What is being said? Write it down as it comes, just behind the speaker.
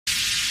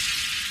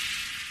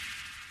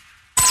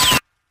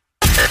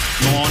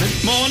Morning.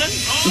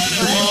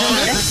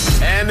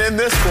 And in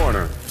this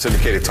corner,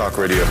 syndicated talk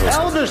radio host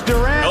Elvis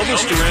Duran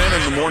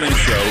in the morning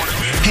show.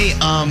 Hey,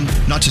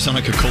 not to sound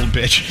like a cold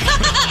bitch.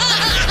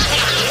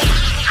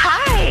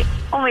 Hi.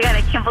 Oh my God,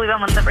 I can't believe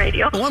I'm on the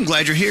radio. Oh, I'm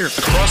glad you're here.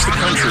 Across the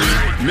country,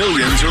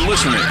 millions are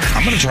listening.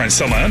 I'm going to try and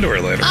sell my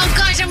underwear later. Oh,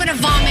 gosh, I'm going to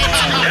vomit.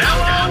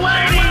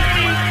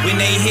 When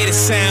they hear the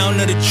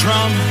sound of the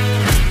drum,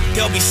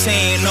 they'll be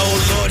saying,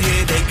 oh, Lord,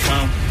 here they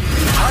come.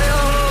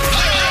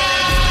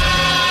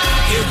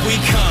 Here we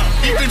come.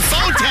 You've been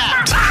phone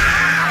tapped.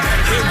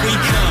 Here we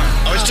come.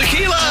 Oh, it's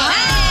tequila.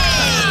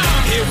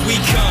 Here we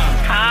come.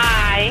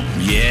 Hi.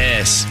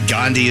 Yes,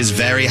 Gandhi is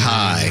very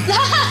high.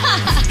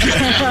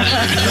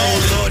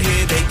 Oh, Lord,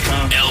 here they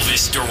come.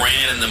 Elvis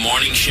Duran in the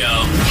morning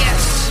show.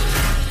 Yes.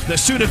 The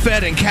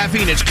Sudafed and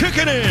caffeine is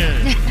kicking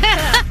in.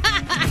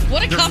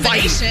 What a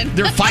combination.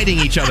 They're fighting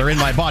each other in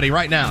my body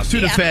right now.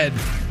 Sudafed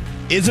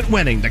isn't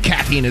winning. The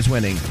caffeine is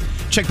winning.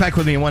 Check back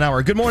with me in 1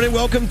 hour. Good morning.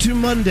 Welcome to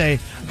Monday.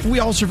 We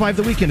all survived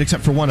the weekend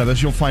except for one of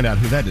us. You'll find out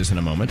who that is in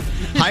a moment.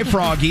 Hi,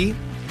 Froggy.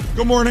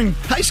 Good morning.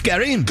 Hi,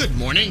 Scary. Good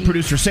morning.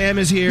 Producer Sam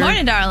is here.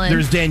 Morning, darling.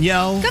 There's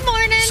Danielle. Good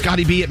morning.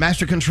 Scotty B at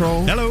Master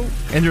Control. Hello.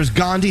 And there's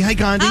Gandhi. Hi,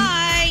 Gandhi.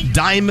 Hi.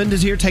 Diamond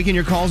is here taking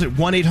your calls at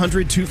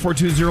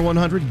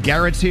 1-800-242-0100.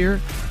 Garrett's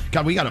here.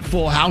 God, we got a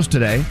full house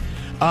today,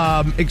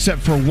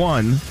 except for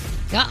one.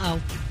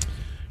 Uh-oh.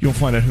 You'll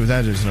find out who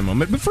that is in a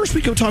moment. But first,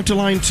 we go talk to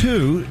line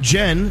 2.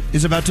 Jen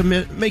is about to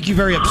make you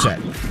very upset.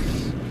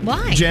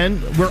 Why?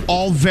 Jen, we're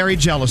all very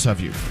jealous of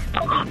you.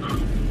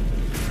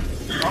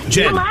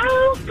 Jen.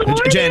 Hello? Good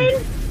morning.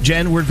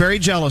 Jen, we're very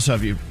jealous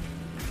of you.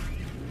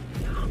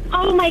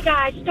 Oh my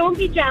gosh, don't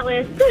be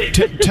jealous.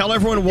 Tell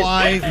everyone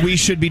why we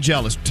should be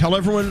jealous. Tell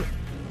everyone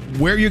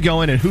where you're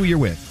going and who you're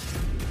with.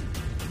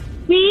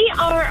 We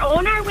are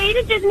on our way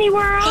to Disney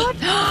World,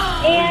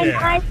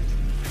 and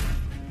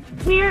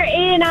we're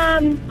in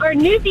our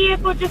new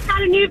vehicle. Just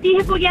got a new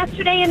vehicle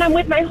yesterday, and I'm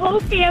with my whole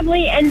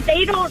family. And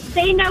they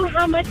know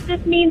how much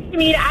this means to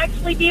me to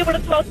actually be able to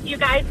talk to you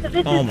guys. So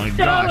this is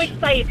so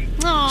exciting.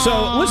 Aww.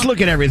 So let's look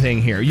at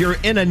everything here. You're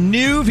in a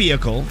new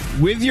vehicle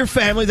with your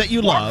family that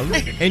you love,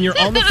 and you're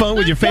on the phone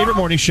with your favorite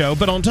morning show.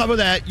 But on top of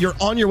that, you're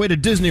on your way to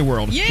Disney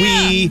World. Yeah.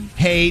 We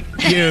hate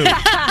you.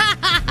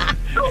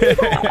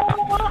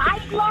 Oh, I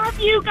love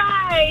you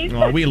guys.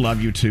 Oh, we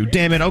love you too.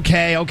 Damn it.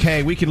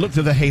 Okay. We can look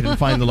through the hate and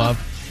find the love.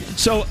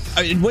 So,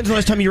 when's the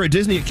last time you were at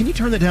Disney? Can you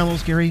turn that down a little,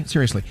 Scary?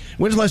 Seriously.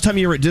 When's the last time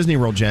you were at Disney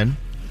World, Jen?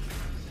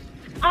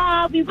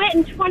 We went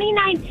in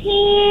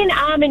 2019,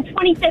 in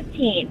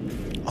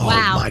 2015. Oh,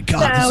 Wow. my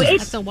God. So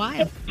That's a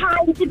while. It's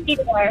time to be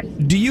there.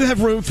 Do you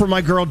have room for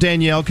my girl,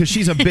 Danielle? Because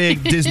she's a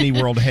big Disney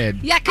World head.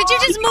 Yeah, could you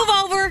just move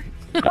over?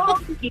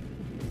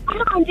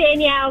 Come on,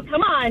 Danielle.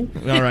 Come on.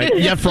 All right.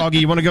 Yeah, Froggy,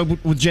 you want to go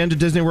with Jen to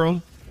Disney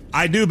World?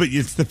 I do, but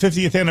it's the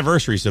 50th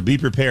anniversary, so be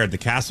prepared. The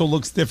castle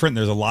looks different.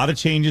 There's a lot of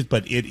changes,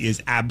 but it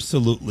is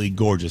absolutely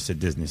gorgeous at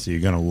Disney, so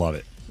you're going to love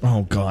it.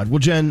 Oh, God. Well,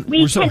 Jen,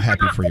 we're so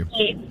happy for you.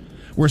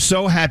 We're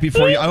so happy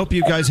for you. I hope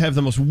you guys have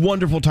the most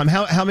wonderful time.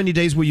 How many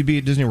days will you be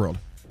at Disney World?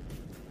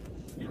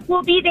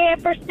 We'll be there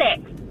for 6.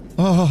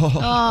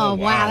 Oh,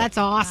 wow. That's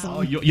awesome.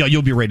 Oh,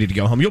 you'll be ready to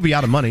go home. You'll be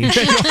out of money. you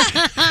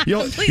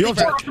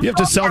have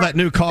to sell that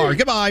new car.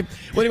 Goodbye.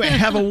 Well, anyway,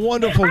 have a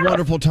wonderful,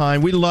 wonderful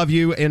time. We love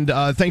you, and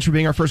thanks for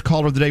being our first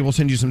caller of the day. We'll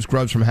send you some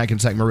scrubs from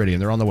Hackensack Meridian.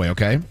 They're on the way,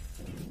 okay?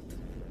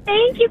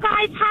 Thank you,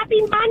 guys.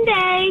 Happy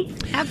Monday.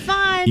 Have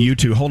fun. You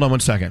too. Hold on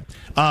one second.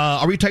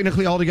 Are we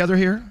technically all together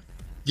here?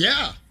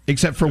 Yeah.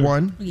 Except for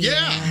one?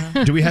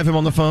 Yeah. Do we have him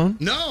on the phone?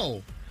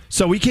 No.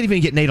 So we can't even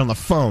get Nate on the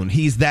phone.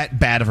 He's that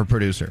bad of a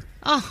producer.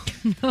 Oh,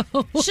 no.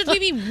 Should we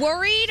be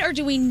worried, or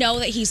do we know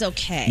that he's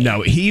okay?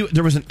 No,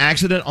 there was an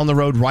accident on the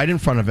road right in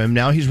front of him.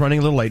 Now he's running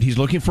a little late. He's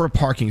looking for a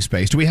parking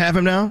space. Do we have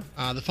him now?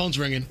 The phone's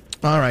ringing.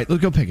 All right,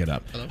 let's go pick it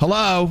up.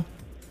 Hello?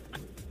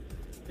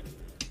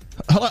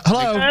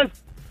 Hello?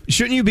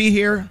 Shouldn't you be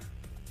here?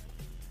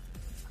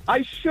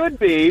 I should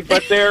be,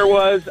 but there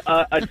was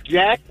a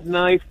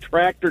jackknife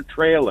tractor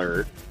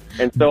trailer,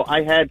 and so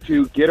I had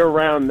to get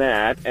around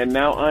that, and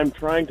now I'm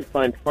trying to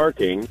find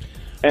parking.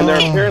 And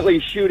they're apparently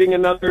shooting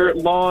another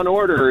Law and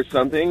Order or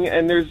something,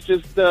 and there's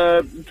just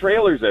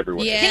trailers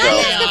everywhere. Yeah. Can I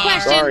ask a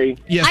question? Sorry.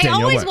 Yes, I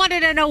Danielle, always what?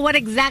 wanted to know what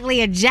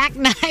exactly a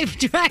jackknife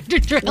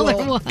tractor trailer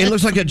was. It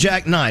looks like a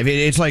jackknife.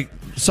 It's like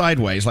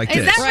sideways, like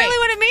Is this. that really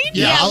what it means?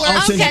 Yeah,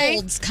 I'll send you-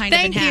 Folds kind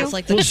of in half.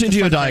 Like We'll send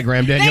you a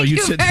diagram, Danielle. Thank You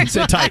you sit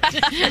very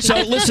tight. So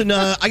listen,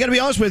 I got to be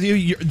honest with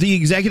you. The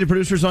executive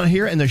producer's on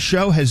here, and the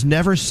show has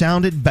never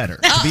sounded better,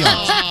 to be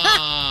honest.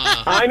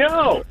 I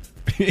know.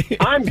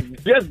 I'm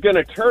just going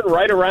to turn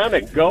right around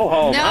and go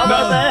home. How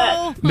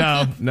about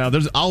that? No.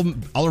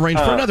 I'll arrange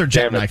for another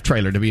jackknife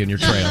trailer to be in your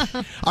trail.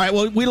 All right.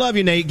 Well, we love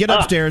you, Nate. Get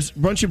upstairs.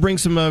 Why don't you bring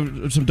some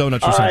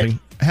donuts or All something?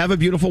 right. Have a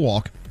beautiful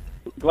walk.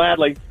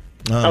 Gladly.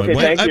 Okay,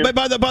 thank you.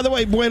 By the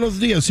way, buenos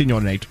dias,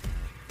 Senor Nate.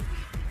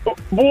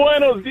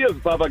 Buenos dias,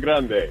 Papa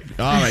Grande.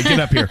 All right, get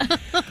up here.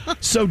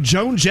 So,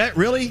 Joan Jett,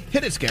 really?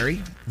 Hit it,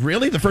 Scary.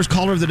 Really? The first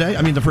caller of the day?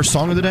 I mean, the first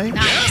song of the day?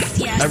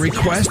 Yes. A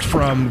request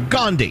from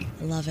Gandhi.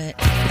 Love it.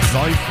 It's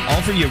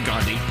all for you,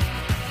 Gandhi.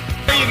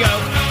 There you go.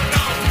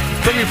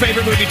 From your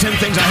favorite movie, 10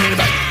 Things I Hate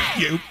About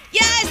You.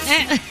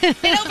 Yes!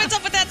 It opens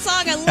up with that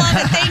song. I love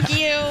it. Thank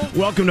you.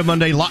 Welcome to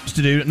Monday. Lots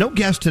to do. No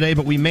guest today,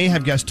 but we may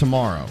have guests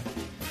tomorrow.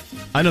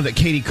 I know that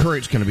Katie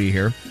Couric's going to be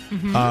here.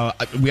 We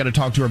got to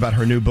talk to her about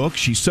her new book.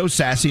 She's so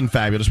sassy and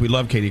fabulous. We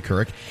love Katie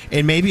Couric.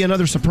 And maybe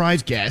another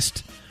surprise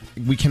guest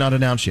we cannot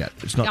announce yet.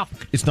 It's not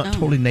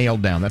totally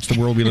nailed down. That's the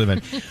world we live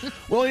in.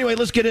 Well, anyway,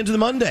 let's get into the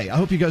Monday. I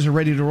hope you guys are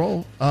ready to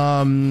roll.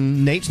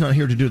 Nate's not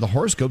here to do the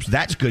horoscopes.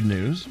 That's good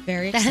news.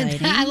 Very exciting.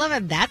 I love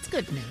it. That's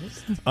good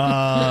news.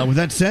 With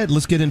that said,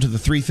 let's get into the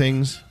 3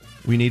 things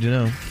we need to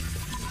know.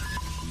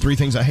 3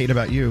 Things I Hate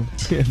About You,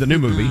 the new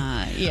movie.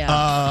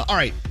 Yeah. All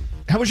right.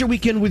 How was your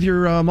weekend with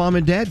your mom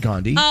and dad,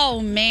 Gandhi? Oh,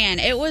 man,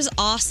 it was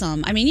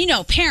awesome. I mean,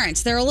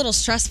 parents, they're a little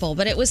stressful,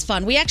 but it was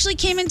fun. We actually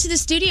came into the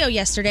studio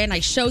yesterday, and I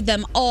showed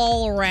them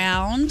all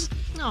around.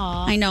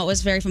 Aww. I know, it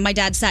was very fun. My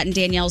dad sat in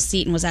Danielle's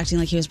seat and was acting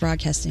like he was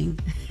broadcasting.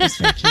 It was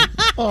very cute.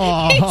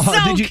 Aww. He's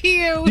so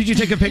cute. Did you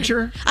take a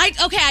picture? I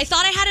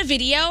thought I had a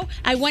video.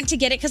 I went to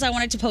get it because I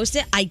wanted to post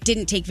it. I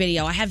didn't take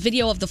video. I have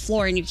video of the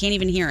floor, and you can't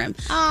even hear him.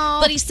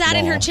 Aww. But he sat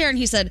in her chair, and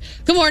he said,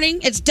 "Good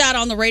morning. It's Dad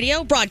on the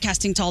radio,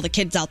 broadcasting to all the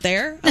kids out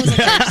there." I was like,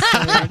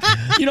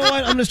 "That's You know what?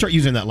 I'm going to start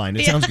using that line.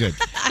 It sounds good.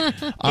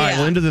 All right,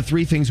 well, into the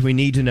 3 things we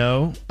need to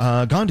know.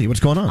 Gandhi, what's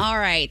going on? All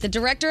right. The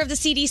director of the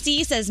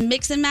CDC says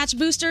mix and match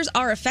boosters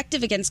are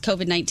effective against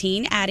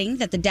COVID-19, adding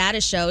that the data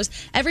shows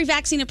every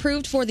vaccine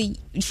approved for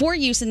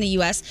use in the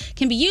U.S.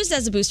 can be used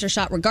as a booster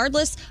shot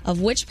regardless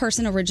of which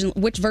version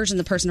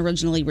the person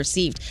originally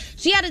received.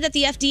 She added that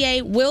the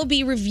FDA will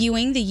be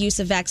reviewing the use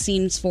of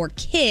vaccines for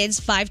kids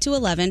 5 to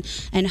 11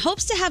 and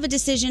hopes to have a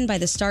decision by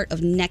the start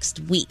of next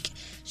week.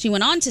 She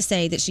went on to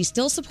say that she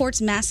still supports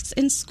masks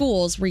in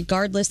schools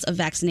regardless of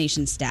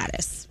vaccination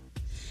status.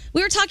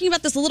 We were talking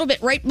about this a little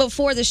bit right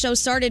before the show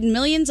started.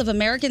 Millions of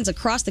Americans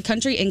across the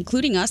country,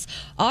 including us,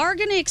 are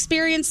going to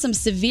experience some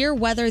severe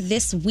weather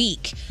this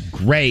week.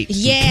 Great.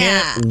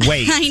 Yeah. Can't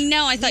wait. I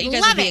know. I thought you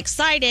guys would be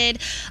excited.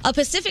 A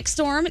Pacific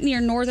storm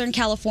near Northern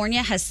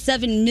California has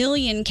 7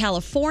 million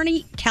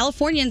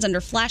Californians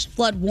under flash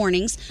flood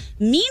warnings.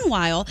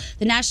 Meanwhile,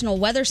 the National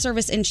Weather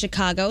Service in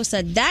Chicago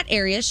said that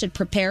area should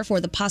prepare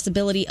for the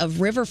possibility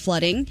of river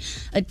flooding.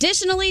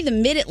 Additionally, the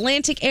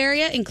Mid-Atlantic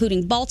area,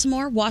 including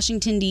Baltimore,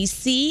 Washington,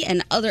 D.C.,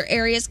 and other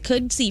areas,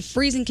 could see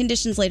freezing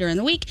conditions later in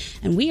the week,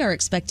 and we are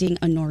expecting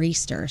a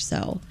nor'easter.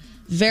 So,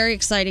 very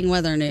exciting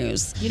weather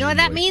news. You know what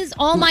that means?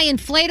 All my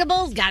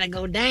inflatables got to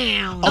go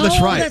down. Oh,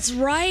 that's right. That's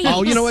right.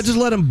 Oh, you know what? Just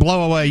let them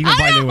blow away. You can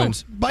buy new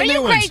ones. Buy Are new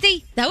you ones.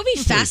 crazy? That would be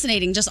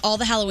fascinating. Just all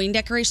the Halloween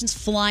decorations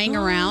flying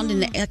around,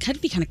 and it could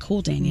be kind of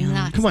cool,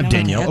 Danielle. Come on,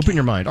 Danielle. Open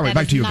your mind. All right,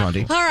 back to you,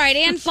 Gandhi. All right,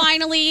 and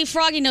finally,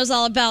 Froggy knows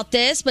all about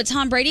this, but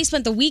Tom Brady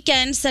spent the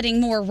weekend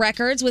setting more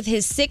records with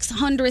his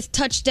 600th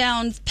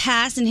touchdown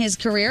pass in his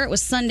career. It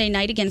was Sunday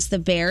night against the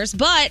Bears,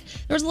 but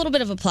there was a little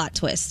bit of a plot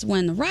twist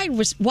when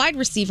the wide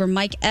receiver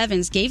Mike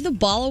Evans gave the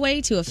ball away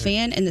to a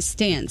fan in the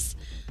stands.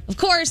 Of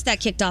course,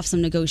 that kicked off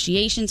some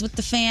negotiations with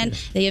the fan.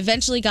 They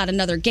eventually got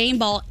another game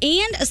ball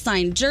and a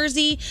signed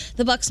jersey.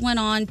 The Bucs went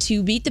on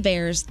to beat the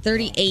Bears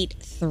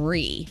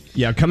 38-3.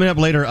 Yeah, coming up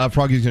later,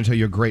 Froggy's going to tell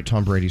you a great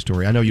Tom Brady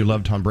story. I know you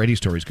love Tom Brady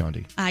stories,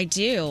 Gandhi. I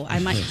do. I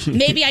might.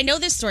 Maybe I know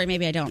this story.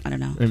 Maybe I don't. I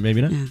don't know.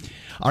 Maybe not. Yeah.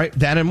 All right,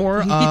 that and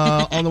more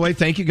on the way.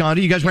 Thank you,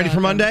 Gandhi. You guys ready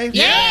for Monday?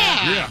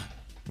 Yeah.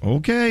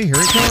 Okay, here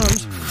it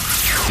comes.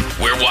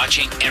 We're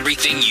watching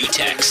everything you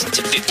text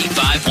to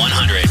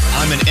 55100.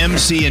 I'm an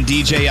MC and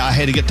DJ. I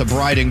had to get the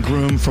bride and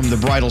groom from the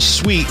bridal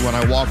suite when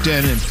I walked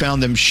in and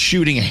found them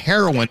shooting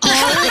heroin.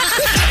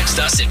 Text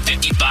us at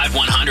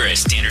 55100.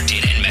 Standard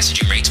data and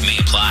messaging rates may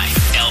apply.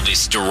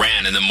 Elvis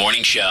Duran in the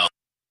Morning Show.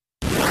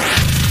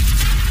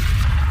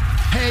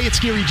 Hey, it's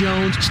Gary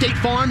Jones. State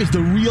Farm is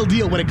the real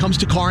deal when it comes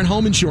to car and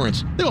home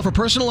insurance. They offer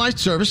personalized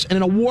service and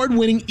an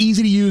award-winning,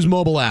 easy-to-use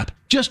mobile app.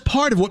 Just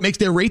part of what makes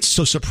their rates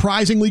so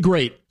surprisingly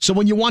great. So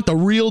when you want the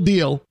real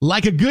deal,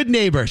 like a good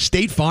neighbor,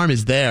 State Farm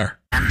is there.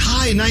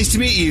 Hi, nice to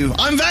meet you.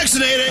 I'm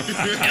vaccinated.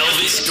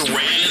 Elvis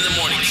Duran in the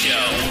Morning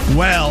Show.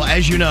 Well,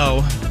 as you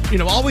know,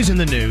 always in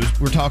the news,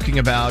 we're talking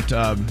about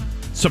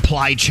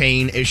supply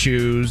chain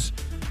issues,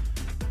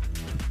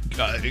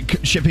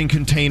 shipping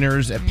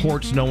containers at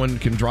ports. No one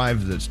can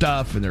drive the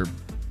stuff, and they're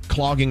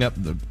clogging up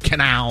the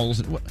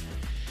canals.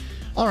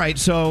 All right,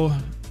 so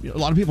a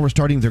lot of people are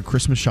starting their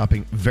Christmas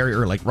shopping very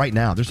early. Like right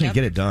now, they're saying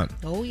get it done.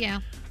 Oh, yeah.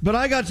 But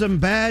I got some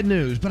bad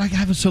news, but I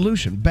have a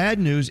solution. Bad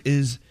news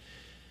is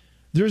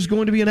there's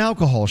going to be an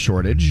alcohol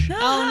shortage. No.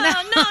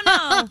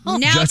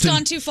 Now it's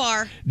gone too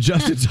far.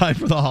 Just in time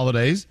for the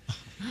holidays.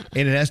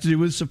 And it has to do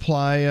with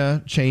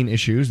supply chain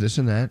issues, this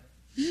and that.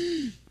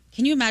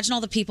 Can you imagine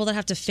all the people that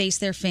have to face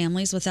their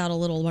families without a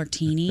little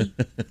martini?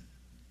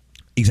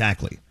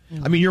 Exactly.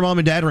 I mean, your mom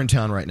and dad are in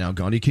town right now,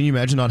 Gandhi. Can you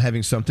imagine not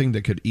having something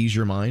that could ease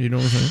your mind? You know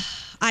what I'm saying?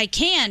 I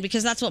can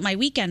because that's what my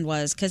weekend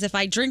was. Because if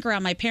I drink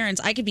around my parents,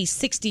 I could be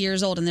 60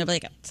 years old and they'll be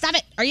like, "Stop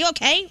it! Are you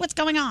okay? What's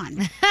going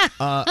on?"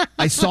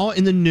 I saw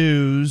in the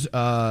news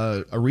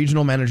a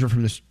regional manager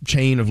from this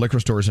chain of liquor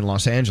stores in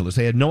Los Angeles.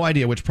 They had no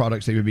idea which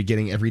products they would be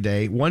getting every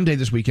day. One day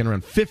this weekend,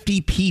 around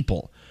 50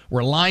 people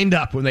were lined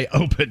up when they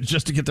opened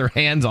just to get their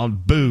hands on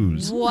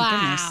booze.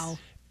 Wow.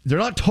 They're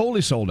not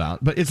totally sold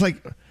out, but it's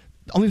like the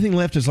only thing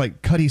left is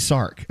like Cuddy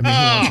Sark.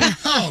 I mean,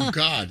 Oh,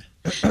 God.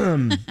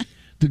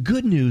 the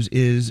good news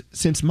is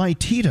since my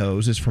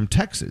Tito's is from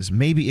Texas,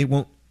 maybe it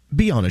won't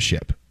be on a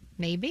ship.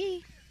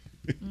 Maybe.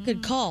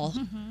 Good call.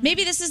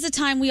 Maybe this is the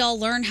time we all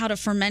learn how to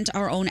ferment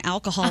our own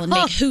alcohol and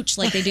make hooch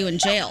like they do in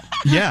jail.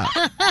 Yeah.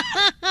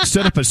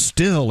 Set up a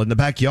still in the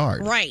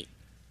backyard. Right.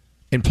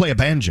 And play a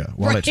banjo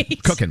while Right.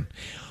 it's cooking.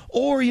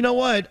 Or, you know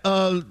what?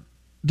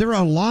 There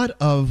are a lot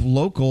of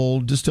local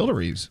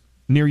distilleries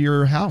near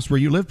your house where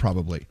you live,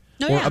 probably.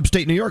 Oh, or yeah.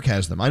 upstate New York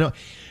has them. I know.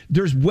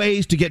 There's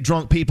ways to get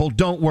drunk, people.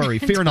 Don't worry.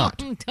 Fear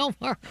not. Don't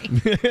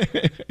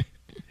worry.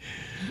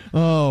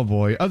 Oh,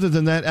 boy. Other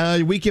than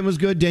that, weekend was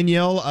good.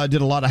 Danielle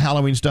did a lot of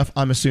Halloween stuff,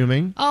 I'm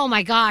assuming. Oh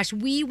my gosh,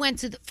 we went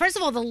to first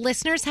of all, the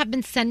listeners have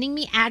been sending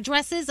me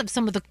addresses of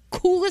some of the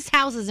coolest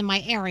houses in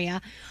my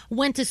area.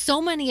 Went to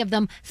so many of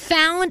them,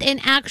 found an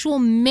actual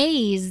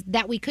maze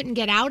that we couldn't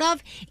get out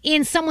of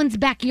in someone's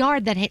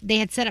backyard that they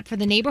had set up for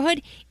the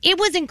neighborhood. It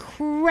was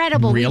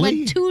incredible. Really? We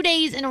went 2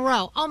 days in a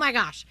row. Oh my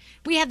gosh,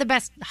 we had the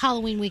best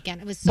Halloween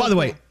weekend. It was so By the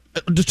way,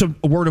 just a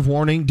word of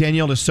warning,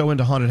 Danielle is so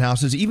into haunted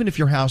houses. Even if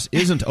your house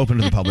isn't open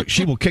to the public,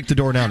 she will kick the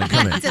door down and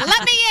come in. I said,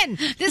 let me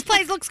in. This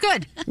place looks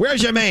good.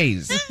 Where's your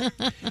maze?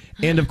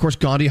 And, of course,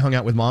 Gandhi hung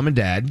out with Mom and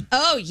Dad.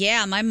 Oh,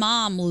 yeah. My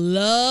mom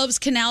loves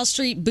Canal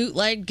Street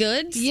bootleg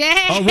goods.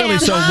 Yeah. Oh, really?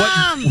 So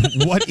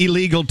what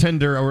illegal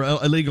tender or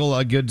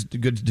illegal goods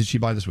did she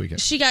buy this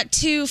weekend? She got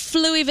 2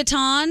 Louis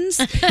Vuittons,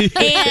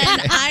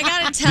 and I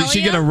gotta tell you, Did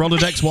she get a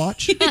Rolodex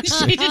watch? She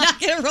did not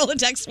get a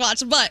Rolodex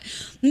watch, but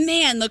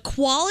man, the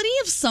quality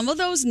of some of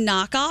those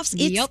knockoffs,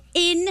 it's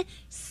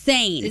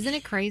insane. Isn't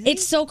it crazy?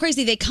 It's so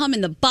crazy. They come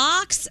in the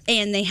box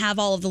and they have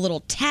all of the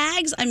little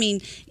tags. I mean,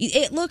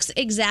 it looks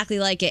exactly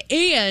like it.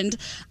 And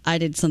I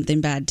did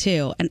something bad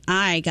too, and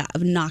I got a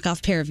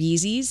knockoff pair of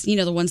Yeezys. You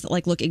know, the ones that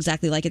like look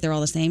exactly like it. They're all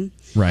the same.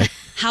 Right.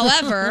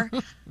 However,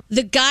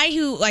 the guy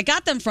who I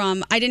got them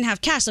from, I didn't have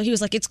cash, so he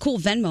was like, "It's cool,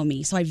 Venmo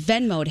me." So I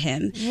Venmo'd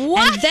him.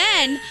 What? And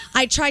then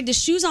I tried the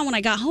shoes on when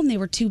I got home. They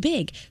were too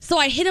big. So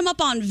I hit him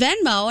up on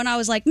Venmo, and I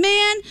was like,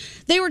 "Man,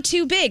 they were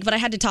too big." But I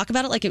had to talk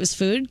about it like it was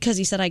food because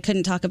he said I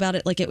couldn't talk about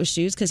it like it was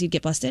shoes because he'd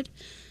get busted.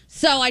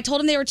 So I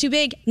told him they were too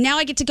big. Now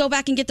I get to go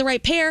back and get the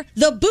right pair.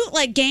 The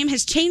bootleg game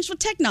has changed with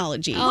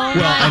technology. Oh, Well,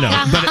 I know,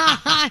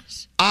 but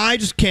I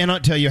just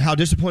cannot tell you how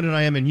disappointed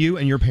I am in you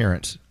and your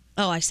parents.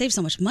 Oh, I saved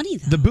so much money,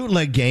 though. The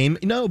bootleg game,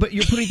 no, but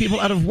you're putting people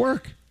out of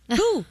work.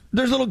 Who?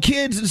 There's little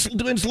kids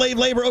doing slave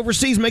labor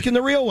overseas making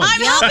the real ones.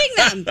 I'm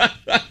helping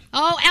them.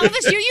 Oh,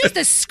 Elvis, you used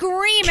to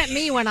scream at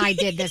me when I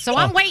did this, so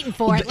I'm waiting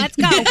for it. Let's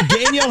go.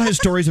 Danielle has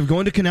stories of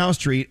going to Canal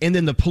Street, and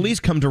then the police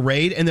come to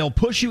raid, and they'll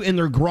push you in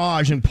their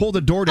garage and pull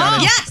the door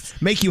down and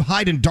make you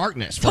hide in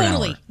darkness for an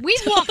hour. We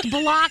walked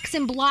blocks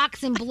and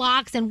blocks and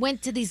blocks and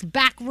went to this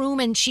back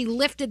room, and she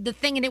lifted the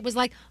thing, and it was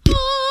like, of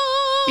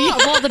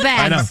all the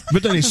bags. I know,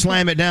 but then they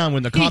slam it down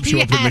when the cops show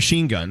up with Yes.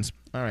 machine guns.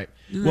 All right.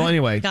 Well,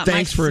 anyway, Got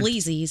thanks my for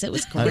fleasies. It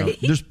was I know.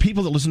 great. There's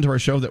people that listen to our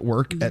show that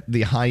work at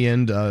the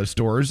high-end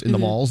stores in the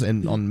malls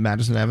and on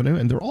Madison Avenue,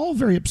 and they're all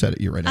very upset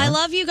at you right now. I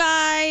love you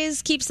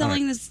guys. Keep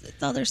selling this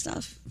other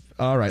stuff.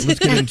 All right, let's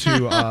get into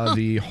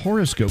the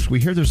horoscopes. We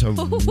hear there's a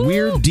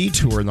weird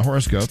detour in the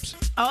horoscopes.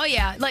 Oh,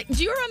 yeah. Like,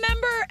 do you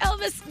remember,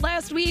 Elvis,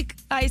 last week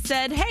I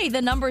said, hey,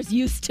 the numbers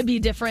used to be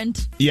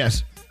different?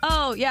 Yes.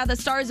 Oh, yeah, the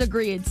stars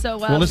agreed. So,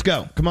 Well, let's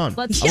go. Come on.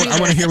 Let's I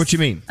want to hear what you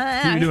mean. Who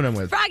are you doing them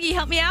with? Froggy,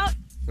 help me out.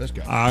 Let's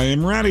go. I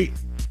am ready.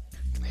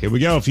 Here we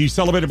go. If you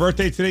celebrate a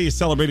birthday today, you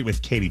celebrate it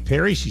with Katy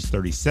Perry. She's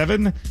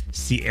 37,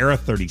 Sierra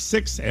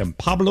 36, and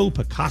Pablo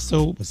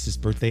Picasso was his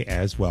birthday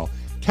as well.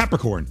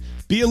 Capricorn,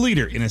 be a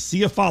leader in a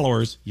sea of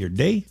followers. Your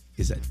day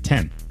is a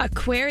 10.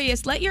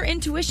 Aquarius, let your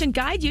intuition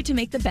guide you to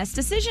make the best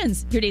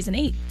decisions. Your day's an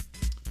 8.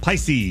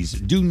 Pisces,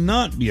 do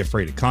not be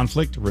afraid of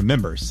conflict.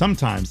 Remember,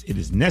 sometimes it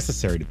is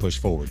necessary to push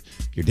forward.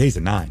 Your day's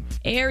a 9.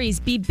 Aries,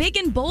 be big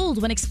and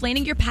bold when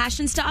explaining your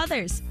passions to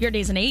others. Your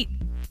day's an 8.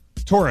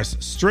 Taurus,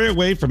 stray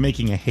away from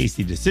making a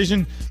hasty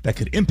decision that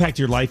could impact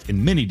your life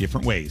in many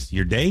different ways.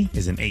 Your day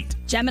is an 8.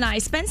 Gemini,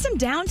 spend some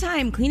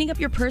downtime cleaning up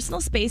your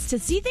personal space to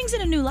see things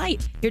in a new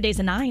light. Your day's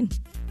a 9.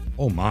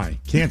 Oh my.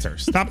 Cancer,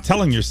 stop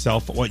telling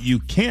yourself what you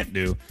can't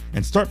do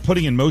and start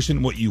putting in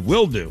motion what you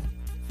will do.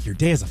 Your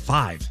day is a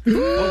 5. Oh,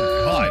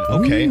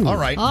 God. Okay. All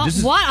right.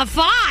 What, a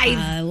 5?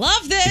 I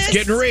love this. It's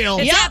getting real.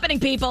 It's happening,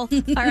 people.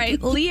 All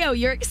right, Leo,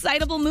 your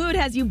excitable mood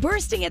has you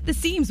bursting at the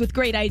seams with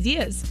great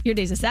ideas. Your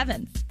day's a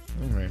 7.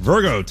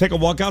 Virgo, take a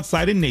walk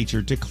outside in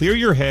nature to clear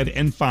your head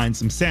and find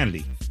some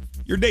sanity.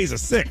 Your day's a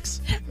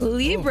 6.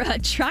 Libra,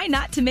 try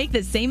not to make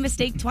the same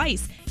mistake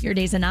twice. Your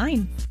day's a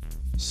 9.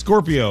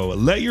 Scorpio,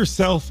 let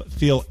yourself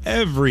feel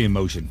every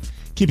emotion.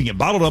 Keeping it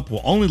bottled up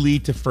will only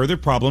lead to further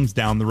problems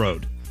down the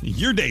road.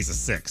 Your day's a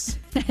 6.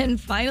 And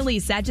finally,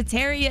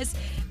 Sagittarius,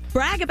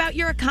 brag about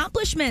your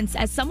accomplishments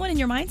as someone in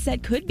your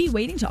mindset could be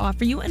waiting to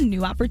offer you a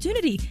new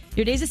opportunity.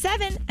 Your day's a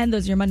 7, and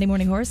those are your Monday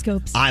morning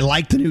horoscopes. I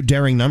like the new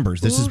daring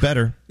numbers. This is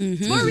better.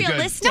 It's more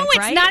realistic, No, it's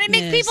right? not. It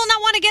makes people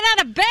not want to get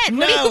out of bed.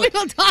 What are you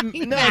people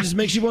talking No, about? it just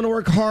makes you want to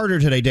work harder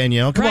today,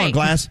 Danielle. Come on, Right.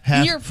 glass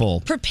half You're full.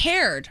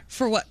 prepared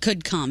for what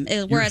could come.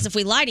 Whereas if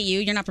we lie to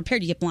you, you're not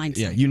prepared. You get blindsided.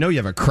 Yeah, you know you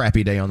have a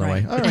crappy day on the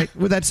way. All right.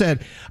 With that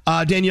said,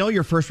 Danielle,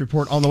 your first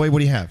report on the way. What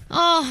do you have?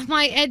 Oh,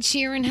 my Ed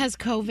Sheeran has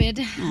COVID.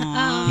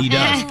 He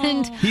does.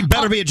 And He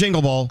better be a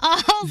jingle ball.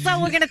 also,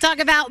 we're going to talk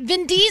about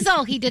Vin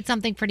Diesel. He did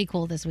something pretty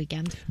cool this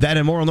weekend. That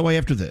and more on the way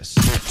after this.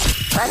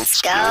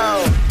 Let's go.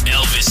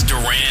 Elvis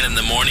Duran in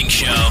the Morning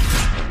Show.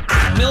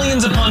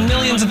 Millions upon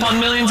millions upon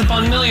millions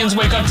upon millions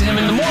wake up to him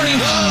in the morning.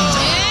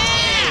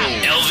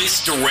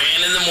 Elvis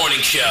Duran in the Morning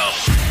Show.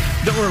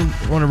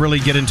 Don't want to really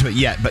get into it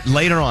yet, but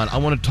later on, I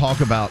want to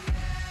talk about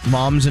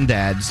moms and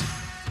dads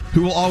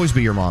who will always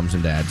be your moms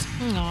and dads.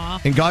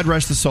 Aw. And God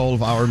rest the soul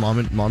of our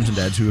moms and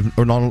dads who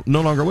are no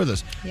longer with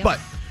us. Yep. But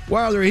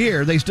while they're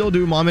here, they still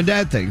do mom and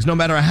dad things, no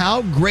matter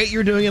how great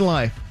you're doing in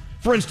life.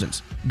 For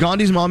instance,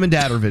 Gandhi's mom and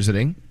dad are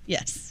visiting.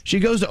 Yes. She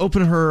goes to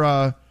open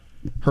her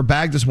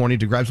bag this morning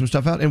to grab some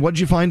stuff out. And what did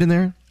you find in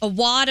there? A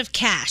wad of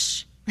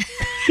cash.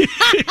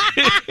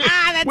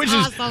 That's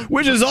awesome.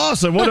 Which is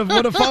awesome.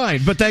 What a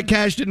find. But that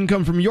cash didn't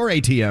come from your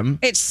ATM.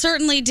 It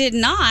certainly did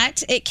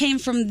not. It came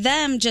from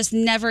them just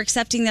never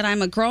accepting that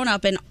I'm a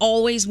grown-up and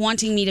always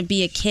wanting me to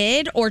be a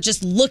kid or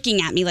just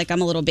looking at me like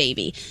I'm a little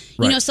baby.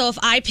 Right. You know, so if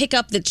I pick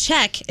up the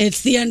check,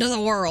 it's the end of the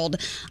world.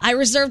 I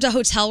reserved a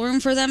hotel room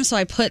for them, so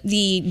I put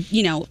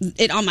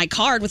it on my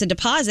card with a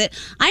deposit.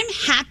 I'm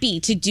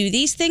happy to do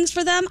these things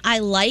for them. I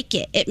like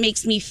it. It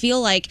makes me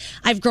feel like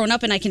I've grown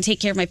up and I can take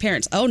care of my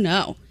parents. Oh,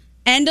 no.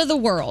 End of the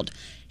world.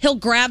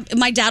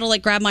 My dad will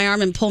grab my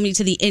arm and pull me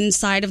to the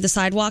inside of the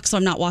sidewalk so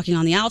I'm not walking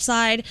on the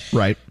outside.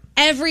 Right.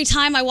 Every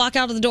time I walk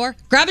out of the door,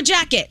 grab a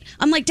jacket.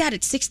 I'm like, Dad,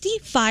 it's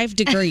 65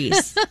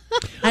 degrees.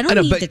 I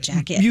don't need the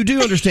jacket. You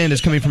do understand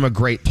it's coming from a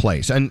great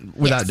place, and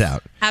without Yes,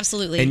 doubt.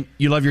 absolutely. And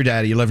you love your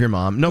daddy, you love your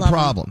mom. No Love 'em.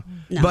 problem.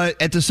 No. But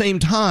at the same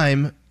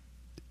time,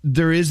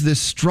 there is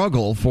this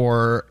struggle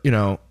for,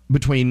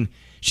 between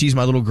she's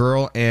my little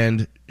girl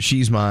and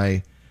she's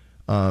my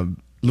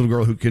little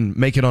girl who can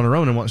make it on her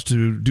own and wants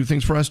to do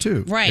things for us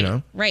too.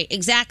 Right, right,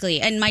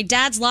 exactly. And my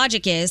dad's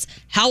logic is,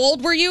 how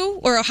old were you?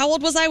 Or how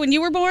old was I when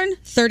you were born?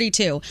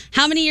 32.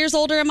 How many years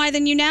older am I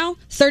than you now?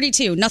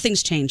 32.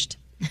 Nothing's changed.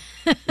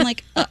 I'm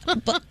like,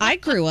 but I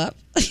grew up.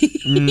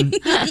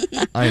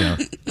 I know.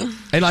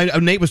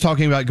 And Nate was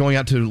talking about going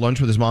out to lunch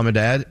with his mom and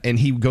dad, and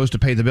he goes to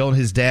pay the bill, and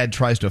his dad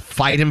tries to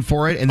fight him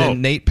for it, and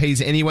then Nate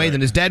pays anyway,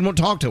 then his dad won't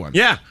talk to him.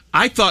 Yeah,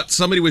 I thought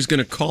somebody was going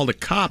to call the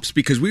cops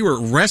because we were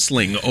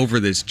wrestling over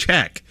this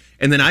check,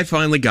 and then I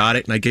finally got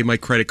it, and I gave my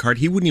credit card.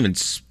 He wouldn't even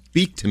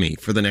speak to me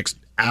for the next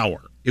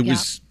hour. It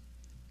was...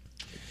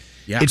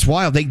 Yeah. It's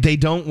wild. They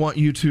don't want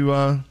you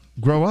to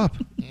grow up.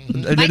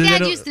 My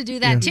dad used to do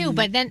that too,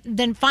 but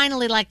then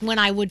finally, when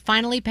I would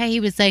finally pay, he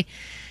would say,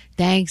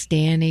 "Thanks,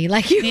 Danny."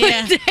 Like he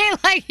would say,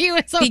 like he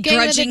was okay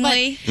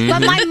begrudgingly. With it.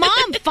 But my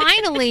mom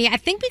finally, I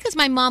think because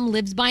my mom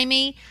lives by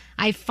me,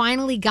 I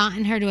finally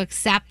gotten her to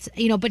accept,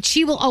 but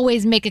she will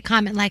always make a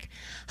comment like,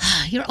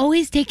 "You're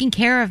always taking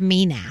care of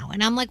me now."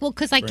 And I'm like, well,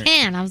 because I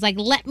can. I was like,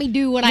 let me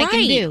do what I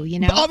can do,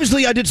 But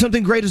obviously, I did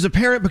something great as a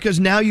parent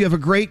because now you have a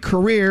great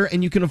career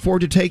and you can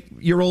afford to take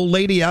your old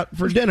lady out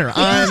for dinner.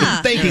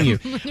 I'm thanking you.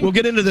 We'll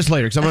get into this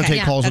later because I'm going to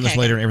take calls on this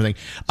later and everything.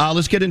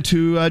 Let's get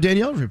into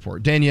Danielle's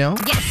report. Danielle?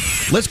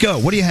 Yes. Let's go.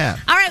 What do you have?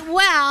 All right,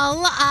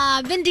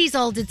 well, Vin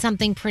Diesel did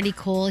something pretty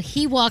cool.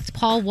 He walked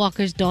Paul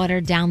Walker's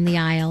daughter down the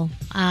aisle.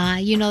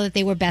 You know that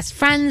they were best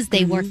friends.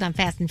 They worked on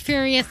Fast and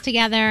Furious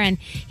together, and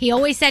he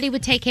always said he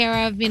would take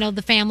care of,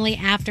 the family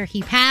after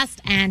he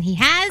passed, and he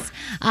has.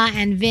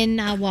 And Vin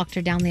walked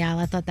her down the aisle.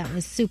 I thought that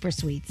was super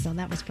sweet, so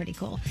that was pretty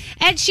cool.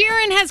 Ed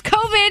Sheeran has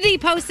COVID. He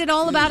posted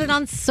all about it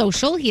on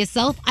social. He is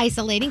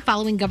self-isolating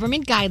following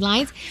government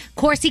guidelines. Of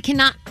course, he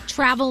cannot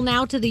travel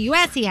now to the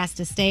U.S. He has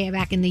to stay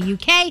back in the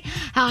U.K.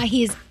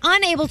 He is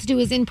unable to do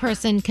his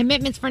in-person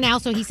commitments for now,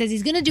 so he says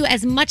he's going to do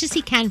as much as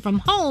he can from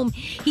home.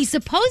 He's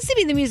supposed to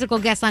be the musical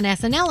guest on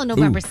SNL on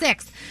November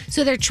 6th,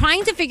 so they're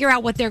trying to figure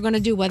out what they're going to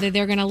do, whether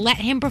they're going to let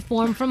him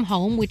perform from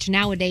home, which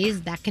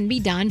nowadays that can be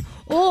done,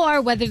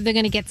 or whether they're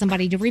going to get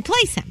somebody to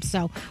replace him.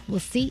 So we'll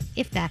see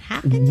if that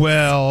happens.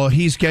 Well,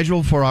 he's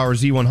scheduled for our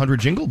Z100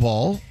 Jingle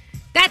Ball.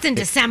 That's in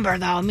December,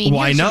 though. I mean,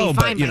 Well, I he should know, be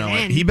but fine by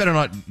then. he better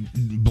not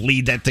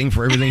bleed that thing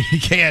for everything he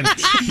can.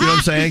 You know what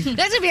I'm saying?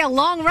 That's going to be a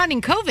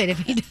long-running COVID if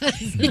he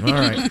does. All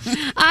right.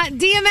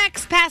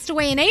 DMX passed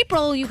away in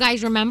April, you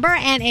guys remember,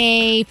 and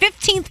a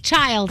 15th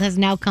child has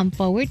now come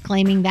forward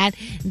claiming that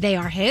they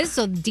are his,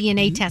 so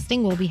DNA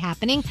testing will be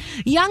happening.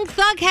 Young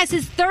Thug has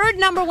his third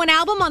 #1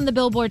 album on the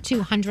Billboard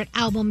 200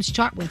 albums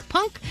chart with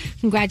Punk.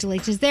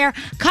 Congratulations there.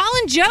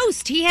 Colin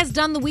Jost, he has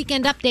done the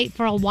Weekend Update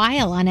for a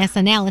while on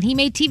SNL, and he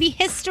made TV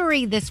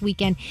history this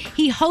weekend.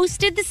 He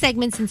hosted the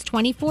segment since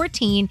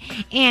 2014,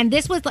 And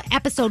this was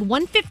episode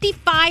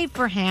 155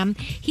 for him.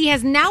 He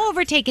has now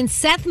overtaken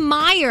Seth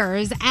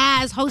Meyers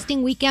as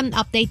hosting Weekend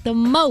Update the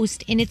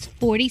most in its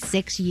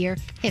 46-year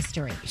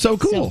history. So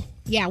cool.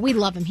 Yeah, we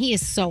love him. He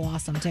is so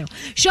awesome, too.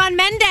 Shawn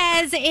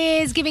Mendes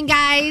is giving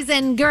guys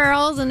and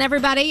girls and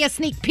everybody a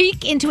sneak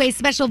peek into a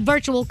special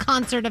virtual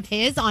concert of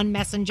his on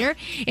Messenger.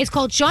 It's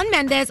called Shawn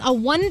Mendes, A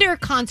Wonder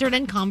Concert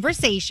and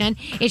Conversation.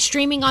 It's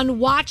streaming on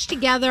Watch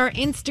Together,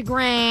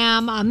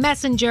 Instagram,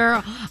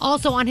 Messenger,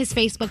 also on his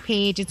Facebook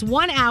page. It's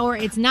 1 hour.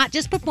 It's not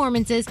just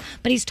performances,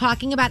 but he's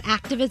talking about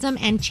activism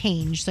and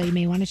change, so you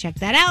may want to check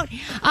that out.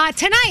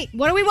 Tonight,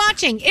 what are we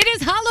watching? It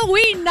is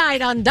Halloween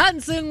night on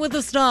Dancing with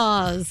the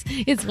Stars.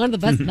 It's one of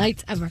the best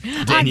nights ever.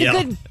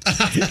 Danielle.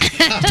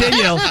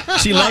 Danielle,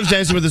 she loves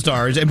Dancing with the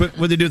Stars. But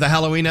when they do the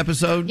Halloween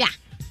episode, yeah,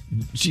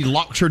 she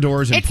locks her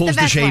doors and pulls the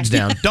best shades one.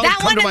 down. Don't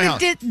come to my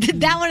house.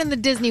 That one and the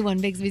Disney one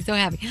makes me so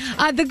happy.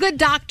 The Good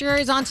Doctor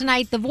is on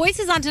tonight. The Voice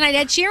is on tonight.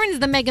 Ed Sheeran's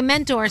the Mega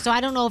Mentor, so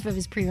I don't know if it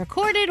was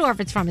pre-recorded or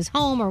if it's from his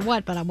home or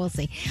what, but I will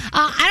see.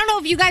 I don't know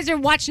if you guys are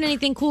watching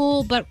anything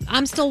cool, but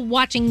I'm still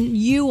watching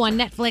You on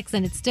Netflix,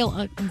 and it's still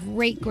a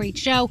great, great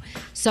show.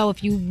 So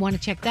if you want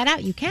to check that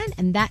out, you can,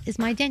 and that is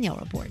my Danielle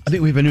report. I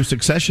think we have a new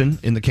Succession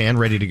in the can,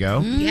 ready to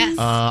go. Yes.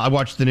 I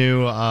watched the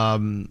new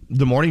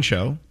The Morning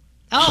Show.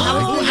 Oh,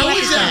 how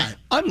was that?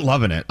 I'm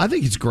loving it. I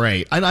think it's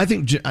great. And I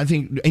think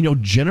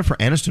Jennifer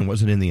Aniston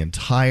wasn't in the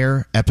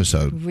entire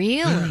episode.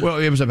 Really? Well,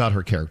 it was about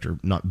her character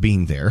not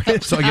being there,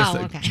 so I guess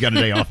she got a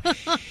day off.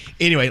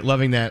 Anyway,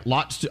 loving that.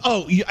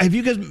 Have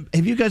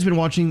you guys been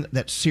watching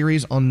that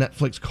series on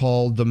Netflix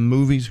called The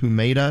Movies Who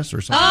Made Us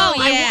or something?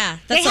 Oh yeah,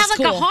 they have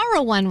like a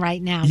horror one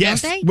right now.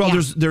 Yes. Don't they? Well,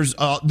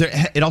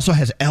 Yeah. it also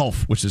has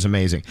Elf, which is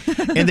amazing,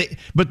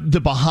 but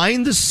the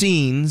behind the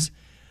scenes.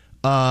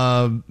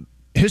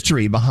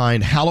 History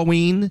behind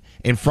Halloween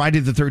and Friday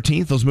the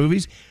 13th, those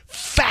movies,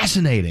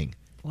 fascinating.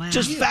 Wow.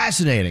 Just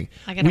fascinating.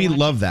 I We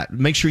love that.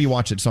 Make sure you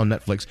watch it. It's on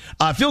Netflix.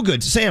 Feel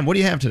good. Sam, what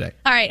do you have today?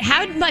 All right,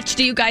 how much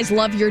do you guys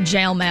love your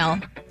jail mail?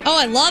 Oh,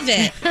 I love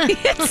it.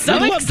 It's so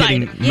I love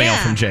exciting. getting mail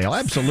from jail.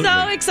 Absolutely.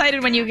 So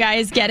excited when you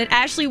guys get it.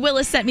 Ashley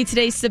Willis sent me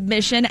today's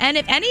submission, and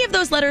if any of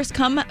those letters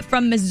come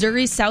from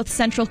Missouri's South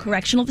Central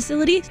Correctional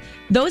Facilities,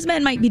 those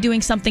men might be doing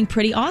something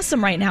pretty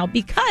awesome right now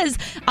because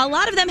a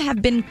lot of them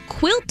have been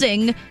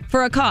quilting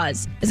for a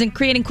cause, as in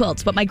creating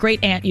quilts, what my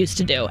great aunt used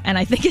to do. And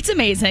I think it's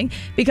amazing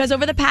because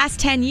over the past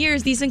 10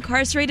 years, these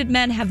incarcerated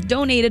men have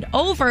donated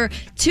over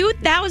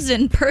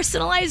 2,000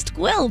 personalized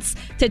quilts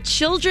to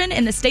children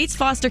in the state's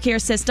foster care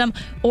system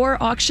or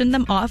auctioned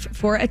them off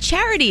for a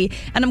charity.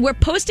 And we're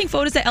posting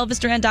photos at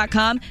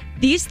ElvisDuran.com.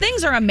 These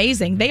things are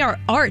amazing. They are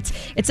art.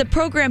 It's a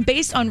program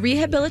based on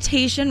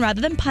rehabilitation rather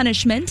than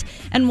punishment.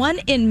 And one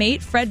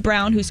inmate, Fred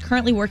Brown, who's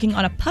currently working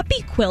on a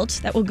puppy quilt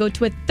that will go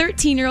to a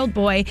 13-year-old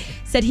boy,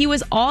 said he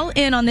was all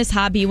in on this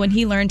hobby when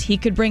he learned he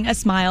could bring a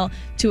smile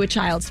to a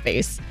child's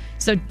face.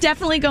 So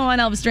definitely go on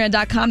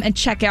ElvisDuran.com and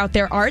check out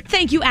their art.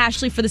 Thank you,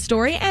 Ashley, for the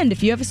story. And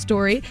if you have a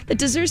story that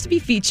deserves to be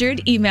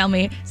featured, email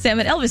me,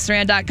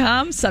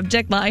 Sam@ElvisDuran.com.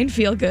 Subject line,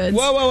 feel good.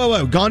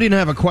 Whoa. Gandhi, I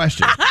have a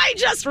question. I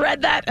just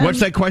read that. What's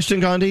that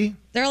question, Gandhi?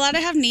 They're allowed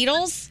to have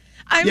needles?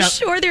 I'm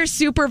sure they're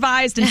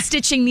supervised and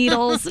stitching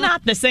needles.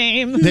 Not the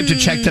same. They have to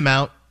check them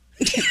out.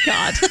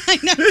 God. I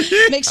know.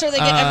 Make sure they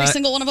get every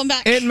single one of them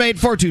back. Inmate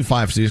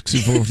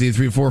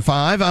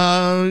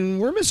 425-643-345.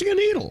 We're missing a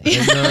needle.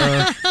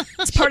 And,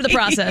 it's part of the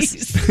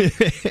process.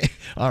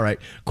 All right.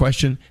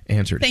 Question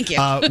answered. Thank you.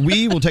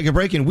 We will take a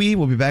break, and we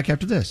will be back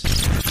after this.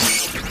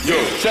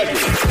 Yo, check it.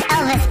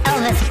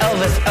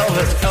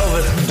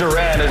 Elvis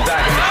Duran is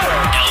back in the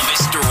show.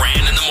 Elvis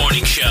Duran in the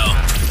Morning Show.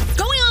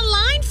 Going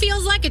online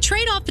feels like a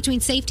trade-off between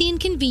safety and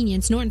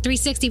convenience. Norton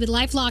 360 with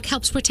LifeLock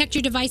helps protect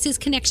your devices,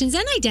 connections,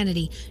 and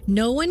identity.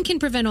 No one can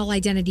prevent all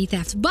identity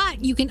theft,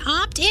 but you can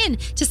opt in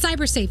to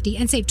cyber safety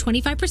and save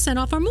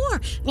 25% off or more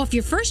off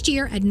your first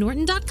year at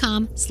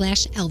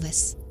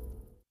norton.com/Elvis.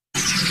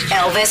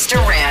 Elvis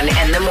Duran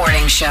and the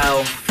Morning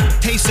Show.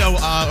 Hey, so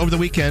over the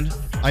weekend,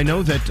 I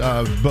know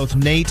that both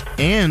Nate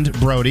and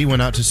Brody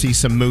went out to see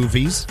some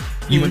movies.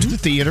 You went to the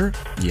theater.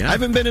 Yeah. I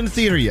haven't been in the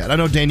theater yet. I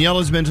know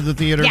Daniela's been to the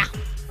theater. Yeah.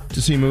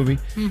 To see a movie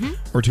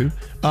or two.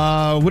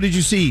 What did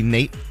you see,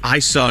 Nate? I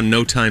saw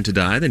No Time to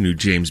Die, the new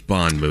James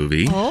Bond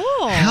movie.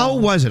 Oh. How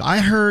was it? I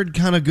heard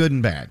kind of good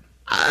and bad.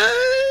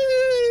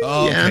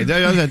 Okay,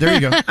 there you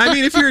go. I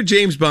mean, if you're a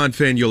James Bond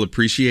fan, you'll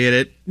appreciate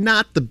it.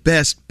 Not the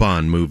best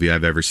Bond movie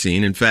I've ever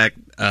seen. In fact,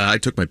 I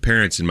took my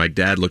parents, and my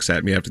dad looks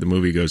at me after the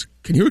movie and goes,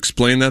 "Can you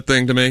explain that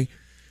thing to me?"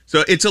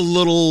 So it's a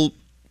little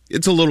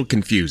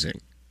confusing.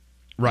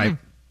 Right.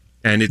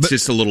 And it's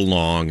just a little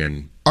long.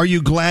 And are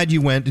you glad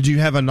you went? Did you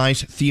have a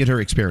nice theater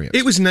experience?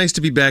 it was nice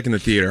to be back in the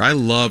theater. I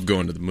love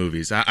going to the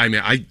movies.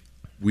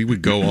 We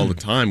would go all the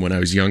time when I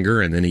was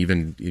younger, and then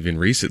even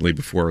recently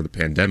before the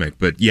pandemic.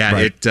 But yeah,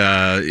 Right.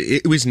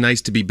 it was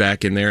nice to be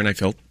back in there, and I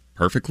felt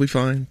perfectly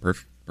fine,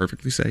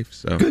 perfectly safe.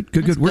 So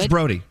Good. Where's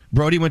Brody?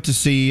 Brody went to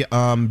see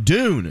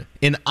Dune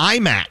in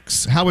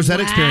IMAX. How was that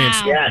experience,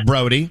 Yes.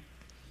 Brody?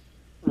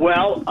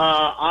 Well,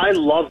 I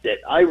loved it.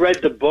 I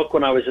read the book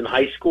when I was in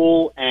high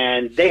school,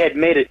 and they had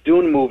made a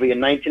Dune movie in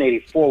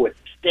 1984 with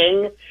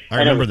Sting. I remember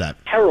and it was that.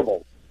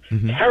 Terrible.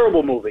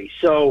 Terrible movie.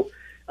 So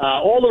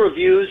all the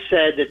reviews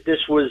said that this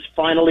was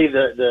finally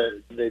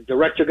the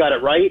director got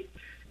it right,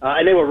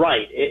 and they were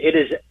right. It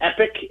is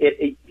epic.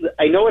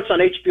 I know it's on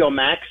HBO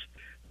Max,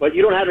 but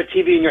you don't have a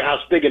TV in your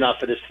house big enough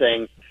for this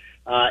thing.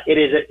 It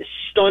is a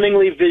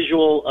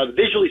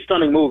visually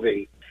stunning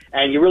movie,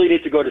 and you really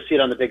need to go to see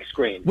it on the big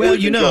screen. Well, It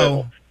was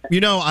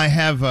enjoyable. I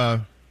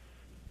have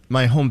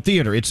my home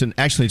theater. It's an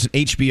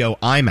HBO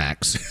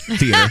IMAX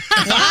theater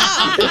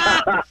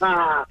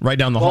right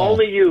down the hall.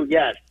 Only you,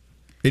 yes.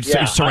 It's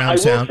Yeah, surround I will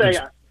sound. say-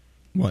 It's-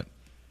 what?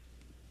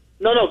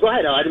 No, go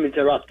ahead. I didn't mean to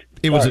interrupt.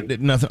 It was Sorry.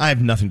 nothing. I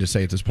have nothing to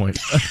say at this point.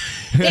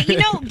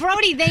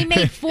 Brody, they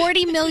made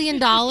 $40 million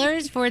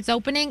for its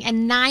opening,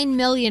 and $9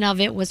 million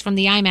of it was from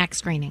the IMAX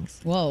screenings.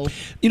 Whoa.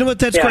 You know what?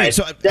 That's Yeah, great.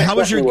 So, that's how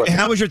was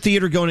definitely your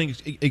theater going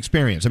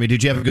experience? I mean,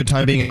 did you have a good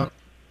time being out?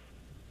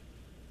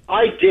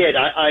 I did.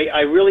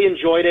 I really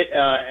enjoyed it.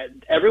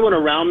 Everyone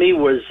around me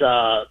was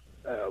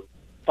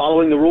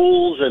following the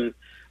rules, and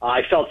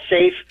I felt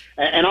safe.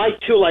 And I,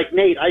 too, like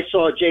Nate, I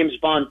saw James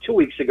Bond 2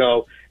 weeks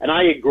ago, and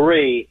I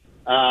agree.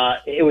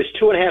 It was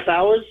 2.5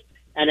 hours,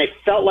 and it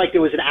felt like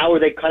there was an hour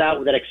they cut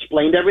out that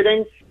explained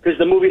everything because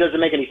the movie doesn't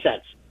make any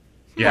sense.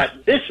 Yeah.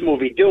 But this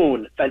movie,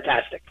 Dune,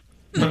 fantastic.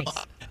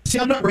 See,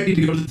 I'm not ready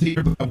to go to the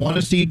theater, but I want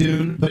to see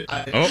Dune. But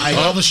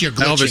Elvis, you're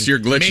glitching. Elvis, you're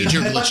glitching. Major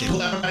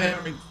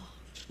glitching.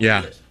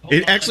 Yeah.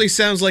 It actually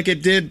sounds like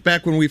it did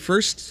back when we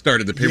first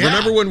started the paper. Yeah.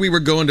 Remember when we were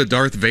going to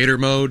Darth Vader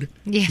mode?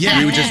 Yeah.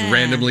 We would just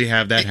randomly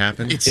have that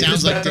happen? It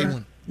sounds like day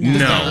one.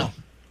 No.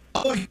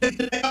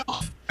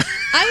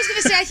 I was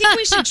going to say, I think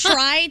we should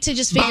try to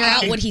just figure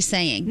out what he's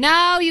saying.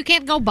 No, you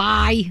can't go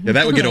by. Yeah,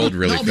 that would get old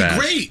really That'll be fast.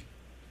 great.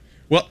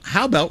 Well,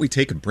 how about we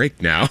take a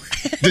break now?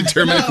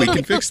 Determine if we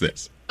can fix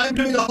this. I'm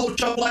doing the whole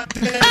show like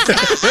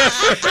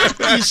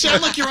You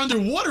sound like you're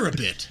underwater a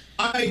bit.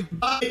 Take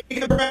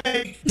a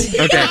break.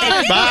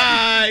 Okay,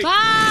 bye.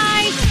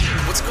 Bye.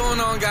 What's going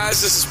on,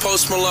 guys? This is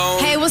Post Malone.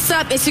 Hey, what's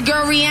up? It's your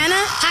girl Rihanna.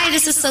 Hi,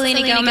 this is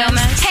Selena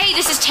Gomez. Hey,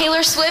 this is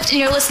Taylor Swift, and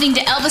you're listening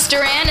to Elvis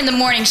Duran in the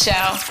Morning Show.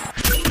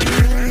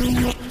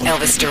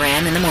 Elvis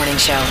Duran in the Morning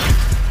Show.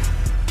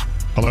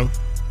 Hello?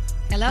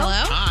 Hello?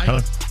 Hi. Hello?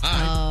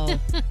 Oh.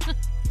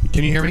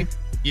 Can you hear me?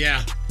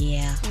 Yeah.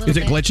 Yeah. Is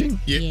it glitching?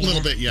 Yeah. A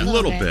little bit, yeah. A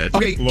little bit.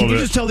 Okay, can you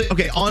just tell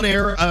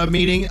on-air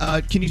meeting,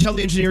 can you tell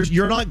the engineers,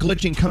 you're not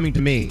glitching coming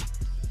to me.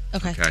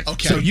 Okay.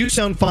 So you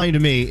sound fine to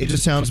me, it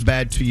just sounds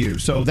bad to you.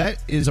 So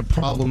that is a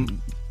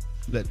problem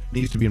that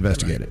needs to be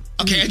investigated.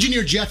 Okay,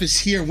 Engineer Jeff is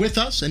here with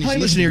us, and he's Hi,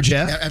 listening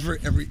Engineer Jeff.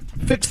 Every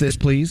Fix this,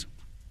 please.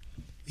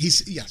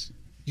 yes.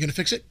 You gonna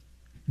fix it?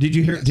 Did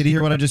you hear? Did he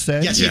hear what I just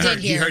said? Yes, he He heard.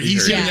 did He hear. heard.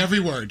 He's Yeah. hearing every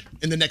word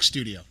in the next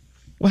studio.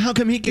 Well, how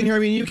come he can hear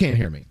me and you can't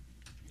hear me?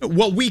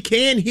 Well, we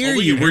can hear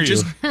we you. can We're hear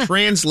just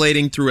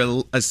translating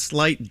through a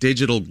slight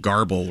digital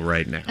garble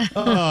right now.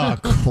 Oh,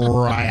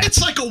 crap.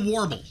 It's like a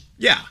warble.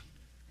 Yeah.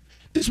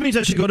 This means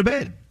I should go to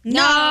bed.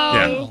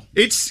 No.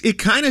 Yeah. It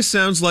kind of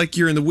sounds like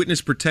you're in the witness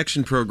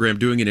protection program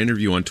doing an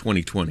interview on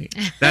 2020.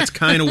 That's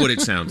kind of what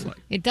it sounds like.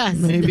 It does.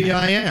 Maybe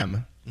I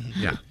am.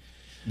 Yeah.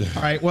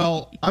 All right,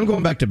 well, I'm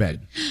going back to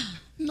bed.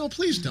 No,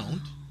 please don't.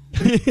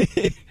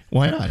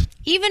 Why not?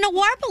 Even a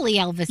warbly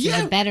Elvis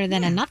is better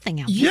than a nothing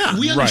Elvis. Yeah,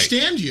 we right.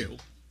 understand you.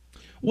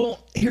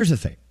 Well, here's the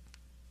thing.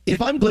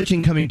 If I'm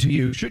glitching coming to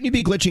you, shouldn't you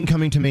be glitching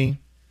coming to me?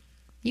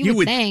 You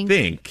would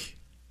think.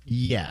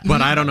 Yeah.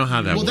 But I don't know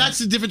how that Well, works. that's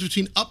the difference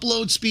between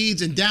upload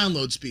speeds and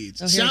download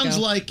speeds. Oh, here we Sounds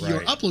go. like your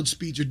Right. upload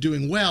speeds are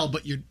doing well,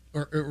 but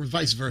or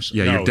vice versa.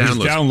 Yeah, No, your he's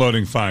download.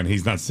 downloading fine.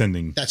 He's not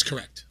sending. That's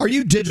correct. Are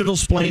you digital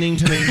splaining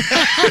to me?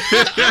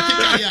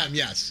 I am,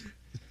 yes.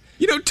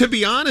 You know, to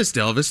be honest,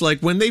 Elvis, like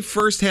when they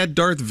first had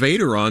Darth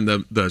Vader on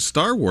the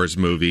Star Wars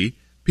movie,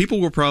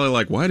 people were probably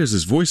like, why does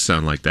his voice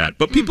sound like that?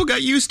 But people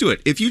got used to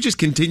it. If you just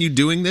continue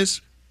doing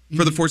this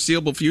for the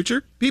foreseeable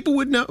future, people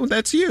would know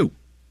that's you.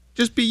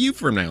 Just be you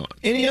from now on.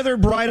 Any other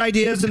bright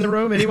ideas in the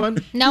room?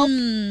 Anyone? Nope.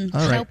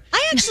 All right.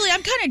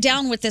 I'm kind of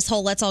down with this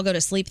whole let's all go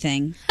to sleep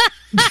thing.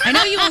 I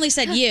know you only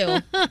said you.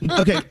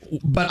 Okay,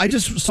 but I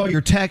just saw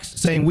your text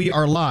saying we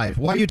are live.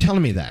 Why are you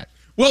telling me that?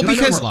 Well, I know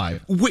because we're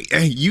live.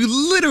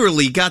 you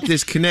literally got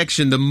this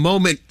connection the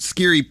moment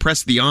Scary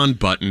pressed the on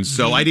button,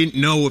 so I didn't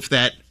know if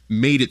that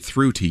made it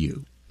through to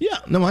you. Yeah,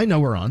 no, I know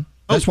we're on.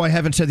 That's why I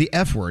haven't said the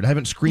F word. I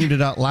haven't screamed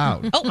it out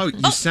loud. Oh,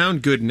 you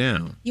sound good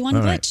now. You All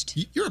right.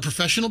 unglitched. You're a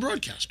professional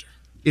broadcaster.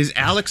 Is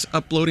Alex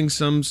uploading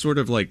some sort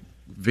of like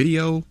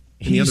video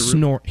in the other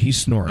room? He's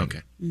snoring.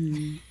 Okay.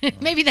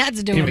 Maybe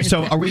that's doing Anyway, it.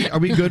 so are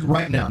we good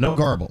right now? No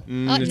garble.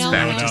 No, it's no,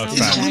 bad. no, it's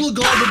It's a little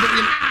garbled,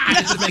 but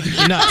This is making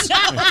me nuts.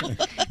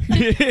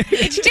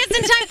 It's just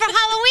in time for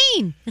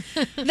Halloween.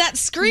 That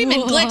scream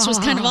and glitch was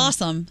kind of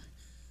awesome.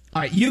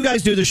 All right, you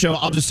guys do the show.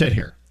 I'll just sit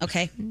here.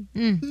 Okay.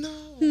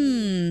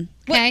 Okay.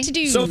 What to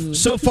do?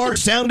 So far,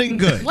 sounding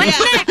good. What's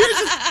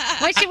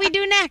next? What should we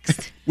do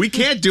next? We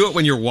can't do it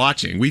when you're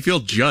watching. We feel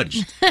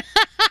judged.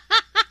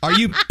 Are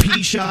you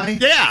pee shy?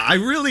 Yeah, I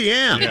really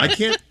am. I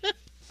can't.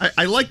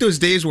 I like those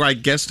days where I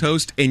guest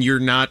host and you're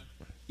not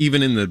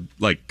even in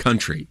the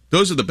country.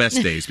 Those are the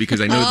best days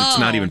because I know that it's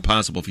not even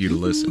possible for you to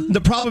listen.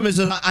 The problem is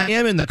that I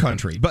am in the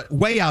country, but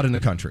way out in the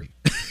country.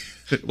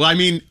 Well, I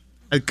mean,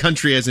 a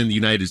country as in the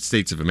United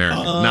States of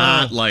America,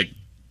 not like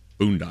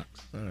boondocks.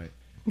 All right.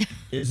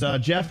 Is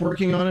Jeff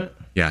working on it?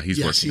 Yeah, he's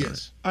Yes, working he on is.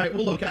 it. All right,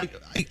 well, look,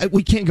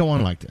 we can't go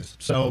on like this.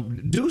 So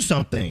do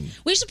something.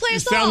 We should play a You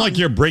song. sound like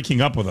you're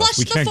breaking up with us. Flush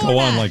We the can't go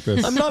on format. like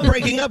this. I'm not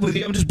breaking up with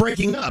you. I'm just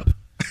breaking up.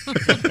 Do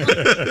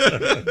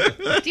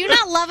you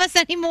not love us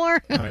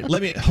anymore? All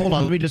right, hold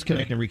on. Let me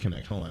disconnect and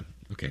reconnect. Hold on.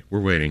 Okay,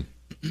 we're waiting.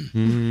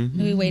 Do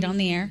we wait on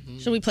the air?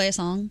 Should we play a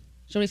song?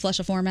 Should we flush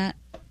a format?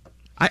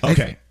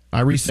 Okay,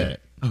 I reset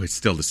it. Oh, it's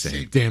still the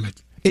same. Damn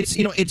it. It's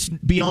it's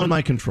beyond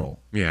my control.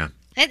 Yeah.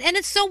 And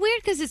it's so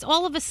weird because it's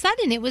all of a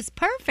sudden it was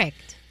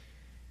perfect.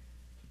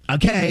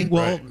 Okay,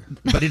 well,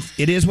 but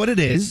it is what it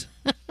is.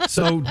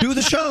 So do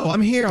the show.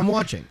 I'm here. I'm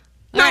watching.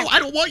 No, I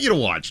don't want you to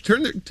watch.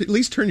 At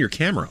least turn your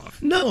camera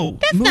off. No,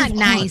 That's move not on.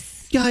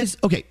 nice. Guys.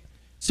 Okay,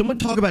 someone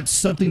talk about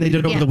something they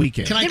did over the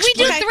weekend. Can I Did we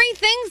do explain? 3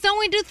 things? Don't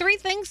we do 3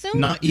 things soon?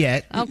 Not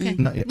yet. Okay.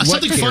 Not yet.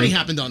 Something What, funny Scary?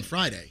 happened on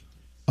Friday.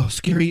 Oh,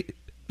 Scary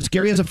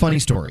has a funny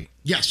story.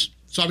 Yes.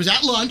 So I was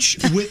at lunch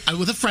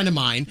with a friend of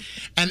mine,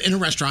 and in a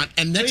restaurant,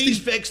 and next Please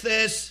thing, fix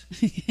this.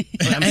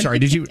 I'm sorry.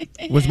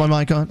 Was my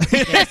mic on?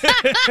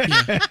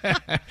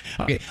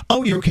 Okay.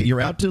 Oh, you're okay.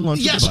 You're out to lunch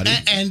yes, with a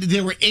buddy. and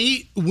there were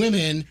 8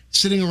 women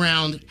sitting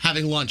around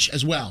having lunch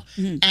as well.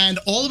 And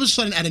all of a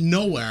sudden, out of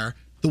nowhere,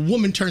 the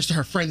woman turns to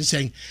her friend and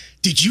saying,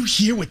 "Did you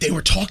hear what they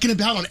were talking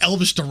about on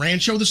Elvis Duran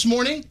show this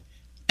morning?"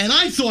 And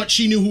I thought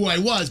she knew who I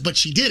was, but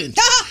she didn't.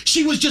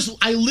 She was just,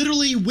 I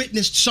literally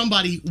witnessed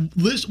somebody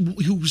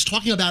who was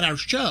talking about our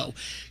show.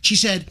 She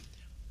said,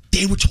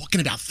 they were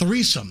talking about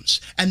threesomes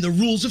and the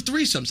rules of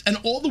threesomes. And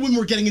all the women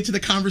were getting into the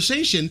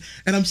conversation.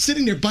 And I'm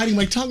sitting there biting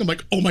my tongue. I'm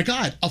like, oh my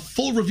God, a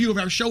full review of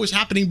our show is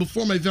happening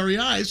before my very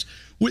eyes.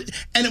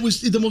 And it was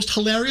the most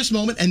hilarious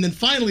moment. And then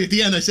finally at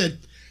the end, I said,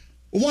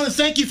 I want to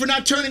thank you for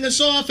not turning us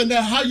off and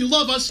how you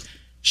love us.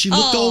 She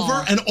looked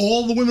over and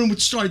all the women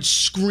started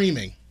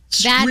screaming.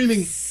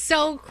 Screaming. That's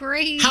so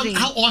crazy.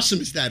 How awesome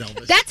is that,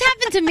 Elvis? That's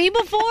happened to me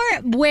before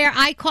where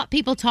I caught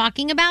people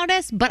talking about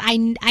us, but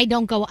I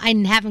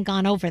haven't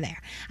gone over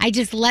there. I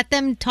just let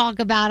them talk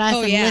about us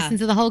and listen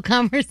to the whole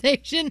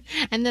conversation.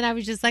 And then I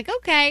was just like,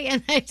 okay.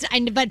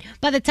 And but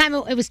by the time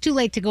it was too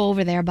late to go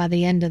over there by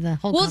the end of the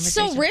whole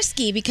conversation. It's so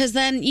risky because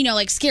then,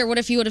 Scare, what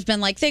if you would have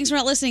been like, thanks for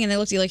not listening? And they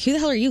looked at you like, who the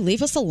hell are you?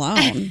 Leave us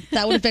alone.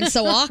 That would have been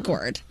so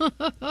awkward.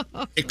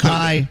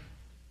 Hi.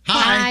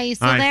 Hi. You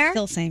still there?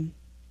 Still same.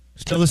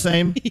 Still the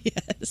same?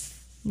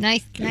 Yes.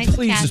 Nice Please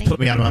just chatting. put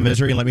me out of my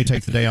misery and let me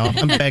take the day off.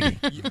 I'm begging.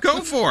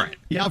 Go for it.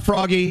 Yeah,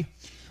 Froggy.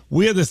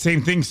 We had the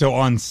same thing. So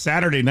on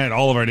Saturday night,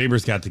 all of our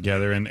neighbors got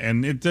together,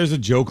 and there's a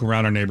joke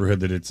around our neighborhood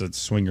that it's a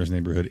swingers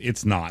neighborhood.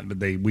 It's not, but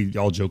we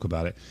all joke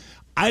about it.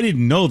 I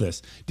didn't know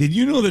this. Did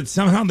you know that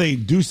somehow they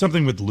do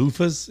something with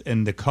loofahs,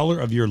 and the color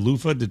of your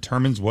loofah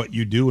determines what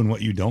you do and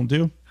what you don't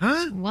do?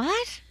 Huh?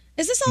 What?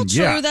 Is this all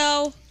true, Yeah.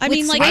 though? I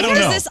mean, like, I don't what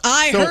is know. this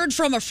I So- heard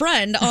from a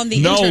friend on the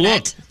No,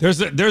 internet?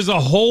 look, there's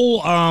a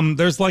whole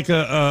there's like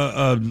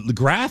a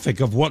graphic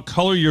of what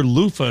color your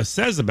loofah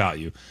says about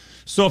you.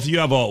 So if you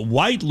have a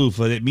white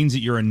loofah, it means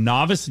that you're a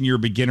novice and you're a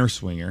beginner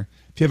swinger.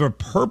 If you have a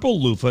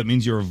purple loofah, it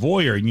means you're a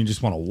voyeur and you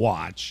just want to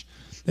watch.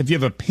 If you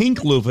have a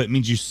pink loofah, it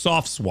means you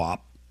soft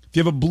swap. If you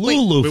have a blue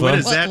loofah, what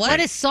is that? What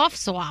is soft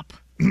swap?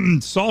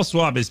 soft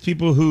swap is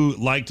people who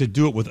like to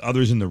do it with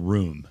others in the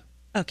room.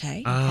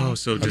 Okay. Oh,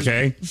 so just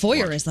Okay.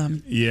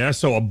 Voyeurism. Yeah,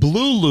 so a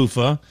blue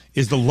loofah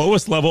is the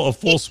lowest level of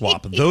full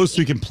swap. Those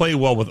who can play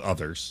well with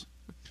others.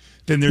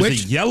 Then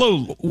there's a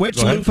yellow. Which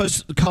Go ahead.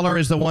 loofah's color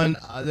is the one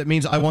that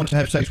means I want to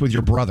have sex with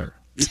your brother?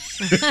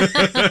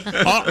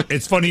 Oh,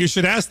 it's funny you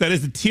should ask. That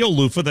is the teal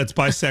loofah. That's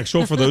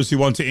bisexual for those who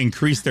want to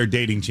increase their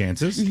dating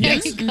chances. There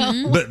you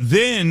go. But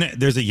then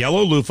there's a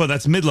yellow loofah.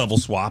 That's mid-level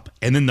swap.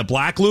 And then the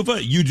black loofah,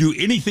 you do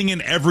anything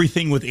and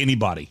everything with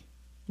anybody.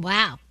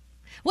 Wow.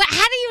 Well,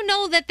 how do you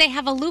know that they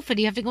have a loofah?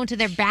 Do you have to go into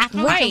their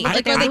bathroom? Right. to look Like,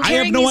 at their are they loofah? I have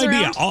carrying no these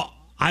idea. around?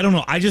 I don't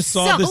know. I just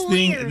saw So this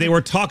thing. weird. They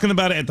were talking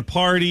about it at the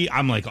party.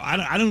 I'm like,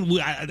 I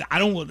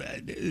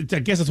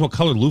guess that's what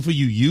color loofah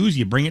you use.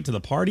 You bring it to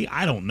the party.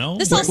 I don't know.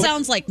 This all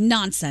sounds like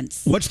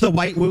nonsense. What's the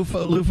white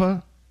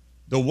loofah?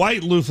 The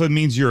white loofah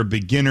means you're a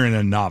beginner and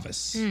a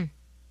novice.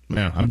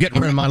 Yeah, I'm getting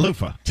rid of my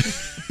loofah. All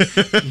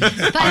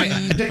right,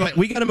 I tell you what,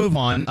 we got to move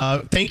on.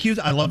 Thank you.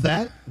 I love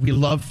that. We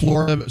love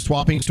Florida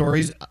swapping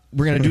stories.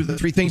 We're going to do the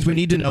 3 things we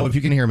need to know if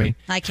you can hear me.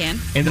 I can.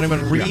 And then I'm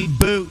going to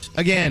reboot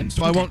again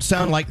so I won't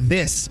sound like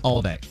this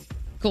all day.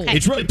 Cool.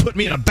 It's really put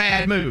me in a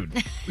bad mood.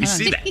 we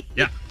see that.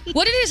 Yeah.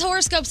 What did his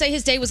horoscope say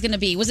his day was going to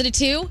be? Was it a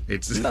 2?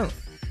 It's No.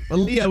 Well,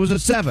 Leah was a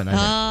 7.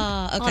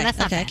 I think. Okay. that's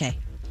not okay. bad. Okay.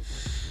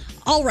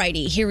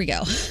 Alrighty, here we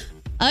go.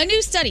 A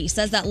new study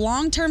says that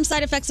long-term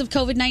side effects of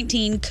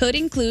COVID-19 could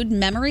include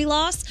memory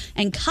loss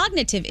and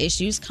cognitive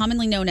issues,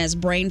 commonly known as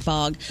brain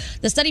fog.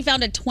 The study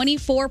found a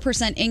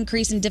 24%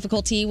 increase in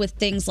difficulty with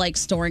things like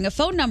storing a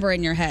phone number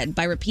in your head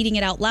by repeating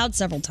it out loud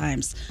several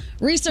times.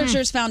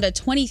 Researchers found a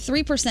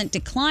 23%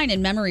 decline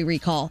in memory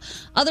recall.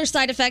 Other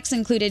side effects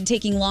included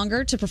taking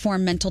longer to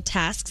perform mental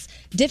tasks,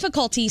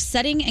 difficulty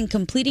setting and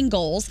completing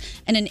goals,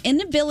 and an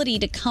inability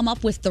to come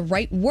up with the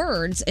right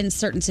words in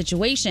certain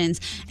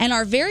situations. And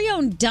our very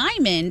own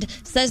Diamond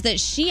says that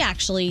she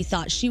actually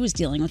thought she was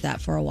dealing with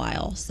that for a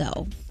while.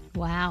 So...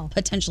 wow.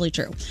 Potentially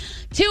true.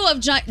 Two of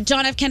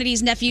John F.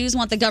 Kennedy's nephews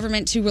want the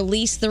government to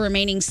release the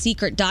remaining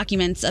secret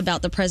documents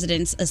about the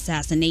president's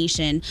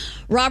assassination.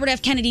 Robert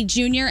F. Kennedy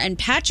Jr. and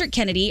Patrick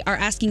Kennedy are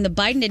asking the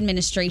Biden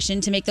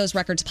administration to make those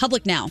records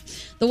public now.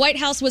 The White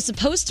House was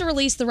supposed to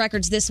release the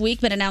records this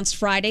week, but announced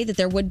Friday that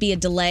there would be a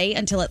delay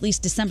until at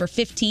least December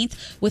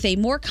 15th, with a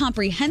more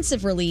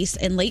comprehensive release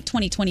in late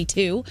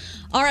 2022.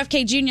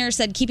 RFK Jr.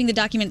 said keeping the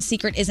documents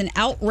secret is an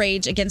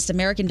outrage against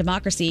American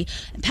democracy.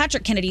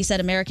 Patrick Kennedy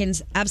said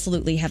Americans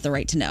absolutely have the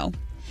right to know.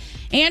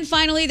 And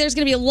finally, there's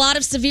going to be a lot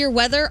of severe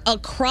weather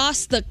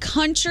across the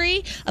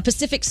country. A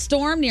Pacific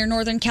storm near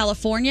Northern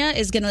California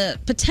is going to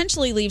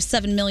potentially leave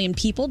 7 million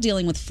people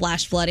dealing with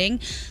flash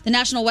flooding. The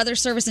National Weather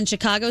Service in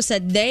Chicago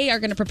said they are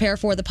going to prepare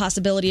for the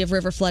possibility of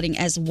river flooding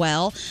as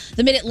well.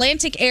 The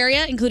Mid-Atlantic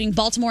area, including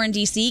Baltimore and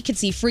D.C., could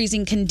see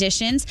freezing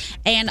conditions.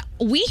 And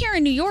we here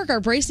in New York are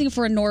bracing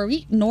for a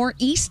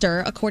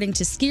nor'easter. According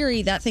to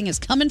Skiri, that thing is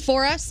coming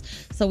for us.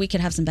 So we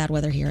could have some bad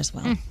weather here as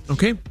well.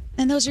 Okay.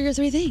 And those are your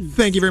three things.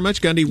 Thank you very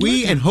much, Gandhi.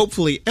 We and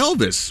hopefully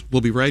Elvis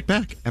will be right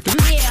back after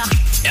this.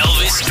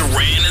 Elvis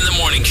Duran in the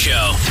Morning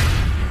Show.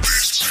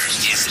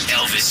 Is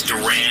Elvis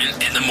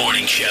Duran in the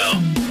Morning Show.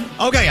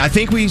 Okay, I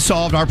think we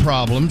solved our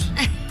problems.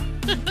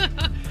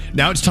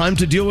 Now it's time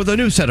to deal with a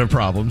new set of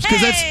problems.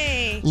 Because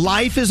that's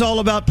life is all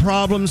about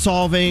problem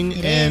solving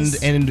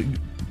and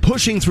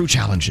pushing through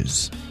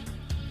challenges.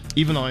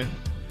 Even though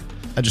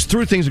I just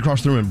threw things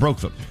across the room and broke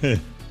them.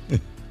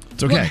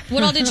 It's okay.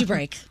 What all did you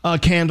break? A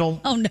candle.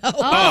 Oh, no.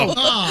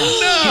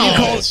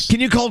 No. Can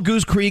you call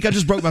Goose Creek? I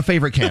just broke my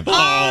favorite candle.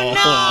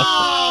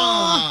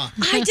 I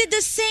did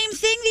the same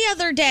thing the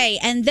other day,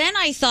 and then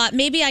I thought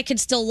maybe I could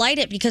still light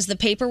it because the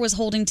paper was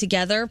holding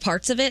together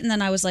parts of it, and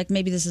then I was like,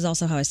 maybe this is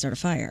also how I start a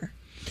fire.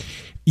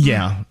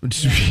 Yeah.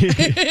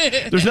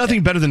 There's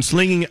nothing better than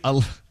slinging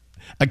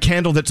a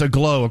candle that's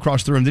aglow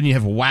across the room. Then you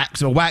have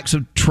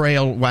a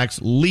trail wax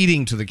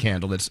leading to the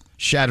candle that's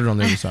shattered on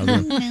the other side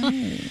of the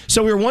room.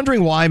 So we were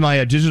wondering why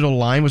my digital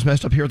line was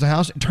messed up here at the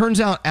house. It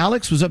turns out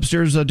Alex was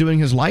upstairs doing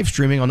his live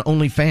streaming on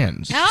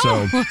OnlyFans.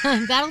 Oh, so,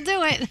 that'll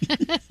do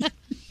it.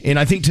 And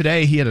I think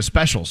today he had a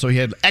special, so he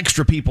had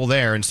extra people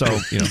there, and so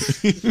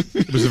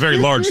it was a very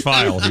large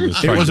file he was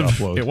trying to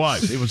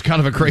upload. It was kind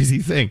of a crazy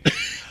thing.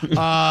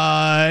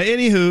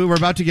 Anywho, we're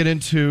about to get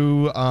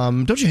into.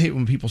 Don't you hate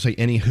when people say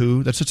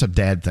 "anywho"? That's such a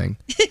dad thing.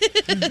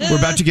 We're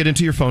about to get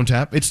into your phone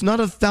tap. It's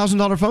not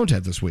 $1,000 phone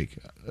tap this week,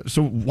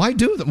 so why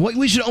do them?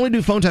 We should only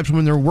do phone taps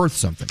when they're worth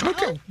something.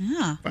 Okay,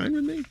 yeah, fine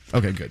with me.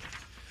 Okay, good.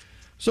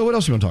 So what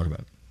else do you want to talk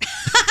about?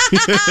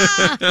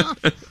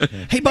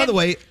 Hey, by the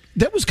way,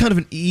 that was kind of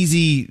an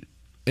easy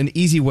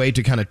way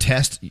to kind of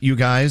test you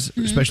guys,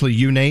 especially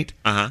you, Nate.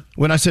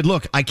 When I said,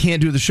 look, I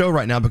can't do the show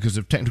right now because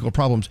of technical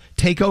problems,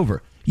 take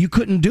over. You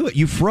couldn't do it.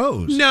 You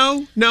froze.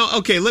 No.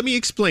 Okay, let me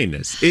explain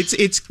this.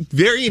 It's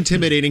very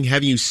intimidating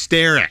having you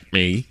stare at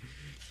me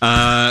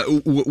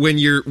when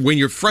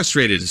you're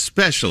frustrated,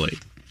 especially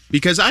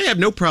because I have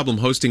no problem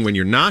hosting when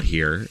you're not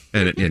here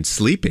and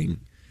sleeping.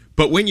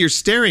 But when you're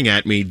staring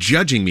at me,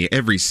 judging me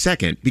every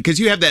second, because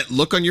you have that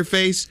look on your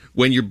face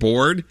when you're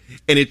bored,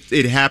 and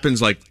it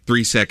happens like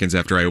 3 seconds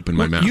after I open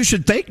my mouth. You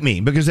should thank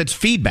me because it's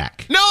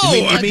feedback. No,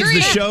 it means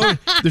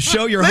the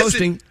show you're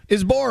hosting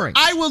is boring.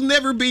 I will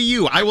never be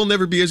you. I will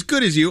never be as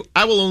good as you.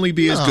 I will only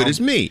be as good as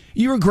me.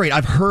 You were great.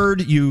 I've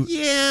heard you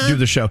do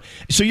the show.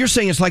 So you're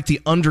saying it's like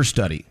the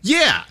understudy.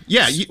 Yeah.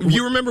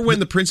 You remember when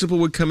the principal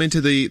would come into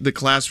the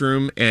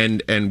classroom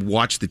and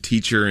watch the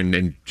teacher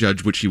and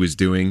judge what she was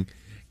doing?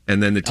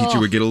 And then the teacher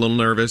would get a little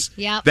nervous.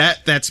 Yep.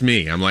 That's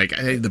me. I'm like,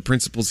 hey, the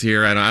principal's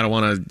here. I don't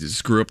want to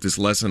screw up this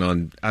lesson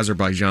on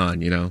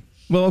Azerbaijan,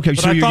 Well, okay. But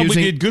so I you're thought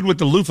using... we did good with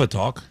the loofah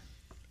talk.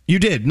 You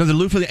did. No, the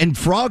loofah and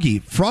Froggy,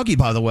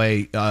 by the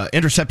way,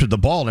 intercepted the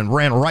ball and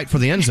ran right for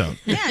the end zone.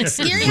 Yeah, and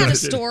Scary had a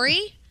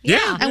story.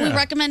 Yeah. And we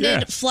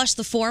recommended Flush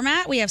the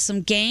Format. We have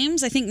some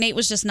games. I think Nate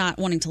was just not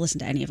wanting to listen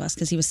to any of us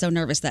because he was so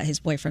nervous that his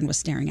boyfriend was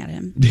staring at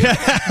him.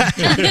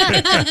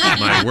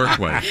 My work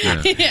wife.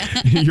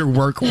 Yeah. Your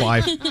work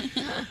wife.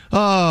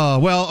 Oh,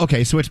 well,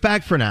 okay. So it's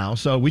back for now.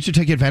 So we should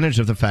take advantage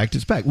of the fact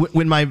it's back.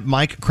 When my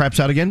mic craps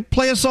out again,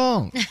 play a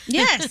song.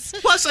 Yes.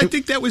 Plus, I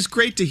think that was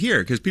great to hear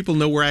because people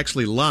know we're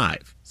actually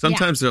live.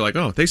 Sometimes they're like,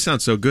 oh, they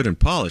sound so good and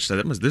polished.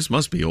 This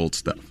must be old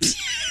stuff.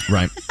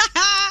 Right.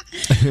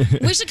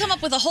 We should come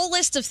up with a whole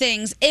list of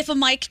things if a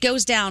mic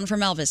goes down from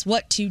Elvis,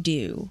 what to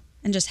do,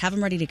 and just have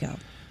them ready to go.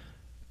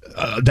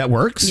 That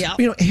works. Yeah.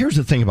 Here's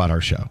the thing about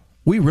our show.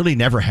 we really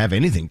never have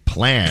anything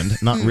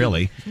planned. Not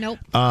really. Nope.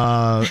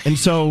 And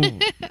so,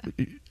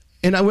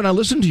 when I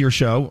listen to your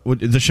show,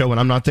 the show when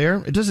I'm not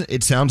there,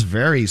 it sounds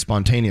very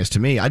spontaneous to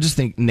me. I just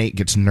think Nate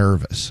gets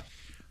nervous.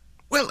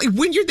 Well,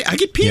 when you're there, I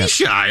get pee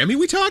shy. I mean,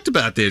 we talked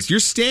about this. You're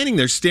standing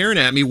there staring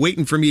at me,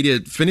 waiting for me to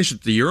finish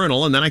at the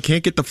urinal, and then I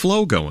can't get the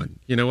flow going.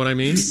 You know what I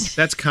mean?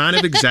 That's kind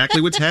of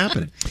exactly what's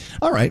happening.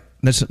 All right.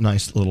 That's a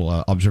nice little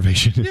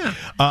observation. Yeah.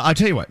 I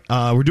tell you what,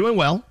 we're doing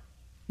well.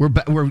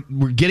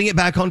 We're getting it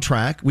back on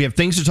track. We have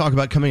things to talk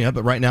about coming up,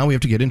 but right now we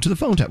have to get into the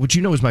phone tap, which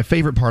you know is my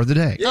favorite part of the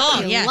day.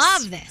 Oh, yes.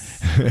 Love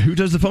this. Who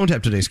does the phone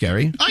tap today,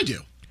 Scary? I do.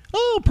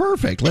 Oh,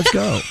 perfect. Let's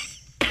go.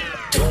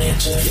 Don't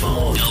answer the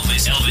phone.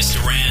 Elvis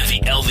Duran, the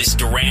Elvis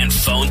Duran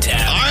phone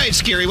tap. All right,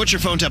 Scary, what's your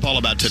phone tap all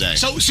about today?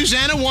 So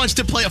Susanna wants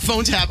to play a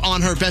phone tap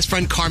on her best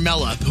friend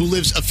Carmela, who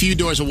lives a few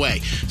doors away.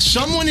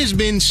 Someone has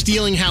been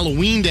stealing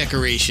Halloween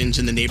decorations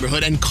in the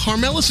neighborhood, and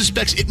Carmela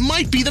suspects it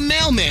might be the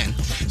mailman.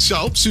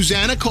 So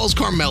Susanna calls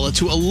Carmela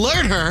to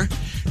alert her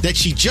that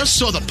she just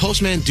saw the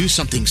postman do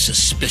something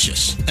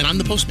suspicious. And I'm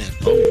the postman.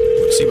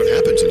 Let's see what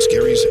happens in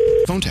Scary's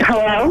phone tap.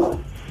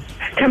 Hello?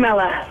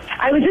 Carmela,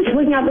 I was just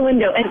looking out the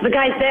window, and the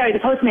guy's there, the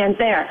postman's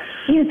there.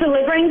 He's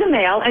delivering the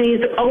mail, and he's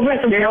over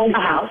at the old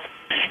house.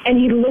 And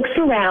he looks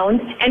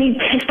around, and he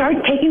starts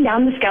taking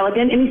down the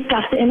skeleton, and he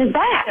stuffs it in his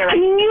bag. I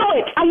knew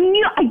it. I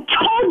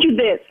told you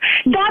this.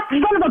 That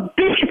son of a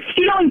bitch is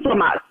stealing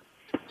from us.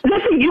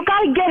 Listen, you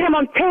got to get him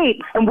on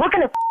tape, and we're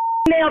going to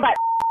nail that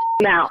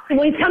now.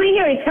 Well, he's coming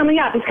here. He's coming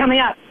up.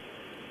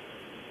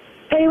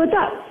 Hey, what's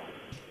up?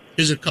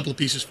 Here's a couple of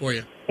pieces for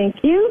you. Thank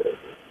you.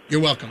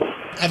 You're welcome.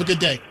 Have a good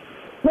day.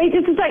 Wait,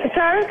 just a second,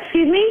 sir.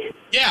 Excuse me.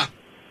 Yeah.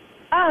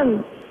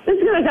 This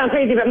is gonna sound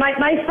crazy, but my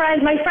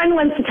friend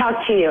wants to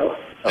talk to you.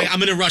 Hey,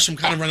 I'm in a rush. I'm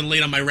kind of running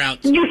late on my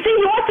route. You see,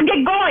 he wants to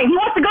get going. He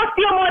wants to go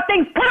steal more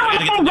things. Put him on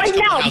the phone right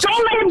now.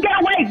 Don't let him get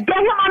away. Get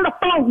him on the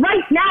phone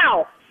right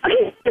now.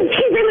 Okay, he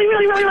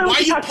really Why wants are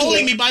to you talk to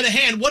pulling me by the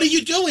hand? What are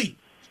you doing?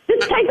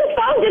 Just take the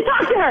phone. Just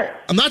talk to her.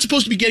 I'm not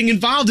supposed to be getting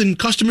involved in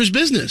customers'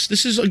 business.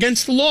 This is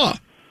against the law.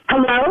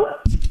 Hello?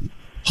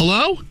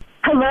 Hello?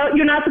 Hello?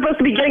 You're not supposed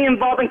to be getting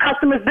involved in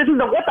customers' business.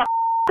 What the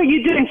are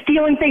you doing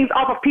stealing things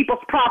off of people's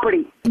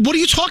property? What are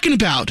you talking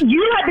about?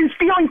 You have been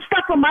stealing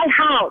stuff from my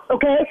house,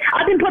 okay?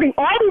 I've been putting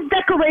all these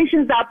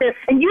decorations out there,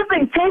 and you've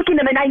been taking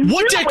them, and I knew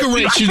What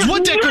decorations?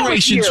 What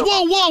decorations?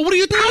 Whoa, what do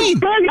you mean?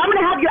 I'm going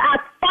to have your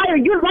ass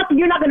fired. You're lucky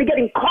you're not going to get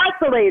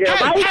incarcerated,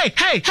 right?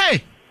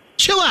 Hey,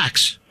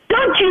 chillax.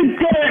 Don't you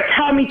dare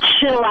tell me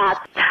chillax.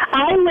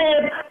 I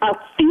live a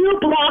few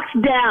blocks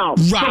down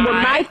from where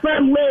my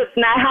friend lives,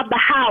 and I have the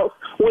house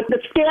with the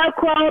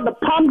scarecrow, the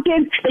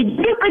pumpkins, that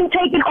you've been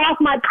taking off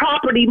my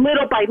property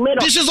little by little.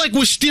 This is like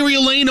Wisteria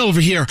Lane over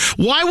here.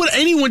 Can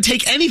anyone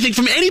take anything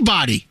from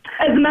anybody?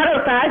 As a matter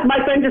of fact,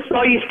 my friend just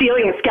saw you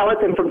stealing a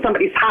skeleton from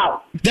somebody's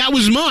house. That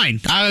was mine.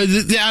 How can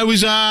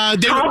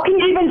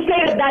you even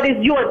say that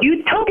is yours? You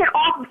took it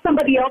off of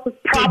somebody else's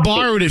property. They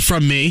borrowed it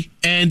from me,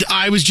 and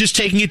I was just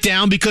taking it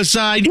down because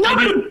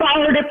Nobody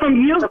borrowed it from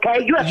you,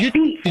 okay?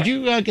 Did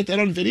you get that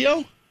on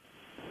video?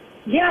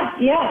 Yeah.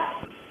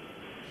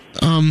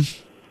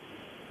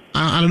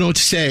 I don't know what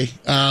to say.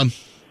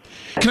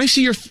 Can I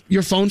see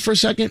your phone for a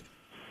second?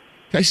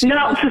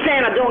 No,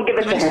 Susanna, don't give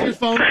it to him.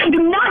 Do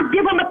not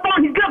give him the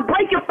phone. He's going to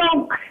break your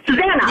phone.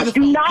 Susanna,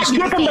 do not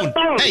give him the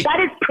phone. Hey. That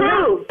is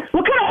proved.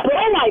 What kind of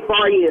lowlife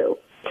are you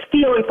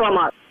stealing from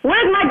us?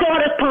 Where's my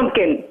daughter's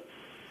pumpkin?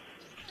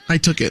 I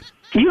took it.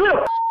 You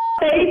little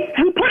face.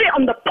 You put it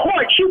on the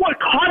porch. She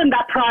worked hard on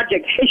that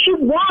project, and she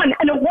won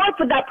an award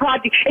for that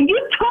project, and you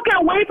took it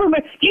away from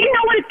her. Do you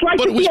know what it's like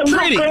But to it was see a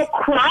pretty. little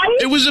girl cry?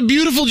 It was a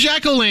beautiful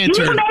jack-o'-lantern.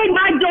 You made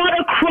my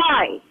daughter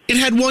cry. It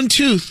had one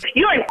tooth.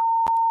 You're an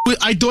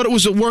I thought it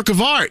was a work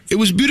of art. It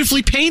was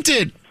beautifully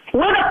painted.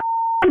 Where the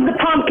is the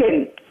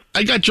pumpkin?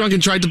 I got drunk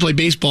and tried to play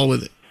baseball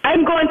with it.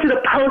 I'm going to the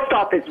post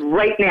office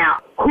right now.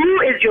 Who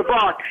is your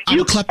boss?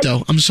 I'm a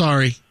klepto. I'm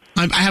sorry.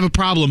 I have a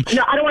problem.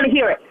 No, I don't want to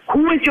hear it.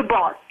 Who is your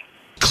boss?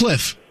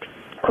 Cliff.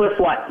 Cliff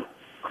what?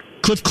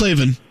 Cliff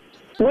Clavin.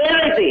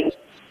 Where is he?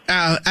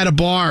 At a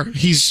bar.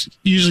 He's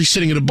usually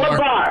sitting at a bar. What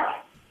bar?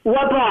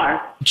 What bar?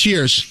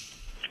 Cheers.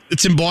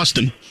 It's in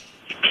Boston.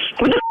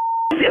 What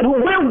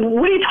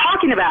are you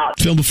talking about?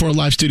 Filmed before a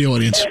live studio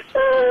audience.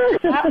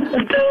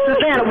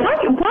 Savannah, why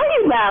are you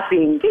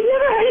laughing? You've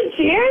never heard of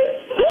Cheers?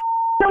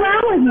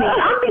 Around with me.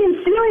 I'm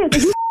being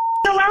serious. You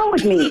around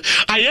with me.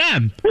 I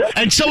am.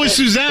 And so is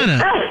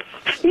Susanna.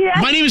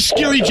 Yeah. My name is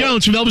Scary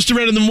Jones from Elvis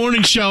Duran in the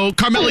Morning Show.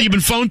 Carmela, you've been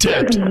phone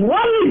tapped.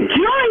 What are you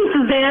doing,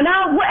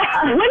 Susanna? What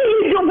are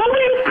you doing? What were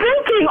you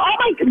thinking? Oh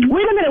my!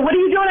 Wait a minute. What are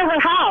you doing at her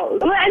house?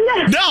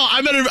 No,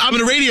 I'm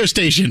at a radio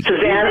station.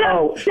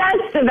 Susanna,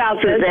 that's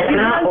about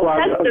Susanna.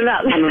 That's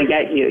about. I'm gonna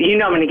get you. You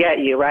know I'm gonna get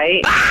you,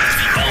 right?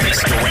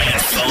 Elvis Duran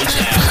phone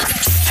tap.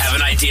 Have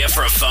an idea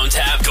for a phone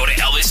tap? Go to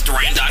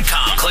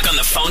ElvisDuran.com. Click on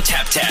the phone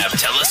tap tab.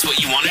 Tell us what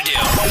you want to do.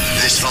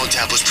 This phone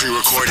tap was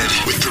pre-recorded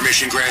with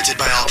permission granted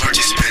by all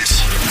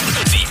participants.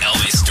 The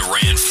Elvis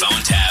Duran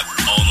phone tap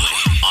only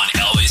on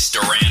Elvis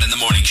Duran in the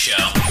Morning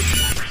Show.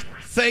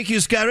 thank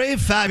you, Scary.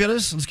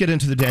 Fabulous. Let's get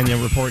into the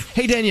Danielle report.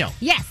 Hey, Danielle.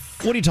 Yes.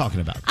 What are you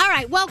talking about? All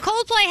right. Well,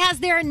 Coldplay has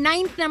their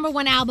 9th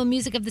 #1 album,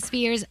 Music of the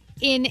Spheres,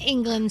 in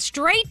England,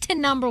 straight to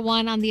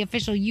 #1 on the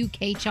official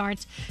UK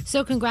charts.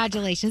 So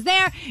congratulations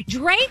there.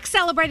 Drake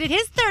celebrated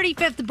his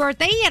 35th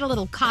birthday. He had a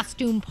little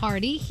costume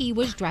party. He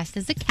was dressed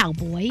as a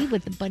cowboy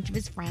with a bunch of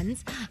his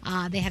friends.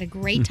 They had a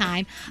great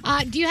time.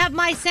 Do you have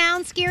my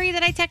sound, Scary,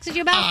 that I texted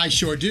you about? I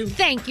sure do.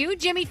 Thank you.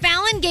 Jimmy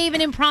Fallon gave an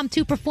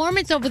impromptu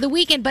performance over the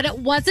weekend, but it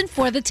wasn't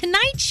for The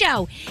Tonight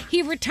Show.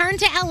 He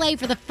returned to LA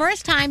for the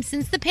first time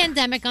since the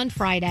pandemic on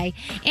Friday,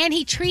 and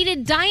he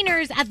treated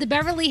diners at the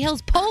Beverly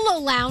Hills Polo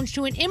Lounge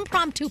to an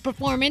impromptu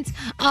performance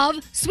of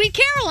Sweet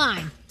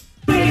Caroline.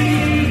 Oh,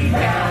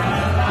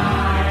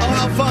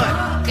 how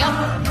fun.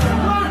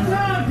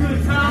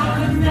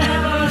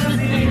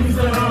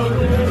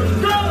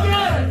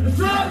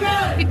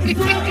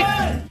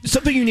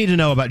 Something you need to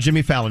know about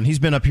Jimmy Fallon. He's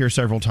been up here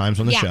several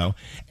times on the show,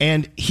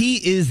 and he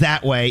is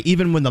that way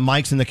even when the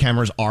mics and the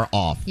cameras are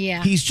off.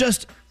 Yeah. He's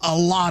just a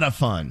lot of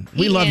fun.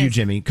 We He love you, is.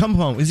 Jimmy. Come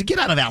home. Get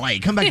out of LA.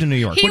 Come back to New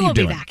York. He What are you will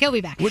doing? be back. He'll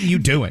be back. What are you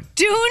doing?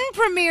 Dune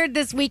premiered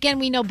this weekend.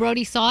 We know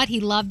Brody saw it. He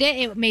loved it.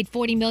 It made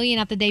 $40 million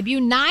at the debut.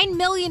 $9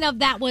 million of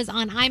that was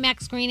on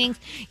IMAX screenings.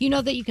 You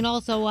know that you can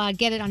also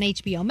get it on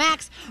HBO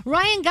Max.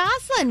 Ryan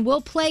Gosling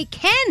will play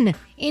Ken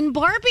in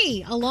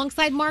Barbie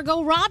alongside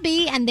Margot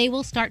Robbie, and they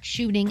will start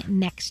shooting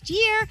next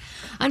year.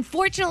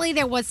 Unfortunately,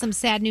 there was some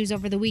sad news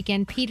over the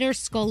weekend. Peter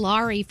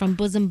Scolari from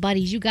Bosom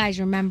Buddies. You guys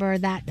remember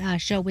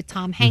that show with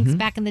Tom Hanks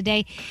back in the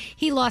day?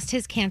 He lost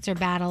his cancer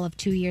battle of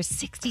 2 years,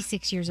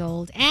 66 years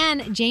old.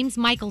 And James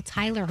Michael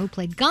Tyler, who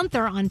played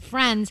Gunther on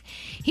Friends,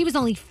 he was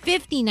only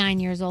 59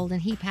 years old,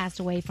 and he passed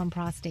away from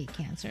prostate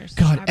cancer.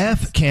 So God,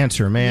 F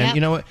cancer, man. Yep.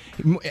 You know what?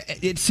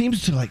 It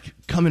seems to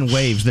come in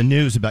waves, the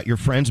news about your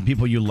friends and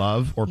people you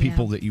love or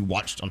people that you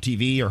watched on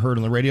TV or heard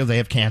on the radio, they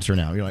have cancer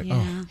now. You're like,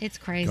 oh, it's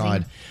crazy.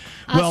 God.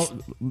 Well,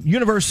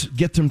 universe,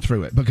 get them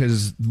through it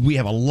because we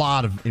have a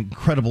lot of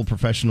incredible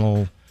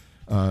professional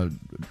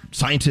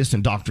scientists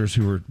and doctors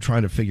who are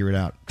trying to figure it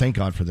out. Thank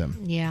God for them.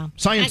 Yeah.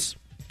 Science.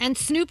 And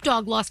Snoop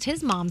Dogg lost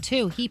his mom,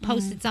 too. He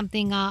posted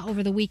something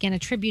over the weekend, a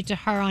tribute to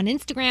her on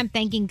Instagram,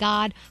 thanking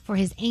God for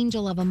his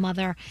angel of a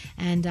mother.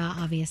 And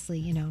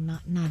obviously,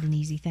 not an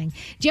easy thing.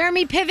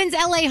 Jeremy Piven's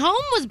LA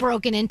home was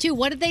broken into.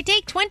 What did they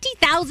take?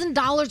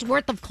 $20,000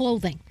 worth of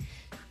clothing.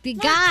 The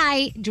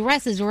guy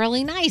dresses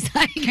really nice.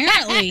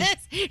 Apparently.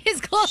 His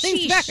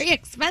clothing's very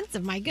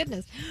expensive. My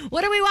goodness.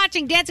 What are we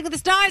watching? Dancing with the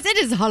Stars? It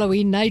is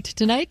Halloween night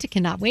tonight.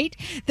 Cannot wait.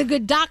 The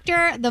Good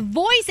Doctor. The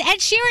Voice. Ed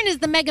Sheeran is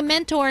the mega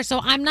mentor, so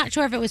I'm not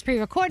sure if it was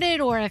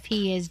pre-recorded or if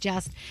he is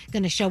just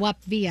going to show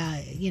up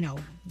via,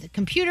 the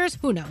computers.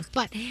 Who knows?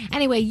 But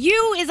anyway,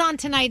 You is on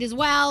tonight as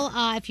well.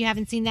 If you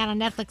haven't seen that on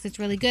Netflix, it's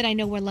really good. I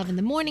know we're loving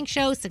The Morning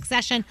Show,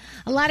 Succession.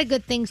 A lot of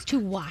good things to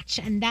watch.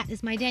 And that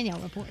is my Danielle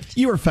report.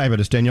 You are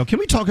fabulous, Danielle. Can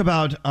we talk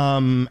about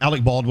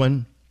Alec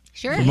Baldwin?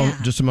 Sure. For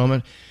just a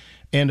moment.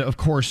 And of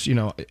course,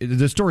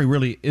 the story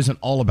really isn't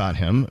all about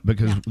him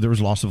because there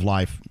was loss of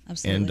life.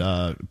 Absolutely.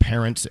 And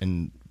parents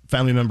and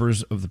family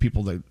members of the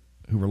people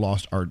who were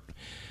lost are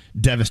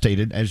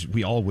devastated, as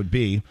we all would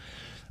be.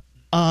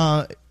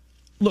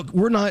 Look,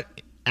 we're not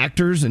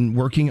actors and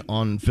working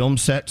on film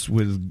sets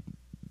with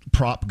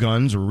prop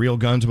guns or real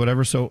guns or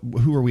whatever, so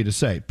who are we to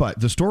say? But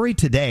the story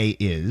today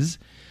is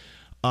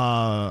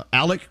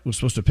Alec was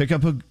supposed to pick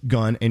up a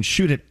gun and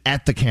shoot it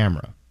at the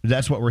camera.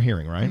 That's what we're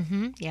hearing, right?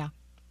 Mm-hmm. Yeah.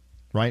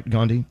 Right,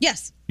 Gandhi?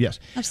 Yes. Yes.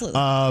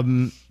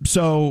 Absolutely.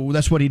 So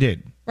that's what he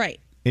did.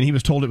 Right. And he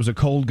was told it was a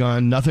cold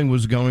gun, nothing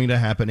was going to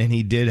happen, and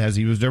he did as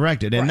he was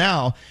directed. And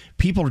now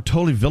people are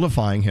totally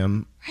vilifying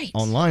him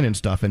online and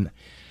stuff. And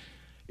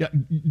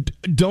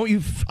don't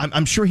you?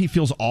 I'm sure he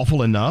feels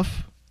awful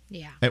enough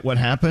at what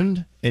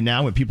happened. And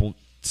now when people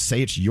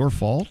say it's your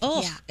fault.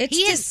 Oh, it's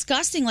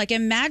disgusting. Like,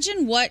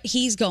 imagine what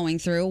he's going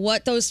through,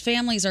 what those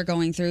families are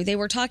going through. They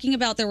were talking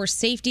about there were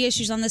safety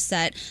issues on the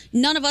set.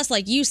 None of us,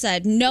 like you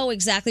said, know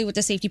exactly what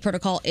the safety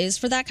protocol is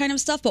for that kind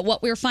of stuff. But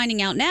what we're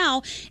finding out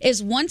now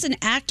is once an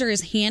actor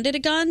is handed a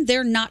gun,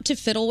 they're not to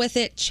fiddle with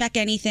it, check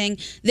anything.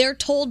 They're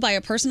told by a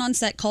person on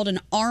set called an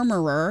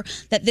armorer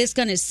that this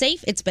gun is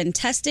safe, it's been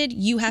tested,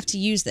 you have to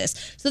use this.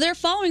 So they're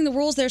following the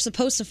rules they're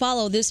supposed to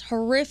follow. This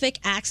horrific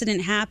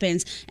accident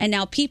happens, and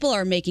now people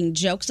are making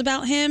jokes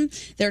about him.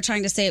 They're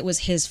trying to say it was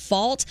his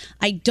fault.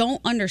 I don't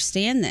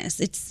understand this.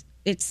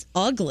 It's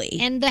ugly.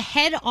 And the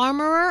head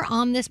armorer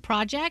on this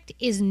project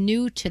is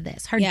new to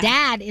this. Her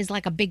dad is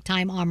like a big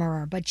time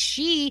armorer, but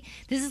this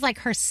is like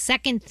her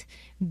second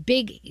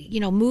big,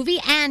 movie.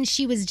 And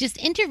she was just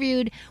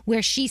interviewed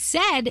where she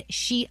said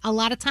she a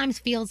lot of times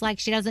feels like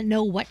she doesn't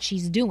know what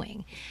she's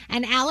doing.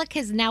 And Alec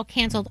has now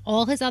canceled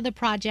all his other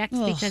projects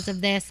because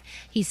of this.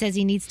 He says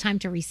he needs time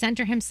to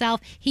recenter himself.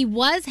 He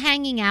was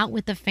hanging out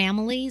with the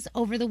families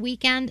over the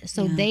weekend.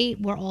 So they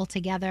were all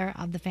together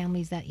of the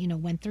families that,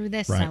 went through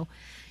this. Right. So,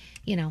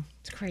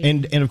 it's crazy.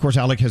 And of course,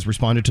 Alec has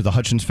responded to the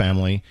Hutchins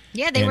family.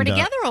 Yeah, they were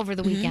together over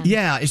the weekend.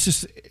 Yeah, it's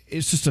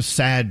just a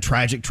sad,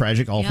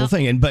 tragic, awful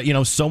thing. But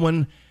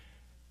someone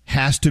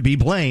has to be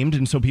blamed.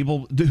 And so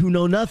people who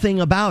know nothing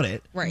about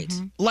it, right?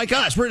 like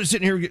us, we're just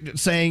sitting here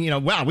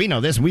saying, wow, we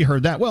know this and we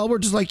heard that. Well, we're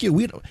just like you.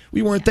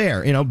 We weren't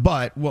there,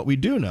 but what we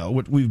do know,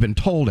 what we've been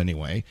told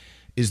anyway,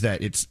 is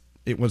that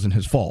it wasn't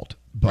his fault.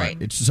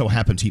 But it so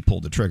happens he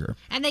pulled the trigger.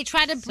 And they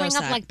try to bring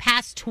up like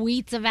past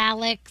tweets of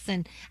Alex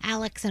and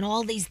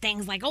all these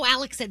things like, oh,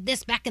 Alex said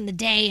this back in the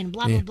day and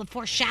blah, blah, blah,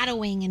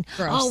 foreshadowing. And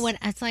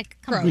it's like,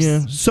 come on.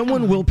 Yeah,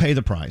 someone will pay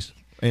the price.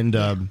 And,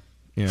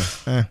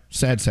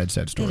 sad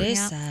story. It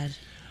is sad.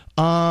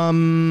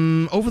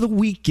 Over the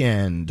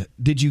weekend,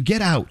 did you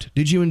get out?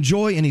 Did you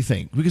enjoy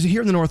anything? Because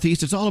here in the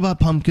Northeast, it's all about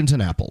pumpkins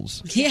and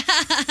apples. Yeah,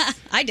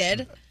 I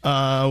did.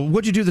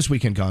 What'd you do this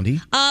weekend, Gandhi?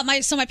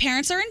 My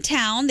parents are in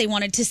town. They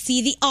wanted to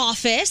see The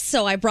Office,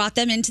 so I brought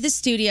them into the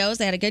studios.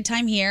 They had a good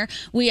time here.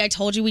 I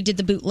told you we did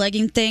the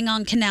bootlegging thing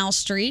on Canal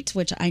Street,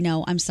 which I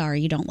know, I'm sorry,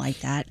 you don't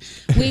like that.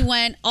 We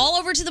went all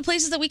over to the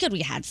places that we could.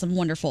 We had some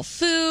wonderful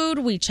food.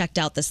 We checked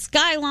out the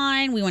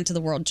skyline. We went to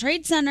the World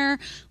Trade Center.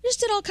 We just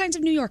did all kinds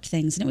of New York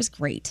things, and it was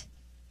great.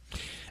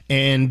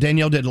 And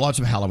Danielle did lots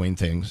of Halloween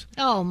things.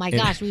 Oh, my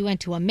gosh. We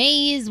went to a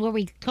maze where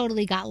we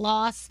totally got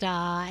lost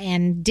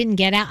and didn't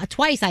get out.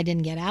 Twice I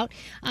didn't get out.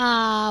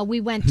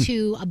 We went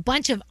to a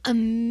bunch of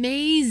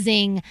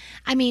amazing...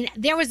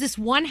 there was this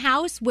one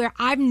house where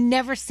I've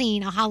never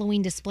seen a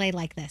Halloween display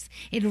like this.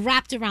 It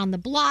wrapped around the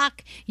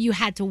block. You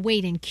had to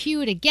wait in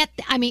queue to get...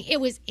 it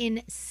was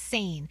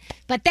insane.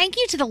 But thank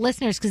you to the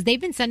listeners because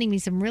they've been sending me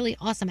some really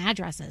awesome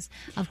addresses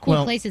of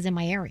cool places in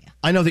my area.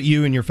 I know that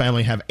you and your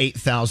family have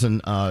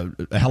 8,000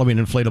 Halloween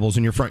inflatables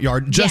in your front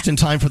yard just in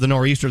time for the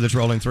nor'easter that's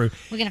rolling through.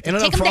 We're gonna have to and I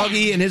know take 'em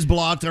Froggy down. and his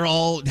block, they're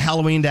all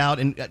Halloweened out.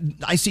 And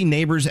I see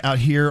neighbors out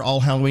here all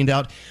Halloweened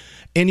out.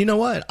 And you know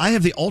what? I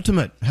have the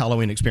ultimate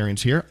Halloween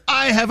experience here.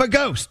 I have a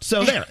ghost.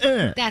 So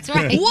there. That's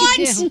right. What?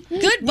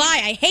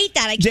 Goodbye. I hate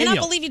that. I cannot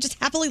Danielle. believe you just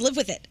happily live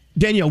with it.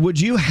 Danielle,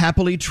 would you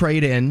happily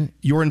trade in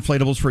your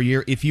inflatables for a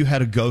year if you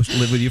had a ghost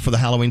live with you for the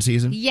Halloween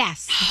season?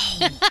 Yes.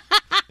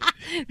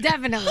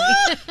 Definitely.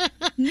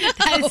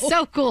 That is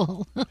so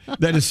cool.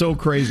 That is so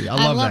crazy. I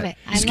love love that. it.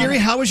 I Scary, love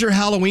it. how was your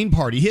Halloween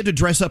party? He had to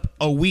dress up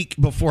a week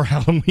before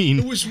Halloween.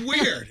 It was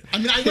weird.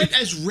 I went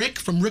as Rick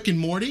from Rick and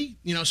Morty.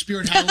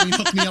 Spirit Halloween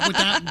hooked me up with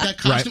that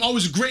costume. Right. Oh, it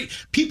was great.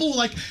 People were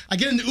like, I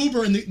get in the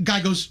Uber and the guy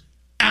goes,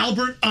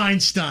 Albert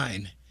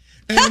Einstein.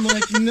 And I'm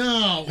like,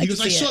 no. He goes,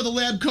 I saw the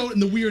lab coat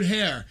and the weird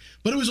hair.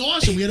 But it was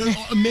awesome. We had an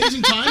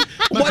amazing time.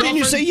 Why didn't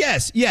you say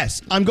yes?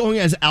 Yes, I'm going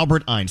as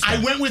Albert Einstein.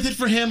 I went with it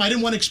for him. I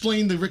didn't want to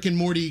explain the Rick and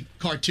Morty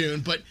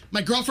cartoon, but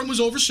my girlfriend was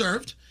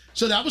overserved,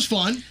 so that was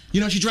fun.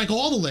 She drank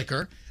all the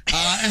liquor. People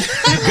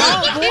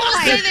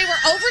say they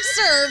were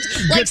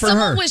overserved, like for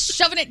someone her. was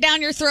shoving it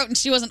down your throat and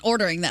she wasn't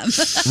ordering them.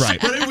 Right.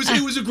 But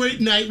it was a great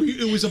night.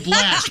 It was a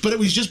blast, but it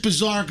was just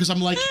bizarre because I'm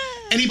like,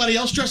 anybody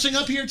else dressing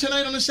up here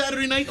tonight on a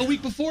Saturday night a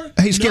week before?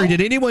 Hey, Scary, No?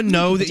 did anyone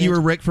know that you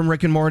were Rick from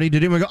Rick and Morty?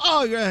 Did anyone go,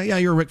 oh, yeah,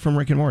 you're Rick from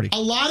Rick and Morty? A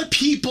lot of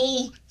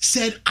people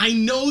said, I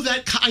know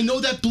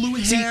that blue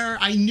hair.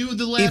 I knew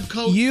the lab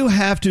coat. You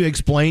have to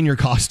explain your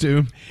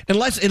costume,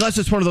 unless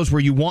it's one of those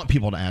where you want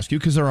people to ask you,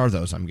 because there are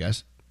those, I'm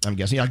guessing.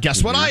 Yeah,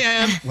 guess what I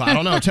am? Well, I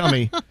don't know. Tell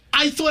me.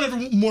 I thought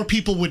more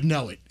people would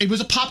know it. It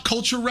was a pop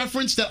culture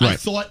reference that I Right.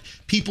 thought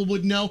people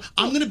would know.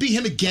 I'm going to be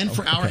him again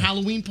for our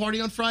Halloween party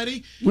on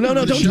Friday. Well,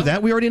 no, don't do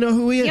that. We already know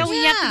who he is. Yeah, we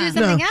have to do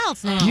something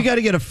else now. You got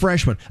to get a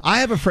fresh one. I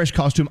have a fresh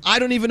costume. I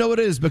don't even know what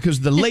it is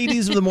because the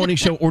ladies of the morning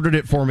show ordered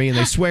it for me, and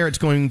they swear it's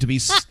going to be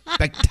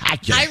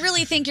spectacular. I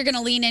really think you're going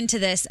to lean into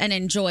this and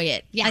enjoy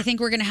it. Yeah. I think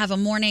we're going to have a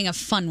morning of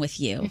fun with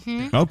you.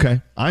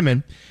 Okay, I'm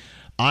in.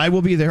 I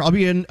will be there. I'll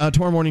be in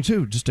tomorrow morning,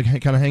 too, just to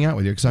kind of hang out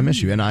with you because I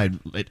miss you. And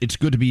it's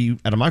good to be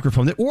at a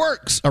microphone that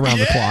works around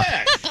the clock.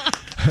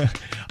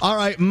 All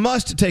right,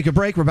 must take a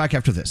break. We're back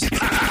after this.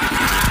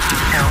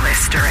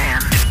 Elvis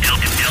Duran.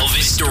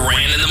 Elvis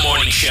Duran in the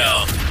morning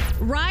show.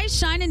 Rise,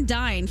 shine, and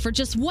dine for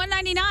just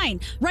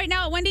 $1.99. Right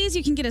now at Wendy's,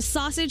 you can get a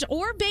sausage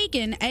or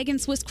bacon, egg,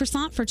 and Swiss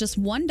croissant for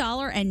just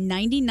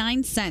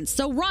 $1.99.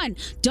 So run.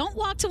 Don't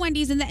walk to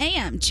Wendy's in the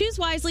AM. Choose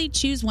wisely.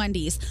 Choose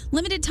Wendy's.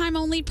 Limited time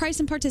only.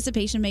 Price and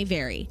participation may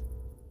vary.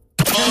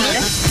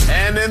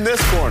 And in this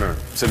corner,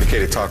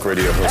 syndicated talk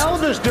radio host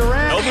Elvis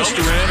Duran. Elvis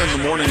Duran in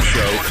the morning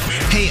show.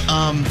 Hey,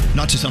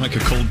 not to sound like a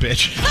cold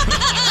bitch.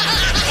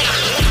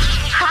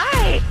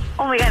 Hi.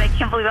 Oh my God, I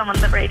can't believe I'm on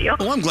the radio.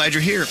 Oh, I'm glad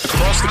you're here.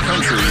 Across the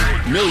country,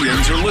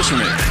 millions are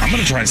listening. I'm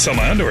going to try and sell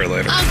my underwear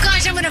later. Oh,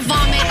 gosh, I'm going to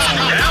vomit.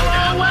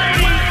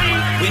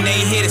 When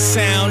they hear the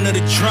sound of the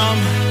drum,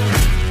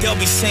 they'll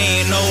be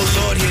saying, oh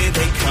Lord, here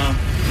they come.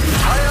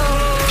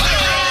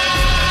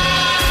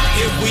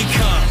 Here we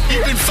come.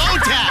 You've been phone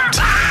tapped.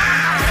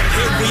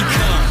 Here we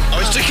come.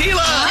 Oh, it's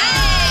tequila.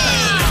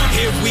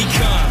 Here we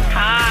come.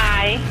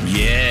 Hi.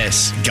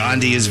 Yes,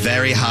 Gandhi is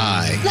very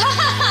high.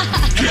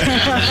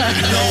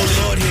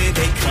 Oh Lord, here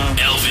they come.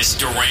 Elvis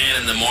Duran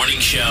in the morning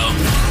show.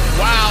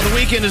 Wow, the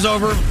weekend is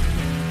over.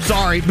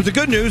 Sorry, but the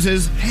good news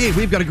is, hey,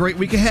 we've got a great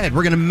week ahead.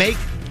 We're going to make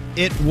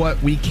it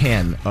what we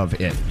can of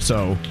it.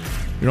 So, you know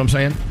what I'm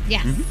saying?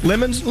 Yes.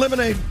 Lemons,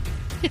 lemonade.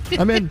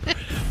 I'm in.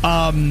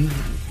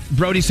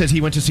 Brody says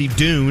he went to see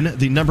Dune,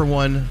 the number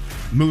one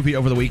movie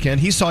over the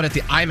weekend. He saw it at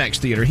the IMAX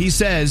theater. He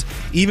says,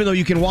 even though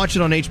you can watch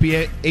it on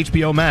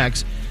HBO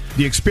Max,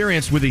 the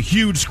experience with a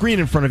huge screen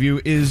in front of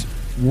you is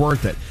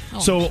worth it.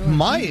 So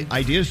my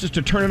idea is just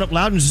to turn it up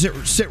loud and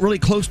sit really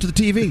close to the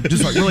TV.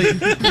 Just like really, you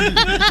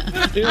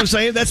know what I'm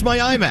saying? That's my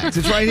IMAX.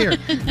 It's right here.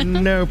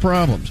 No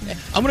problems.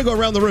 I'm going to go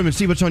around the room and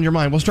see what's on your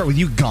mind. We'll start with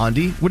you,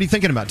 Gandhi. What are you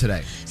thinking about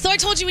today? So I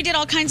told you we did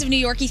all kinds of New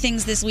York-y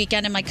things this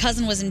weekend, and my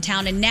cousin was in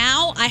town, and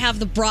now I have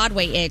the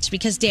Broadway itch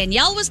because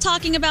Danielle was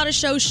talking about a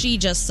show she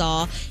just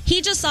saw.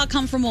 He just saw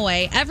Come From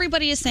Away.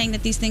 Everybody is saying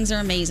that these things are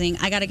amazing.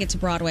 I got to get to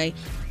Broadway.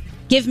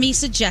 Give me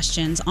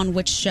suggestions on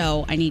which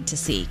show I need to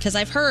see, because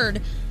I've heard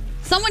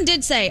someone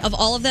did say of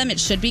all of them it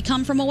should be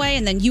Come From Away,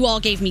 and then you all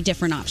gave me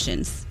different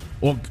options.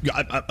 Well,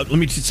 let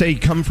me say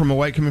Coming From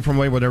Away,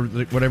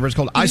 whatever it's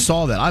called. I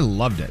saw that. I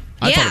loved it.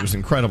 I thought it was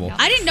incredible.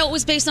 I didn't know it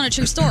was based on a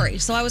true story,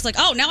 so I was like,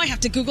 oh, now I have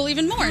to Google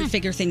even more and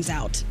figure things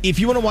out. If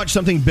you want to watch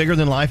something bigger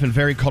than life and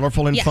very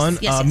colorful and fun,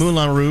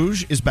 Moulin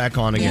Rouge is back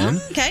on again.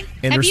 Okay.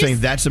 And they're saying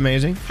that's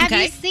amazing. Have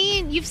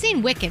you've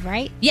seen Wicked,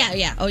 right?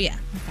 Yeah. Oh, yeah.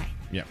 Okay.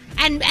 Yeah.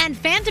 And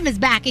Phantom is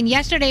back, and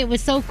yesterday it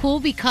was so cool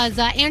because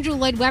Andrew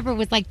Lloyd Webber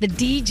was like the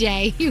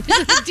DJ. He was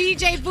in the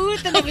DJ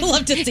booth, and I would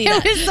love to see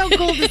that. It was so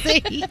cool to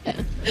see.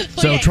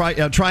 So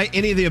try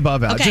any of the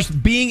above out. Okay.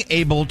 Just being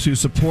able to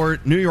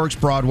support New York's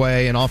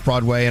Broadway and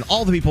Off-Broadway and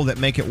all the people that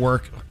make it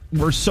work.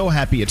 We're so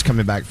happy it's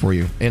coming back for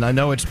you. And I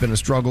know it's been a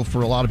struggle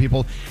for a lot of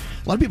people.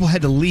 A lot of people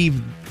had to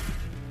leave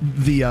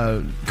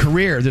the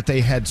career that they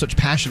had such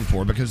passion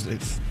for because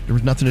there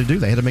was nothing to do.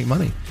 They had to make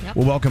money. Yep.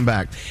 Well, welcome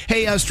back.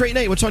 Hey, Straight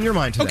Nate, what's on your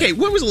mind today? Okay,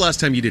 when was the last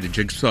time you did a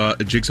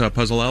jigsaw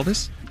puzzle,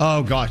 Elvis?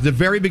 Oh, gosh. The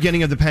very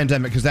beginning of the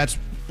pandemic, because that's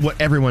what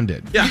everyone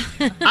did. Yeah.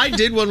 I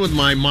did one with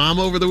my mom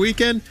over the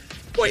weekend.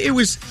 Boy,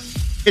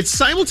 it's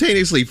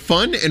simultaneously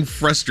fun and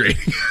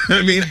frustrating.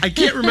 I mean, I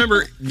can't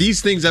remember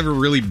these things ever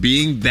really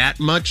being that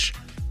much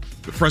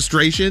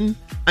frustration.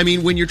 I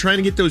mean, when you're trying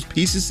to get those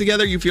pieces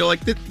together, you feel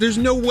like there's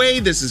no way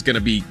this is going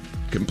to be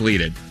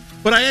completed.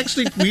 But I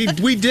actually,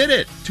 we did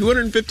it.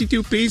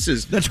 252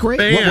 pieces. That's great.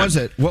 Bam. What was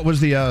it? What was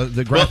the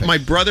graphic? Well, my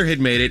brother had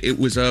made it. It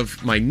was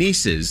of my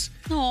nieces.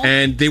 Aww.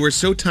 And they were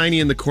so tiny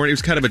in the corner. It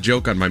was kind of a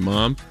joke on my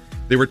mom.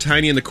 They were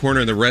tiny in the corner,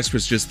 and the rest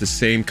was just the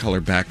same color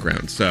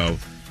background. So,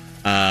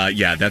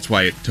 that's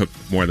why it took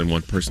more than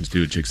one person to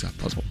do a jigsaw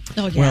puzzle.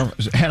 Oh, yeah. Well,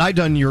 had I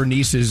done your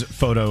niece's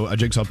photo, a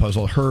jigsaw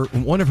puzzle,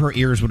 one of her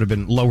ears would have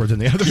been lower than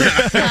the other.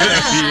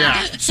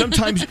 Yeah.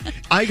 Sometimes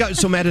I got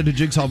so mad at a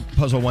jigsaw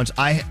puzzle once,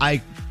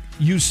 I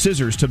used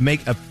scissors to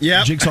make a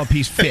jigsaw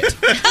piece fit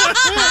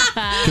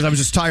because I was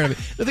just tired of it.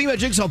 The thing about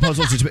jigsaw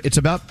puzzles is it's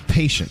about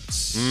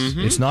patience.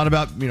 Mm-hmm. It's not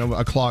about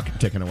a clock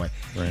ticking away.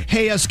 Right.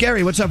 Hey,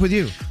 Scary, what's up with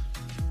you?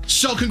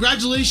 So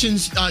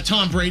congratulations,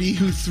 Tom Brady,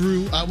 who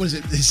threw,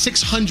 his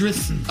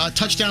 600th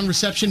touchdown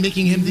reception,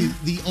 making him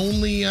the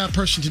only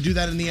person to do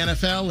that in the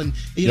NFL.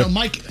 And,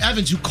 Mike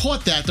Evans, who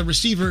caught that, the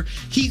receiver,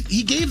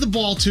 he gave the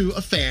ball to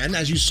a fan,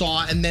 as you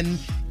saw, and then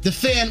the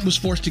fan was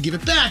forced to give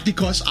it back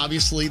because,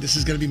 obviously, this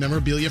is going to be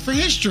memorabilia for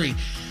history.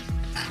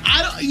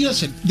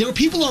 Listen, there were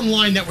people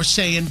online that were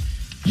saying,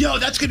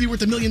 that's going to be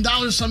worth $1 million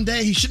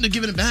someday. He shouldn't have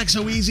given it back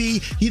so easy.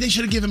 They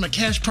should have given him a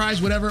cash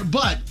prize, whatever.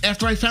 But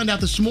after I found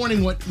out this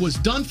morning what was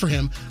done for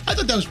him, I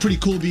thought that was pretty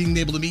cool being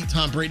able to meet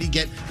Tom Brady,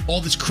 get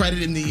all this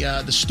credit in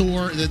the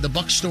store, the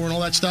Bucs store and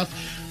all that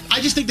stuff. I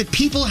just think that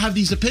people have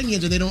these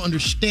opinions and they don't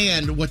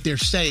understand what they're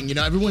saying.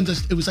 Everyone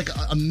does. It was like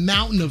a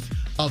mountain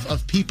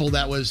of people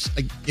that was,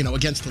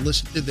 against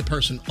the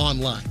person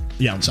online.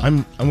 Yeah, so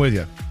I'm with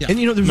you. Yeah. And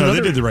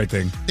they did the right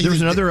thing. There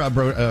was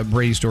another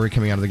Brady story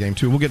coming out of the game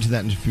too. We'll get to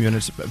that in a few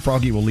minutes.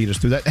 Froggy will lead us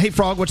through that. Hey,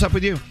 Frog, what's up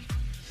with you?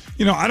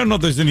 I don't know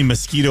if there's any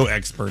mosquito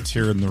experts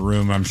here in the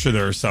room. I'm sure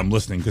there are some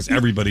listening because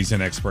everybody's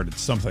an expert at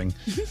something.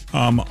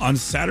 On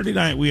Saturday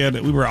night,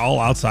 we were all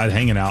outside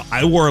hanging out.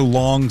 I wore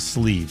long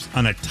sleeves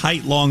on a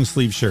tight long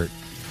sleeve shirt.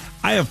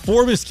 I have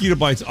 4 mosquito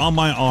bites on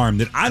my arm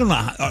that I don't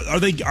know.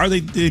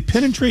 Do they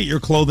penetrate your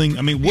clothing?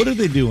 I mean, what are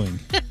they doing?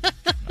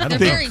 They're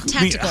very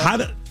tactical.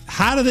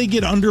 How do they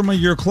get under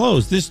your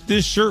clothes?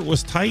 This shirt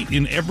was tight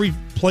in every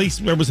place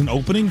there was an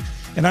opening.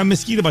 And I have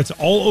mosquito bites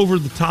all over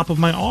the top of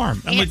my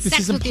arm. I'm like, this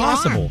is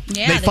impossible.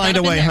 Yeah, they find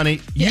a way, honey.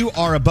 You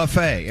are a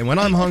buffet. And when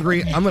I'm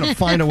hungry, I'm going to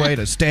find a way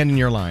to stand in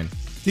your line.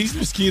 These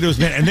mosquitoes,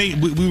 man, and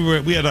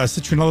we had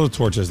citronella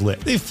torches lit.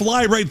 They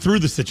fly right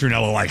through the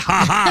citronella like,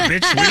 ha ha,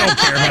 bitch, we don't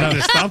care about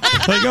this stuff.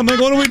 I'm like,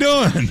 what are we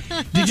doing?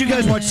 Did you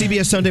guys watch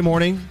CBS Sunday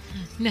Morning?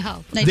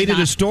 No. They did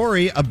a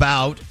story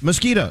about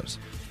mosquitoes.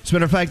 As a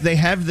matter of fact, they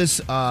have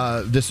this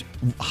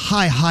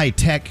high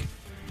tech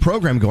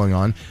program going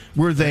on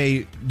where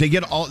they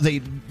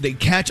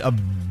catch a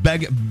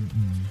bag,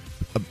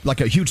 like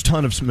a huge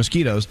ton of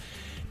mosquitoes,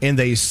 and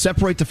they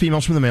separate the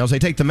females from the males. They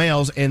take the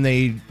males and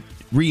they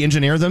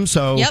re-engineer them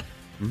so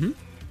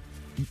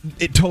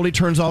it totally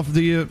turns off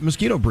the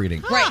mosquito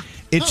breeding. Right.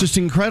 It's just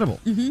incredible.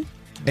 Mm-hmm.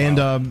 And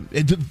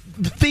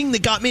the thing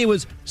that got me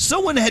was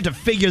someone had to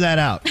figure that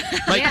out.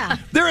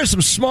 There are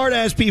some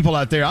smart-ass people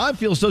out there. I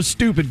feel so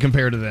stupid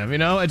compared to them.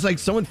 It's like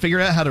someone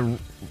figured out how to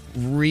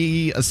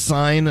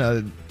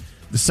reassign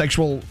the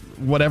sexual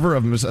whatever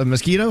of a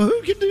mosquito?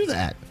 Who can do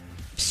that?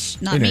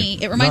 Not You know, me.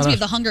 It reminds not me us. of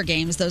the Hunger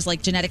Games, those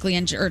like genetically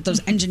or those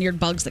engineered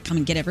bugs that come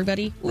and get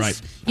everybody. Oof.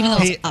 Right. Even though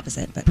Hey, it's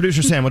opposite. But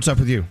Producer Sam, what's up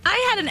with you?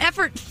 I had an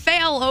effort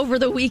fail over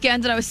the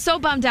weekend and I was so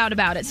bummed out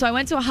about it. So I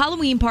went to a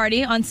Halloween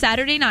party on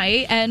Saturday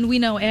night and we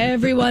know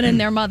everyone and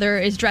their mother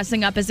is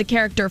dressing up as a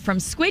character from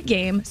Squid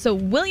Game. So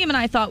William and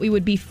I thought we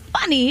would be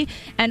funny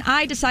and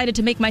I decided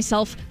to make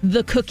myself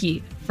the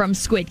cookie from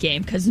Squid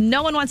Game because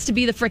no one wants to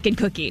be the frickin'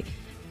 cookie.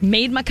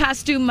 Made my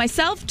costume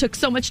myself, took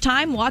so much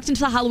time, walked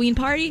into the Halloween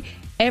party.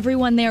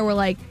 Everyone there were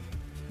like,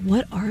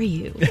 what are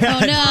you? Oh,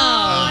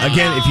 no.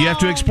 Again, if you have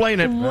to explain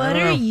it. What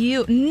are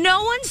you?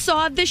 No one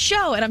saw the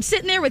show. And I'm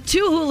sitting there with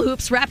 2 hula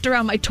hoops wrapped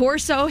around my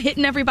torso,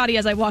 hitting everybody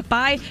as I walk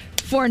by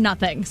for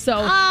nothing. So,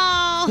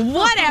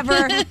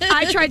 whatever.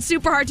 I tried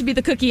super hard to be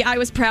the cookie. I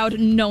was proud.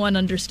 No one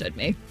understood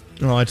me.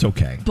 Oh, it's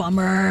okay.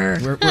 Bummer.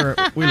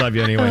 We love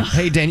you anyway.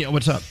 Hey, Daniel,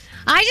 what's up?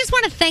 I just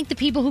want to thank the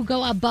people who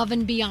go above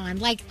and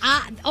beyond. Like,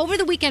 over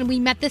the weekend, we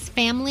met this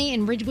family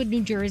in Ridgewood,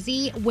 New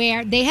Jersey,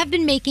 where they have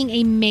been making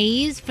a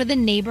maze for the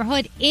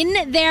neighborhood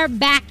in their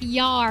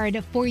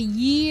backyard for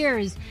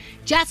years,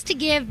 just to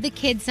give the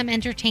kids some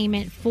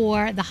entertainment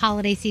for the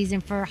holiday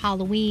season, for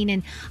Halloween.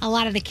 And a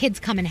lot of the kids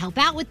come and help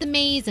out with the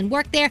maze and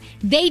work there.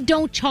 They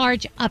don't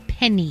charge a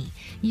penny.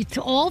 It's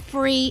all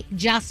free,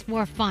 just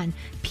for fun.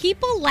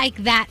 People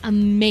like that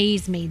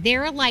amaze me.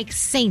 They're like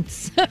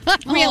saints,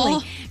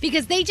 really,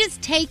 because they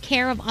just take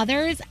care of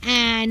others,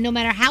 and no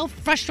matter how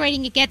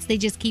frustrating it gets, they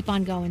just keep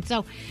on going.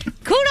 So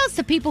kudos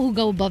to people who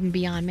go above and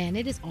beyond, man.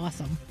 It is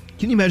awesome.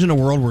 Can you imagine a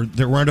world where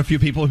there weren't a few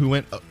people who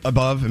went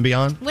above and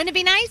beyond? Wouldn't it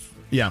be nice?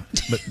 Yeah,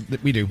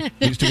 but we do.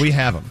 We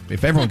have them.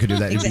 If everyone could do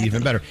that, it'd be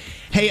even better.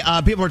 Hey,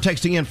 people are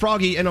texting in.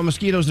 Froggy, and on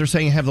mosquitoes, they're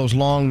saying have those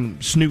long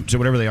snoots or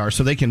whatever they are,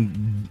 so they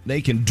can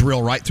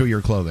drill right through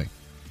your clothing.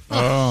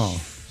 Oh,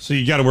 so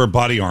you got to wear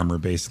body armor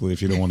basically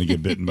if you don't want to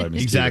get bitten by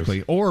mosquitoes.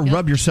 Exactly, or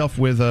rub yourself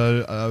with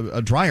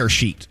a dryer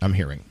sheet. I'm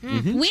hearing.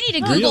 We need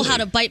to Google how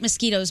to bite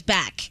mosquitoes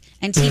back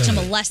and teach them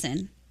a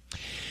lesson.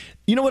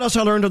 You know what else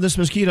I learned on this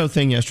mosquito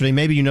thing yesterday?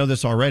 Maybe you know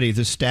this already.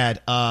 This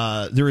stat: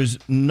 there is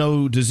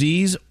no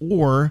disease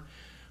or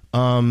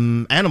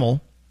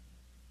animal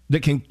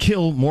that can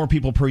kill more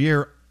people per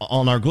year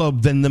on our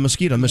globe than the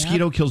mosquito.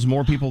 Mosquito kills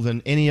more people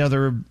than any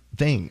other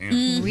thing.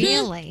 Mm-hmm.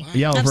 Really?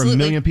 Yeah, over Absolutely. 1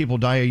 million people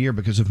die a year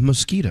because of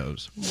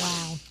mosquitoes.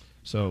 Wow.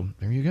 So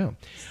there you go.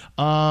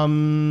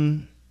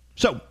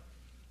 So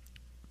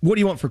what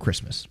do you want for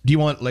Christmas? Do you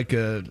want like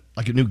a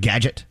new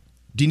gadget?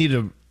 Do you need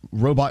a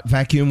robot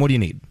vacuum? What do you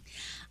need?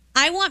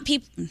 I want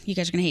people, you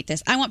guys are going to hate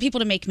this. I want people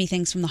to make me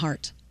things from the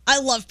heart. I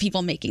love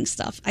people making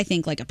stuff. I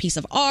think like a piece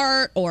of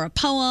art or a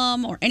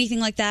poem or anything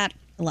like that.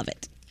 I love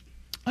it.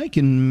 I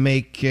can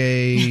make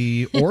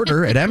a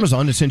order at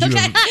Amazon to send you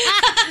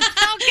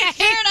Okay,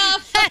 fair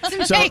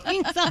enough. So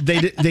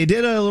they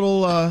did a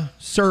little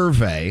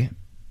survey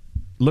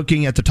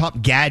looking at the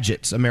top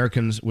gadgets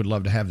Americans would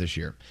love to have this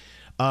year.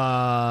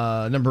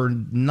 Number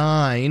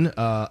 9,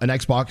 an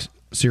Xbox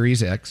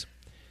Series X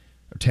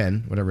or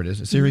 10, whatever it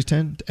is. Series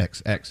 10?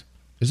 X.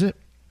 Is it?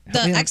 The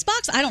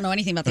Xbox? I don't know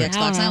anything about the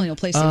Xbox. I only know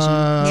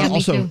PlayStation.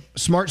 Also,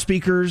 smart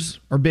speakers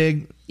are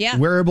big. Yeah.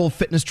 Wearable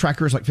fitness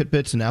trackers like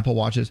Fitbits and Apple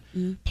Watches.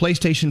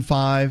 PlayStation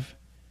 5.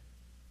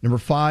 Number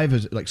 5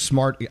 is like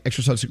smart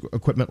exercise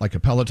equipment like a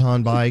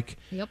Peloton bike.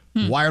 Yep.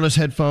 Wireless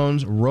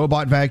headphones,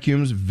 robot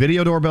vacuums,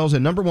 video doorbells,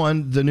 and number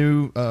 1, the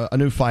new a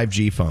new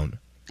 5G phone.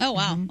 Oh,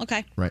 wow.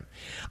 Okay. Right.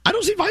 I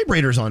don't see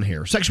vibrators on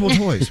here. Sexual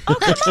toys. Oh,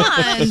 come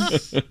on.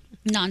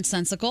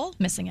 Nonsensical.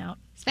 Missing out.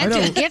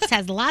 Spencer Gifts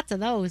has lots of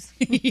those.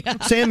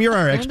 Sam, you're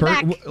our Going expert.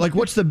 back. Like,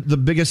 what's the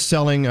biggest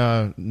selling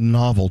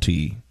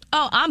novelty?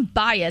 Oh, I'm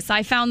biased.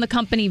 I found the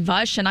company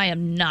Vush, and I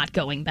am not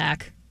going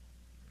back.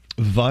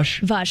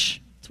 Vush? Vush.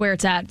 It's where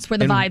it's at. It's where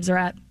the And vibes are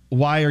at.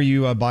 Why are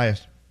you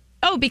biased?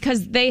 Oh,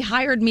 because they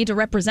hired me to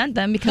represent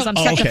them because I'm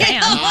such a okay.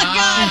 fan. Oh, my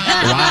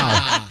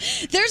God. Wow.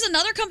 There's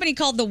another company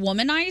called The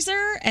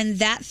Womanizer, and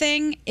that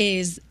thing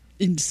is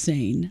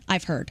insane.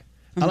 I've heard.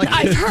 I like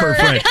I've it for a heard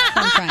friend.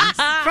 from friends.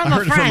 From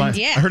a friend.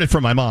 Yeah. I heard it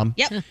from my mom.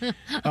 Yep. Oh,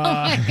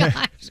 my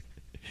gosh.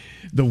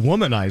 The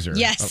Womanizer.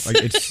 Yes.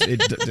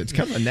 It's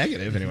kind of a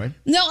negative anyway.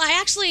 No,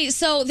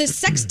 so this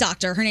sex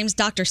doctor, her name's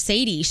Dr.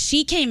 Sadie,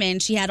 she came in,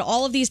 she had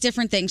all of these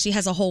different things. She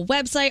has a whole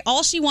website.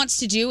 All she wants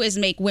to do is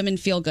make women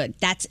feel good.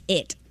 That's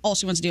it. All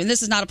she wants to do. And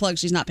this is not a plug.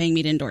 She's not paying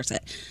me to endorse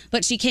it.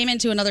 But she came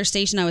into another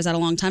station I was at a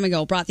long time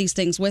ago, brought these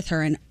things with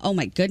her, and oh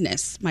my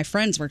goodness, my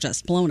friends were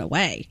just blown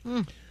away.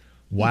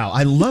 Wow.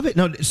 I love it.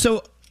 No,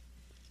 so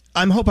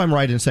I hope I'm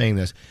right in saying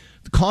this.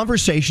 The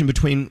conversation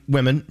between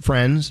women,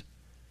 friends,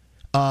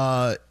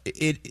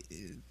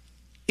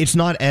 it's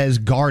not as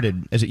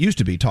guarded as it used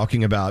to be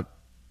talking about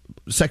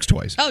sex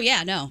toys. Oh,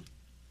 yeah, no.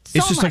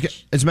 It's just like,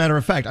 as a matter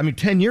of fact, I mean,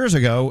 10 years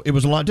ago, it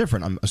was a lot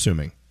different, I'm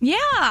assuming. Yeah,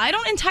 I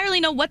don't entirely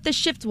know what the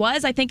shift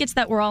was. I think it's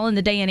that we're all in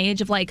the day and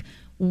age of like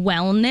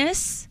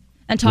wellness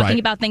and talking Right.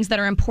 about things that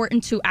are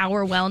important to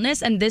our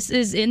wellness. And this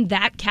is in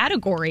that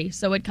category.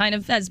 So it kind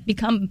of has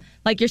become,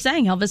 like you're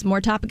saying, Elvis,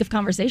 more topic of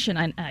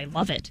conversation. I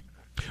love it.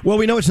 Well,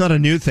 we know it's not a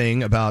new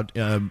thing about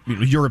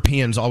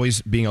Europeans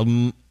always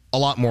being a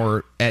lot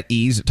more at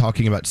ease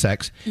talking about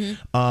sex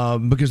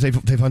because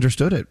they've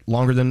understood it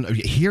longer than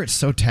here. It's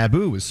so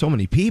taboo with so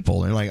many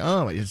people, and like,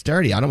 oh, it's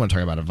dirty. I don't want to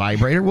talk about a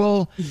vibrator.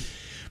 Well,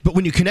 but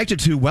when you connect it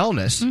to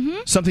wellness,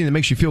 something that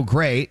makes you feel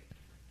great,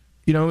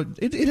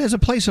 it has a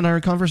place in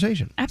our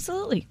conversation.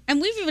 Absolutely.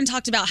 And we've even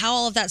talked about how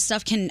all of that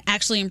stuff can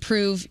actually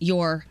improve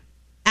your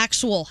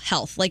actual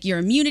health. Like your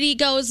immunity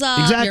goes up,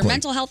 Exactly. your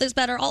mental health is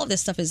better. All of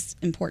this stuff is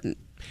important.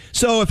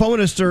 So if I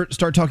want to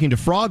start talking to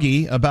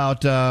Froggy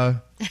about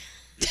a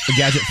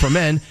gadget for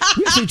men,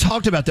 we actually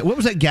talked about that. What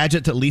was that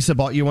gadget that Lisa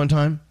bought you one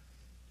time?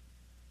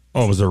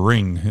 Oh, it was a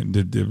ring.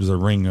 It was a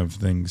ring of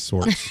things,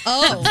 sorts.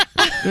 Oh,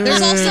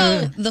 there's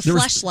also the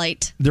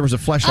fleshlight. There was a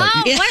fleshlight.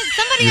 Oh,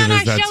 somebody on our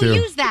show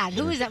used that.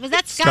 Who is that? Was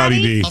that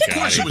Scotty? B. Of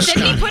course it was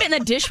Didn't he put it in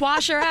the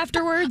dishwasher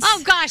afterwards?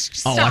 Oh, gosh.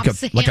 Oh, Stop,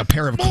 like a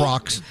pair of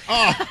Crocs.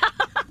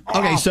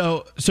 Okay,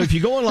 so if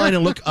you go online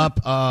and look up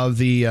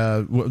the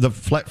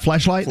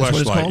fleshlight, that's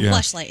what it's called. Yeah.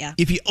 Fleshlight, yeah.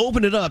 If you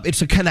open it up,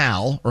 it's a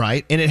canal,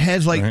 right? And it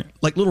has like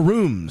little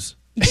rooms.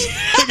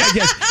 I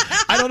guess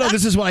I don't know.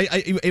 This is why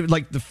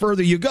like the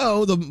further you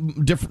go, the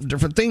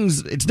different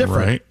things. It's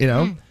different,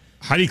 Right.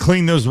 How do you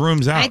clean those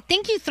rooms out? I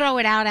think you throw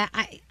it out.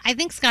 I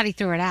think Scotty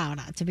threw it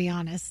out, to be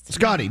honest.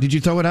 Scotty, did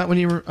you throw it out when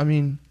you were? I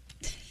mean,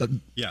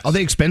 yes. Are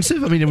they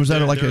expensive? I mean, was that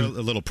they're like a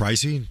little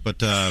pricey, but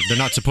they're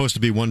not supposed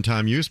to be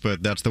one-time use.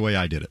 But that's the way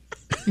I did it.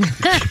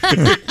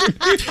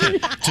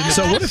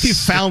 So what if you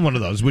found one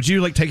of those? Would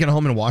you like take it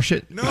home and wash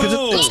it? No. Because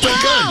it's still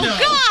good.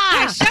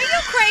 Gosh, are you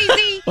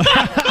crazy?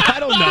 I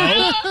don't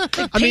know.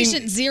 Like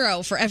patient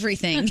zero for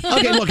everything.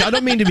 Okay, look, I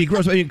don't mean to be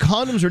gross. I mean,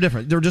 condoms are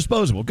different. They're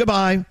disposable.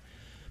 Goodbye.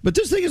 But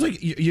this thing is like,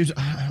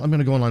 I'm going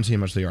to go online and see how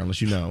much they are,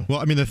 unless you know. Well,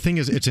 I mean, the thing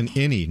is, it's an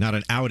innie, not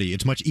an outie.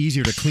 It's much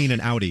easier to clean an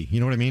outie.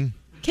 You know what I mean?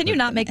 Can you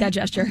not make that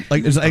gesture?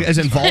 Like, as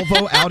in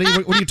Volvo, Audi?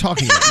 What are you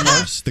talking about?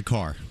 Yes, the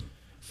car.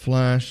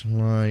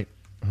 Flashlight.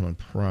 Hold on,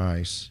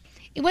 price.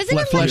 Wasn't it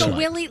like Fleshlight. a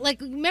willy?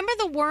 Like, remember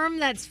the worm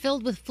that's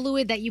filled with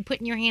fluid that you put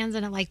in your hands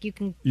and it like you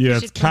can? Yeah,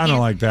 push it's it to your kind of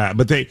hand? like that.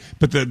 But the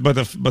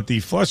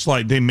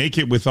fleshlight, they make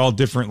it with all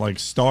different like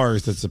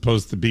stars that's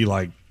supposed to be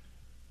like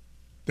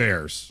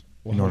theirs.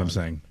 You know what I'm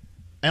saying?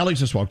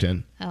 Alex just walked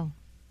in. Oh.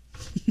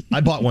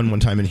 I bought one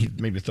time and he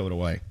made me throw it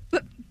away.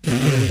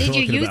 Did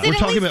you use it? We're at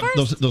talking least about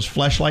first? those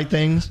fleshlight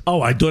things.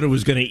 Oh, I thought it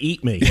was going to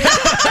eat me. It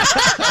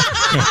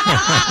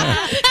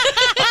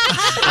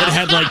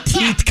had like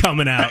teeth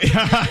coming out.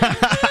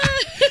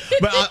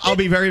 But I'll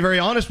be very, very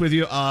honest with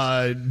you.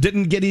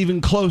 Didn't get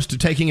even close to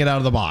taking it out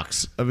of the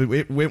box. I mean,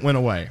 it went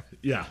away.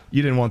 Yeah.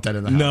 You didn't want that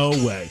in the house. No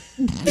way.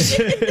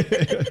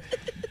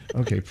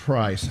 Okay,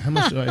 price. How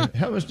much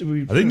do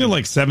we? I think they're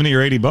like $70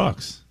 or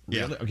 $80.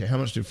 Yeah. Okay, how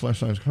much do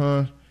fleshlights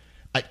cost?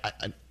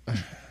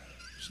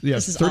 Yeah,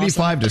 This is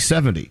 35 to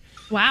 70.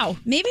 Wow.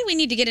 Maybe we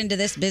need to get into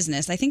this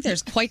business. I think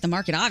there's quite the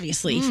market,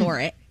 obviously, for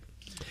it.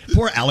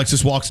 Poor Alex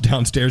just walks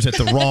downstairs at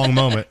the wrong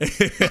moment.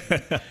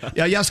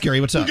 Yeah, Scary,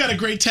 what's up? We got a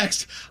great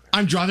text.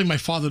 I'm driving my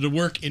father to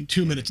work in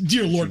 2 minutes.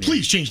 Dear Lord,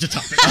 please change the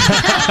topic.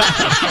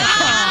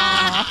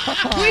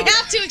 We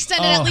have to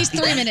extend it at least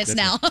 3 minutes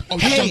now.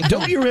 Hey,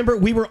 don't you remember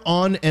we were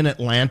on in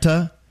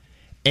Atlanta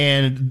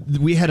and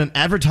we had an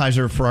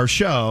advertiser for our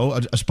show,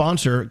 a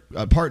sponsor,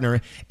 a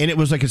partner, and it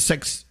was like a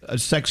sex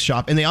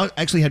shop, and they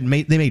actually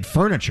made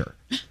furniture.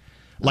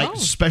 Like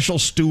special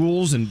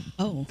stools and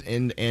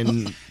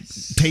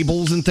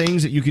tables and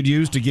things that you could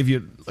use to give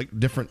you like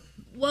different.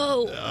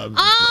 Whoa!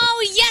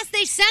 Yes,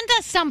 they sent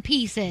us some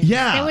pieces.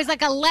 Yeah. There was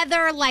like a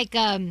leather, like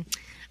a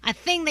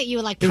thing that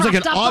you like. It was like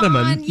an propped up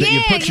ottoman on. that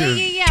you put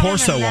your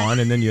torso on,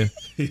 and then you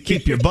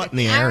keep your butt in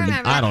the air.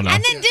 I don't know.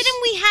 And then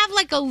didn't we have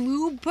like a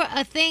lube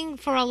thing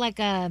for like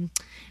a?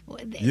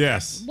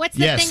 Yes. What's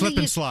the thing? Slip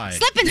and slide.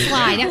 Slip and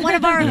slide at one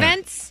of our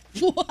events.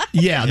 What?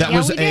 Yeah, that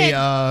was we did.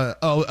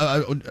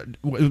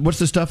 what's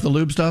the stuff? The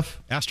lube stuff?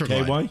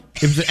 Astroglide.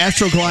 It was an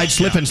Astroglide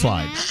slip and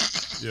slide.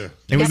 Yeah.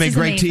 It would This make is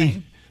great tea.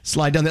 amazing.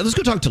 Slide down there. Let's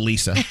go talk to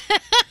Lisa.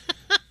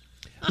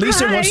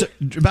 Lisa wants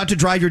about to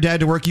drive your dad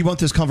to work. You want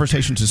this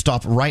conversation to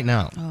stop right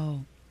now.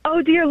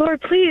 Oh, dear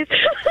Lord, please.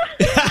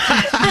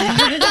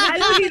 I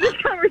don't need this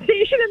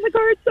conversation in the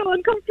car. It's so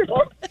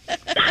uncomfortable.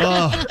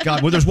 Oh,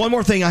 God. Well, there's one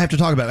more thing I have to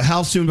talk about.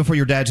 How soon before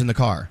your dad's in the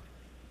car?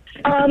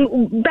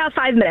 About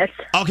 5 minutes.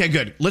 Okay,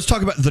 good. Let's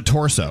talk about the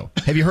torso.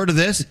 Have you heard of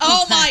this?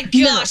 Oh, my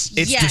gosh.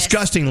 It's yes.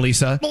 disgusting,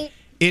 Lisa.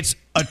 It's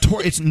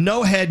it's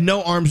no head,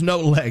 no arms, no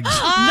legs.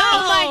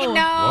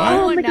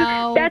 Oh, my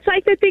God. That's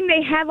like the thing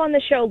they have on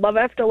the show, Love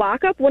After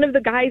Lockup. One of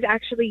the guys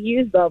actually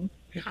used them,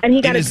 and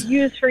he got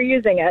abused for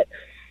using it.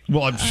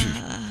 Well,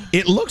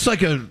 it looks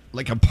like a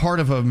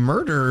part of a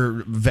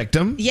murder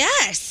victim.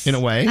 Yes. In a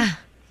way.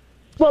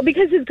 Well,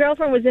 because his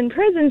girlfriend was in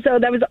prison, so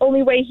that was the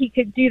only way he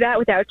could do that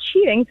without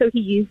cheating, so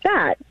he used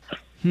that.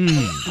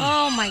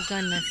 Oh, my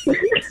goodness.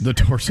 The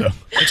torso.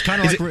 It's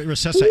kind of like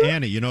Recessa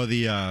Annie, you know,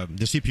 the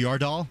CPR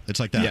doll? It's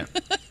like that.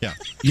 Yeah.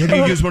 Have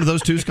you used one of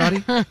those too,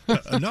 Scotty?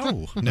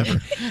 No,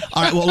 never.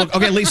 All right, well, look,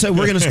 okay, Lisa,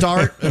 we're going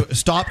to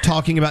stop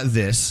talking about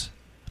this.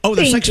 Oh,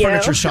 the Thank sex you.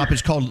 furniture shop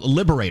is called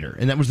Liberator,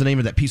 and that was the name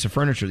of that piece of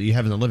furniture that you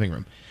have in the living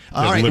room.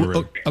 All right.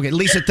 Liberator. Okay,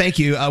 Lisa, thank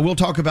you. We'll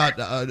talk about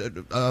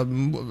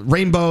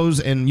rainbows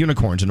and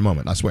unicorns in a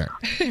moment, I swear.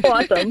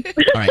 Awesome.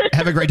 All right.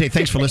 Have a great day.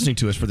 Thanks for listening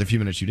to us for the few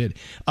minutes you did.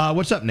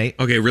 What's up, Nate?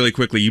 Okay, really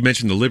quickly, you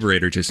mentioned the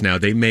Liberator just now.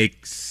 They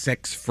make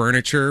sex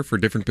furniture for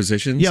different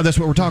positions. Yeah, that's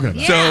what we're talking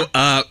about.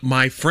 So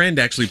my friend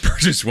actually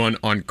purchased one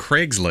on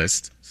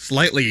Craigslist.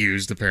 Slightly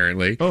used,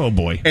 apparently. Oh,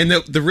 boy. And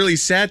the really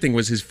sad thing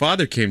was his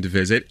father came to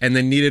visit and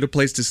then needed a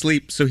place to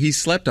sleep, so he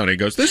slept on it. He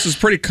goes, this is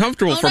pretty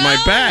comfortable for my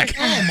back.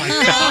 Oh,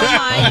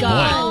 my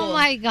Oh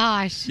my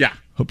gosh. Yeah.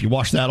 Hope you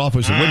wash that off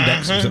with some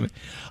Windex or something.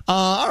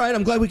 All right,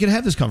 I'm glad we could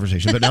have this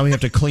conversation, but now we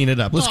have to clean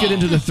it up. Let's get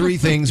into the 3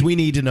 things we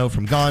need to know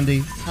from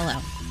Gandhi.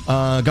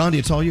 Hello. Gandhi,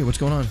 it's all you. What's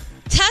going on?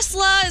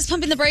 Tesla is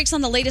pumping the brakes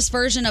on the latest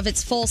version of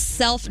its full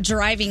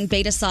self-driving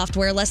beta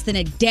software less than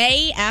a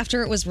day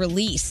after it was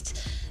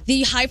released.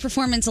 The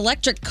high-performance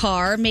electric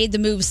car made the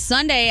move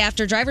Sunday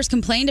after drivers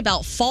complained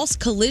about false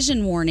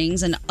collision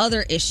warnings and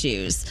other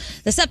issues.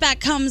 The setback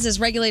comes as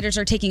regulators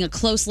are taking a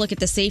close look at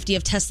the safety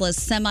of Tesla's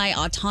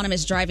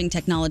semi-autonomous driving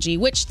technology,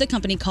 which the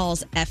company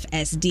calls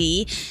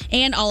FSD.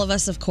 And all of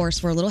us, of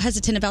course, were a little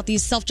hesitant about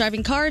these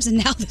self-driving cars, and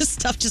now this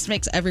stuff just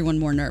makes everyone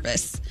more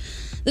nervous.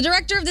 The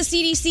director of the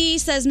CDC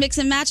says mix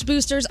and match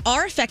boosters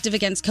are effective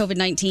against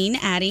COVID-19,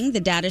 adding the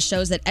data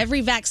shows that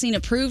every vaccine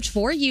approved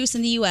for use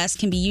in the U.S.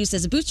 can be used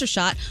as a booster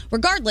shot,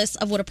 regardless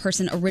of what a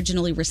person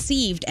originally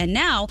received. And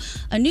now,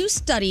 a new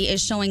study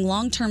is showing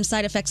long-term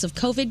side effects of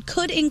COVID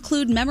could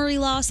include memory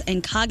loss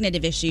and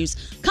cognitive issues,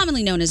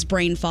 commonly known as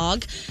brain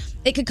fog.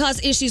 It could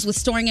cause issues with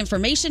storing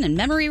information and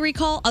memory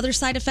recall. Other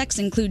side effects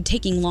include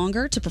taking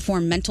longer to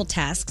perform mental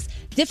tasks,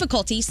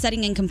 difficulty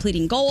setting and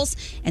completing goals,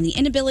 and the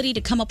inability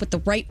to come up with the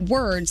right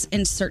words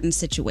in certain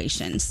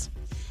situations.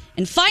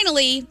 And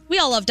finally, we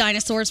all love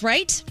dinosaurs,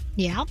 right?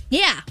 Yeah.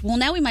 Yeah. Well,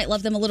 now we might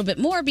love them a little bit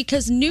more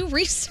because new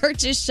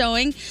research is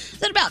showing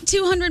that about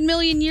 200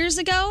 million years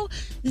ago,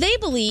 they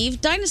believe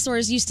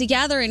dinosaurs used to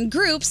gather in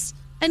groups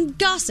and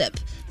gossip.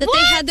 That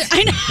they had their.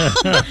 I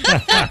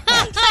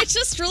know. I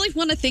just really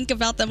want to think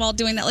about them all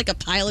doing that, like a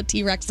pile of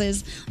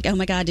T-Rexes. Like, oh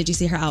my God, did you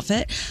see her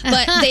outfit?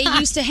 But they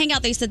used to hang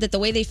out. They said that the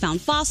way they found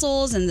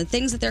fossils and the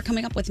things that they're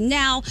coming up with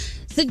now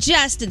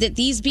suggest that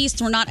these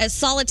beasts were not as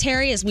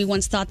solitary as we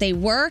once thought they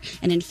were.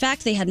 And in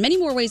fact, they had many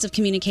more ways of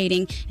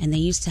communicating, and they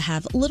used to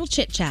have little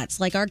chit-chats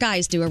like our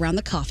guys do around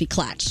the coffee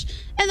clutch.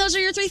 And those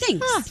are your 3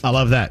 things. I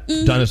love that.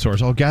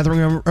 Dinosaurs all gathering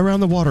around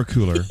the water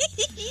cooler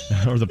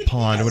or the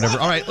pond or whatever.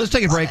 All right, let's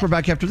take a break. We're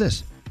back after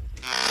this.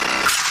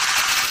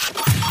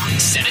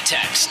 Send a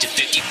text to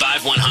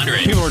 55100.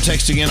 People are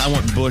texting in, I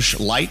want Bush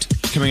Light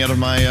coming out of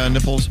my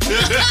nipples.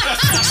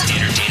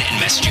 Standard data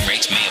and messaging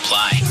rates may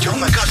apply. Oh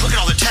my God, look at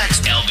all the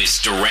text.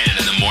 Elvis Duran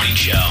in the Morning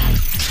Show.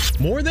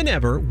 More than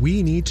ever,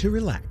 we need to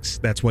relax.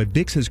 That's why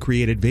Vicks has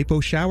created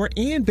Vapo Shower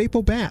and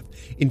Vapo Bath.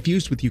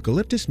 Infused with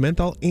eucalyptus,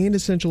 menthol, and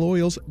essential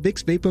oils,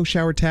 Vicks Vapo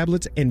Shower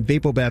tablets and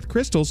Vapo Bath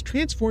crystals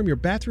transform your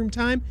bathroom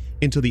time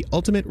into the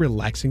ultimate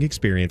relaxing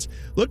experience.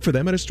 Look for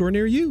them at a store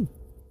near you.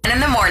 In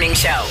the Morning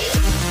Show.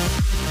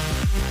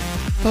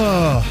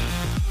 Oh.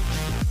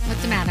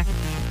 What's the matter?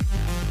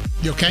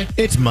 You okay?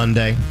 It's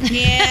Monday.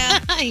 Yeah.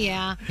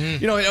 Yeah.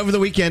 You know, over the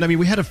weekend, I mean,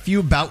 we had a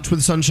few bouts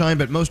with sunshine,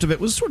 but most of it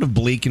was sort of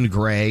bleak and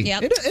gray.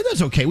 Yep. And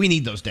that's okay. We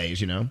need those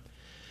days, you know.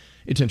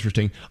 It's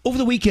interesting. Over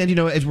the weekend, you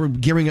know, as we're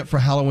gearing up for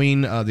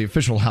Halloween, the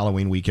official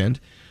Halloween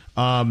weekend,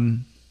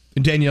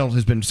 Danielle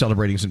has been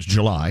celebrating since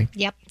July.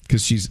 Yep.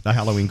 Because she's a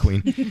Halloween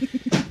queen.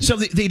 So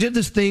they did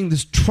this thing,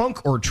 this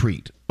trunk or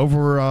treat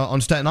over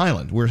on Staten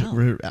Island,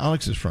 where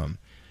Alex is from.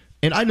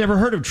 And I'd never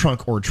heard of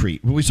trunk or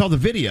treat. When we saw the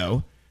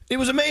video, it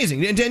was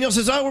amazing. And Danielle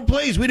says, oh,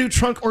 please, we do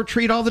trunk or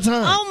treat all the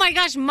time. Oh my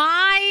gosh,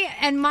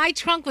 my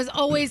trunk was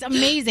always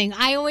amazing.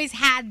 I always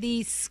had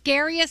the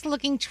scariest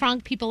looking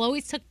trunk. People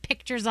always took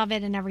pictures of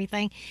it and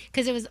everything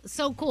because it was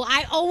so cool.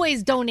 I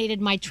always donated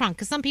my trunk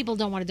because some people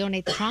don't want to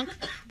donate the trunk,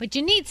 but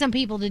you need some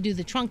people to do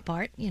the trunk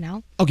part, you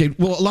know. Okay,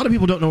 well, a lot of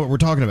people don't know what we're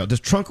talking about. This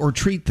trunk or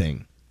treat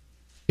thing.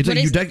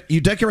 It's like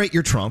you decorate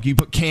your trunk, you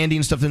put candy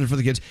and stuff in it for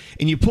the kids,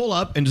 and you pull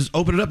up and just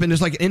open it up, and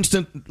it's like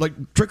instant like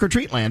trick or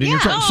treat land in your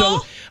trunk. So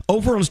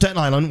over on Staten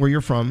Island, where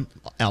you're from,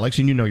 Alex,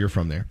 and you know you're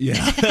from there.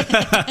 Yeah.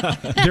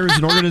 There's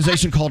an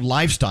organization called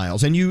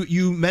Lifestyles, and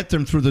you met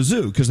them through the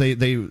zoo because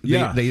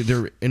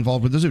they're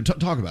involved with the zoo.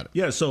 Talk about it.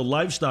 Yeah. So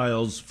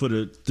Lifestyles for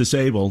the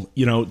disabled,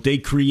 you know, they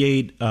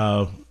create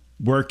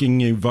working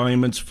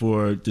environments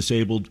for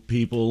disabled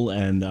people,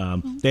 and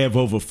they have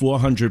over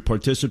 400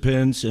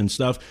 participants and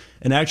stuff.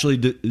 And actually,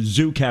 the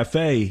Zoo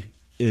Cafe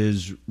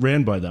is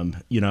ran by them.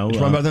 You know, it's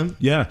run by them.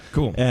 Yeah,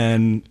 cool.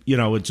 And you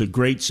know, it's a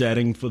great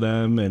setting for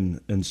them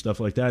and stuff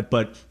like that.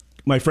 But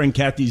my friend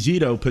Kathy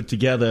Zito put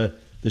together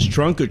this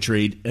trunk or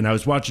treat, and I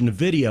was watching the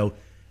video.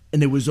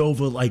 And there was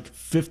over like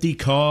 50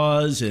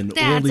 cars and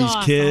all these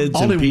kids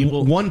all and in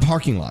people. One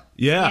parking lot.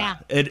 Yeah.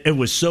 It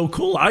was so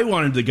cool. I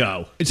wanted to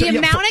go. The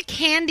amount of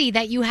candy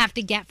that you have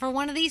to get for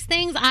one of these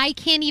things, I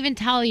can't even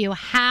tell you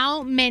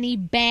how many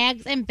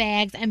bags and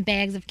bags and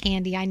bags of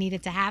candy I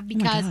needed to have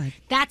because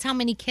that's how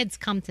many kids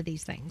come to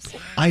these things.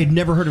 I had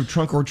never heard of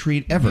trunk or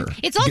treat ever.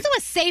 It's also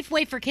a safe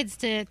way for kids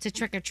to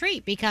trick or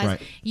treat because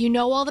you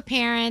know all the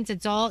parents.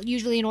 It's all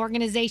usually an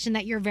organization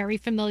that you're very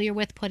familiar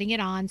with putting it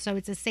on, so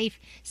it's a safe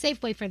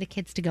way for the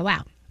kids to go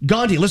out.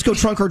 Gandhi, let's go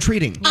trunk or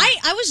treating.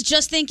 I was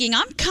just thinking,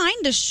 I'm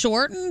kind of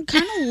short and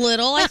kind of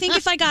little. I think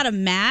if I got a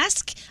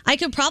mask, I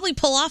could probably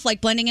pull off like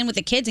blending in with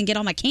the kids and get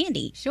all my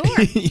candy. Sure.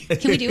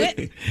 Can we do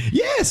it?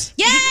 Yes.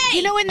 Yay!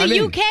 You know, in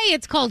the UK,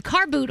 it's called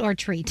car boot or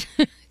treat.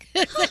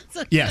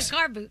 Yes. A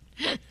car boot.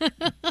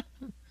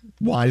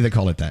 Why do they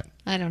call it that?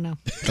 I don't know.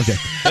 Okay.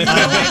 I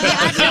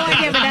have no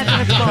idea, but that's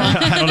what it's called.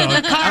 I don't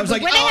know. Car I was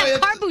like, when they have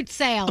car boot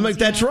sales. I'm like,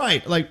 that's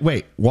right. Like,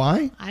 wait,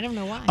 why? I don't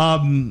know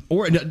why.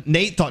 Or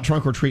Nate thought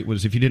trunk or treat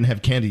was if you didn't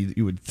have candy,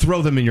 you would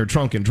throw them in your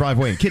trunk and drive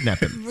away and kidnap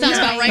him. Sounds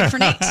about right for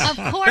Nate. Of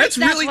course,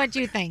 that's what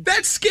you think.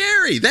 That's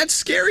scary. That's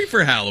scary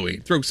for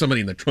Halloween. Throw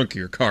somebody in the trunk of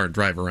your car and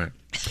drive around.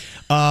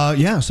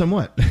 Yeah,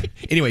 somewhat.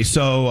 Anyway,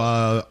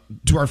 so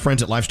to our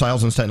friends at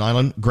Lifestyles in Staten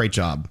Island, great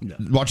job.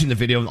 Watching the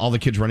video of all the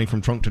kids running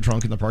from trunk to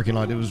trunk in the parking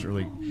lot, it was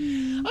really...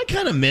 I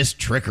kind of miss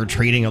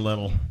trick-or-treating a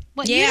little.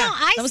 Well, you know,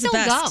 I still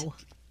go.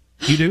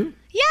 You do?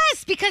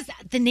 Yes, because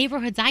the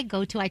neighborhoods I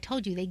go to, I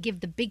told you, they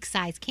give the big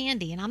size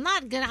candy, and I'm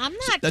not.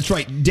 That's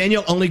right.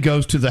 Danielle only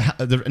goes to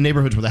the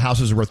neighborhoods where the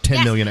houses are worth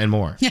 $10 million and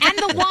more. And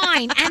the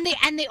wine, and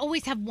they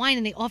always have wine,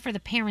 and they offer the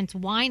parents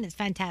wine. It's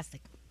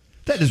fantastic.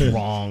 That is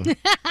wrong.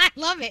 I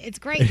love it. It's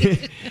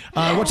great.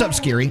 What's up,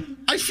 Scary?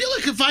 I feel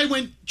like if I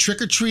went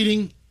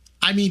trick-or-treating,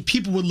 I mean,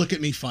 people would look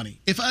at me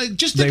funny. If I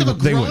just think of a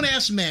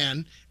grown-ass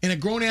man in a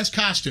grown-ass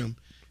costume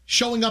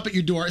showing up at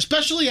your door,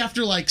 especially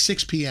after like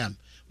 6 p.m.,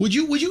 would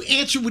you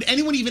answer? Would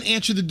anyone even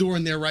answer the door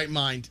in their right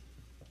mind?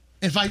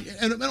 And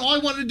all I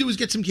wanted to do was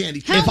get some candy.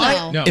 If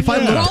I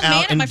looked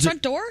out at my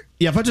front door?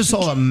 Yeah, if I just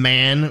saw a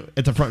man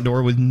at the front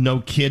door with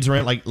no kids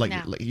around,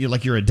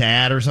 like you're a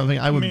dad or something,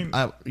 I would.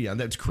 Yeah,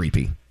 that's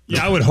creepy.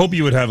 Yeah, I would hope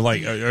you would have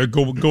like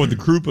go with a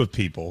group of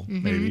people,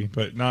 maybe,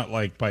 but not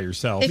like by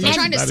yourself. If you're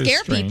trying to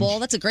scare people,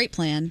 that's a great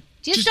plan.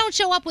 Just don't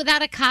show up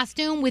without a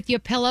costume with your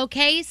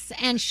pillowcase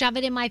and shove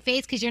it in my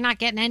face because you're not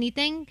getting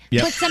anything.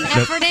 Yep. Put some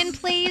effort in,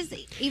 please.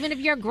 Even if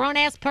you're a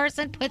grown-ass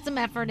person, put some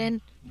effort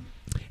in.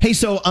 Hey,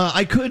 so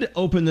I could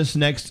open this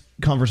next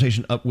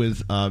conversation up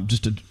with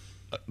just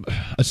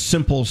a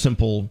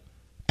simple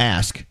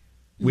ask,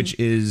 which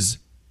is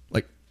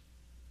like,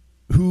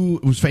 who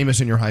was famous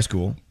in your high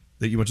school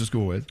that you went to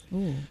school with?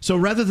 Ooh. So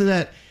rather than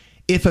that,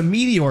 if a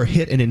meteor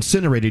hit and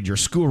incinerated your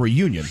school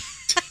reunion,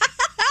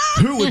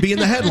 who would be in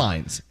the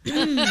headlines?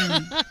 Lil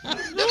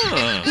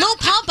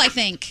Pump, I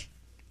think.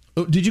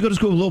 Oh, did you go to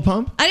school with Lil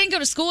Pump? I didn't go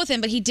to school with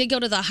him, but he did go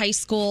to the high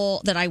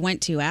school that I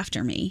went to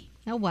after me.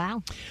 Oh,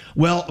 wow.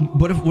 Well,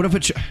 what if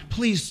it...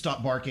 Please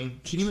stop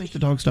barking. Can you make the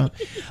dog stop?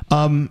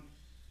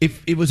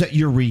 If it was at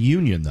your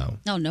reunion, though.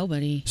 Oh,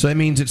 nobody. So that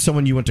means it's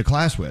someone you went to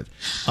class with.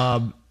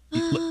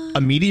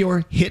 A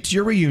meteor hits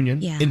your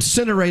reunion,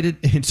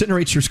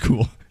 incinerates your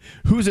school.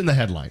 Who's in the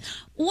headlines?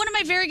 One of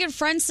my very good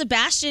friends,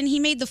 Sebastian, he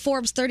made the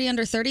Forbes 30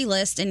 Under 30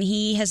 list, and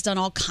he has done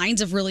all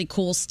kinds of really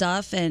cool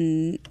stuff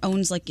and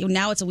owns, like,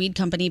 now it's a weed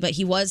company, but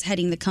he was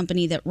heading the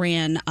company that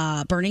ran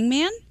Burning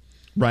Man.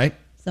 Right.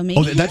 So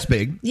maybe that's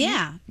big.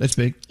 Yeah. That's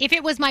big. If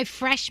it was my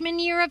freshman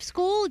year of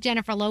school,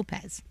 Jennifer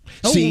Lopez.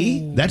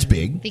 See, that's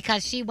big.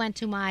 Because she went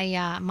to my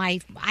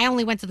I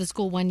only went to the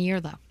school 1 year,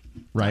 though.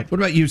 Right. What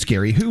about you,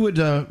 Scary? Who would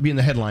be in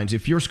the headlines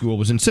if your school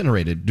was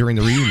incinerated during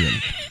the reunion?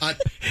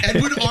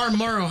 Edward R.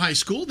 Murrow High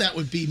School, that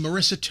would be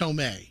Marissa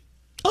Tomei.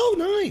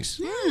 Oh, nice.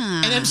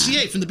 Yeah. And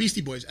MCA from the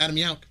Beastie Boys, Adam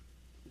Yauch.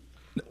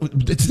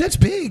 That's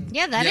big.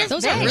 Yeah, that is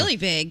Those big. are really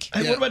big.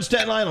 Hey, what about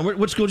Staten Island?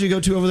 What school did you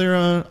go to over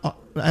there,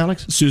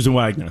 Alex? Susan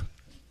Wagner.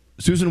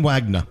 Susan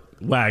Wagner.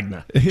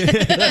 Did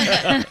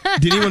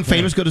anyone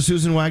famous go to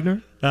Susan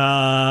Wagner?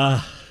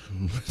 Not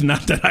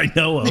that I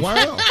know of.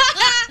 Wow.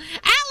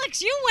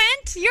 Alex, you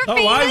went. You're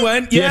famous. Oh, I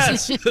went.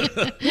 Yes. What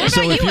about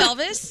you,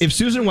 Elvis? If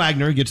Susan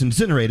Wagner gets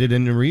incinerated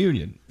in a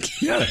reunion,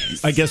 yeah,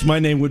 I guess my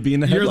name would be in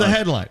the headline. You're the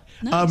headline.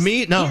 Nice.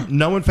 Me? No,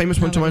 no one famous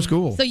went to my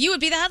school. So you would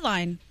be the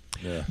headline.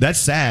 Yeah. That's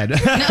sad.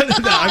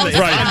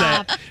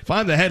 If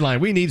I'm the headline,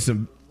 we need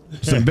some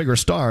bigger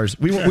stars.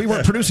 We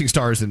weren't producing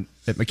stars at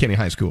McKinney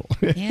High School.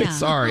 Yeah.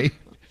 Sorry.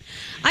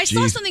 I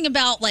saw something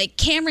about like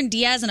Cameron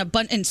Diaz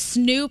and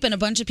Snoop and a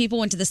bunch of people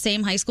went to the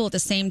same high school at the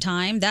same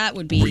time. That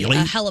would be Really?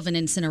 a hell of an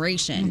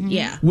incineration. Mm-hmm.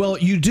 Yeah. Well,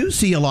 you do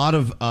see a lot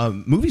of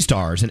movie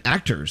stars and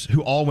actors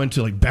who all went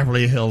to like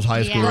Beverly Hills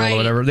High School Right. or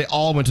whatever. They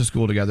all went to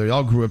school together. They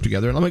all grew up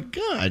together. And I'm like,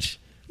 gosh,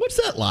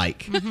 what's that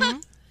like?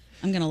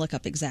 I'm going to look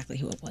up exactly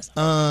who it was.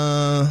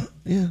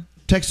 Yeah.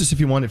 Text us if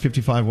you want at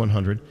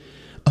 55100.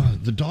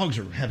 The dogs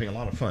are having a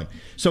lot of fun.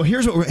 So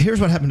here's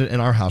what happened in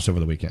our house over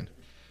the weekend.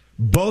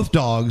 Both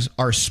dogs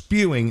are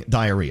spewing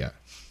diarrhea.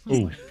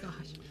 Ooh.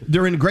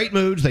 They're in great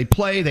moods. They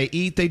play, they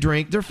eat, they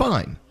drink. They're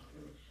fine.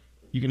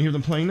 You can hear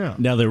them playing now.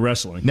 Now they're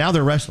wrestling.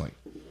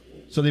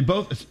 So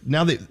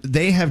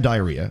they have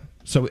diarrhea.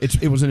 So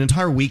it was an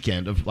entire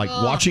weekend of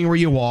watching where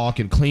you walk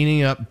and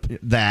cleaning up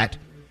that.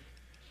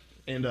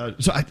 And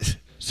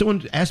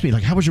someone asked me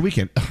how was your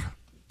weekend?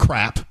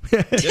 Crap.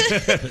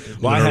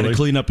 Well, I had to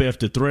clean up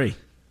after 3.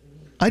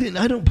 I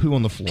don't poo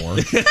on the floor.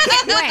 Wait,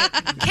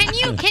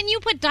 can you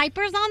put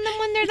diapers on them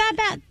when they're that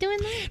bad doing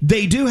that?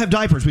 They do have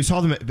diapers. We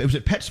saw them was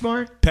it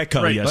PetSmart?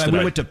 Petco yesterday.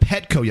 We went to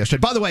Petco yesterday.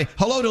 By the way,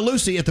 hello to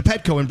Lucy at the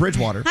Petco in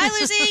Bridgewater. Hi,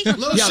 Lucy.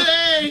 Lucy.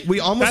 Yeah, we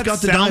almost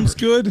got the sounds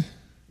diaper. good.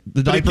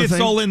 The diaper but it gets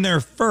thing? all in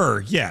their fur.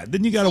 Yeah,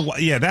 then you got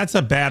to. Yeah, that's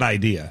a bad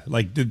idea.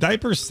 The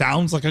diaper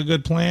sounds like a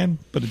good plan,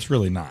 but it's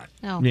really not.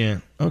 Oh. Yeah.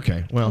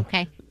 Okay. Well.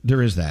 Okay.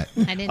 There is that.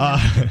 I didn't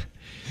know.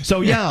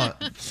 So yeah,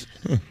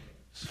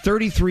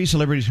 33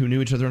 celebrities who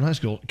knew each other in high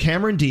school.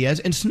 Cameron Diaz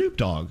and Snoop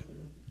Dogg.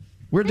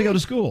 Where'd they go to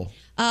school?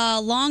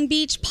 Long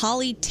Beach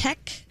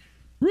Polytech.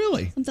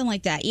 Really? Something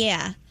like that.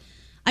 Yeah.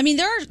 I mean,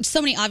 there are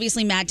so many,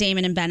 obviously, Matt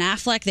Damon and Ben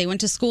Affleck. They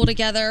went to school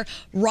together.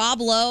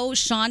 Rob Lowe,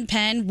 Sean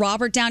Penn,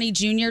 Robert Downey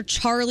Jr.,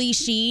 Charlie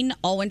Sheen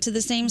all went to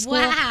the same school.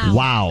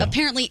 Wow.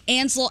 Apparently,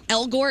 Ansel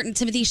Elgort and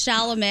Timothée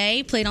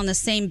Chalamet played on the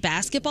same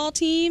basketball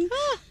team.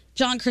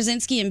 John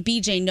Krasinski and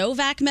BJ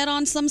Novak met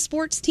on some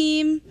sports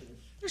team.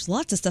 There's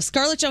lots of stuff.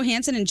 Scarlett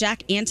Johansson and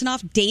Jack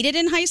Antonoff dated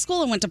in high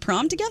school and went to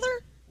prom together?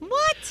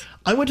 What?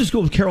 I went to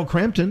school with Carol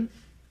Crampton.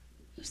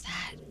 Who's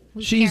that?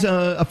 She's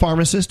a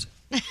pharmacist.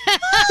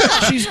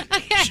 She's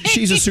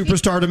a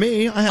superstar to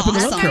me. I happen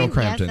to love Carol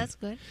Crampton. Yes, that's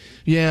good.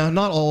 Yeah,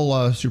 not all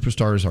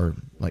superstars are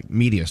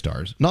media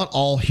stars. Not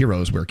all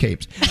heroes wear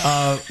capes.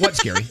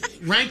 What's Gary?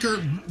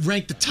 Ranker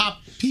ranked the top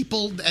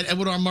people at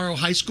Edward R. Murrow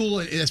High School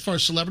as far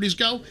as celebrities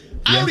go.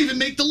 I don't even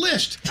make the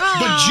list.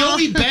 But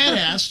Joey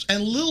Badass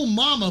and Lil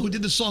Mama, who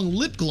did the song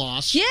Lip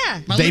Gloss.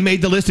 Yeah. They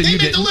made the list and you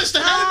They made didn't. the list.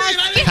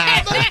 I didn't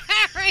have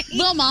that.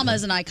 Lil Mama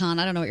is an icon.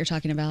 I don't know what you're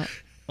talking about.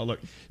 Oh, look.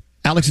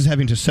 Alex is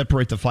having to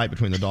separate the fight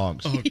between the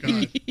dogs. Oh,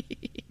 God.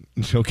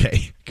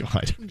 Okay.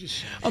 God.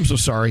 I'm so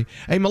sorry.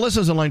 Hey,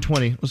 Melissa's on line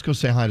 20. Let's go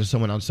say hi to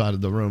someone outside of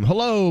the room.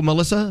 Hello,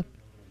 Melissa.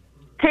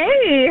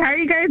 Hey, how are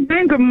you guys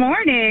doing? Good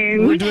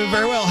morning. We're doing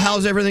very well.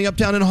 How's everything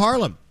uptown in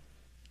Harlem?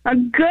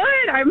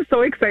 Good. I'm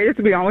so excited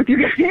to be on with you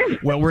guys.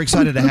 Well, we're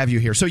excited to have you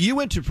here. So you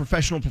went to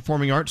Professional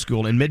Performing Arts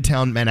School in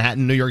Midtown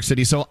Manhattan, New York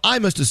City. So I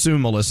must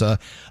assume, Melissa,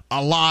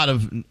 a lot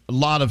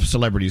of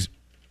celebrities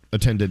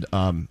attended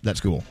that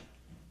school.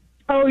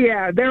 Oh,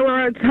 yeah. There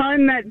were a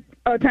ton that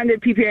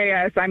attended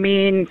PPAS. I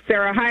mean,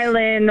 Sarah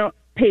Hyland,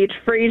 Paige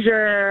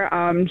Frazier.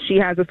 She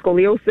has a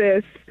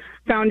scoliosis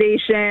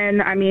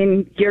foundation. I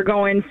mean, you're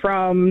going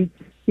from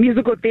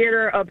musical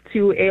theater up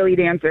to Ailey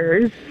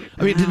dancers.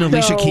 I mean, didn't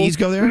Alicia Keys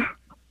go there?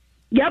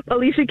 Yep,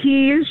 Alicia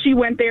Keys. She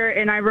went there,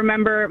 and I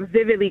remember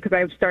vividly because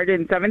I started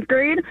in 7th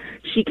grade.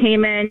 She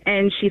came in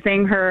and she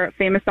sang her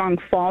famous song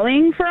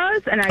 "Falling" for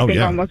us, and I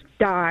almost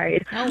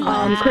died. Oh,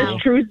 wow. Chris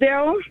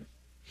Truesdale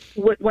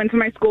went to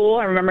my school.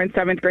 I remember in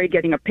 7th grade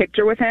getting a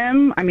picture with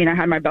him. I mean, I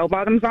had my bell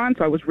bottoms on,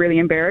 so I was really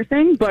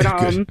embarrassing. But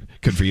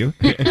good for you.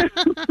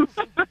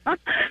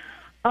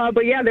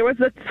 But yeah, there was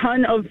a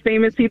ton of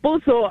famous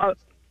people. So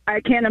I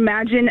can't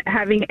imagine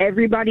having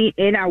everybody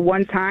in at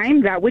one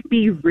time. That would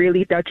be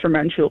really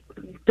detrimental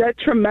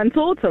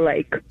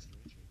to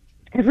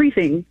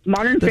everything.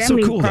 Modern That's so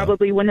Family cool,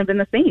 probably wouldn't have been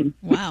the same.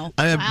 Wow.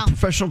 I have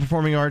Professional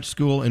Performing Arts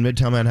School in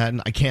Midtown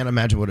Manhattan. I can't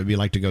imagine what it'd be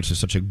like to go to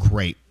such a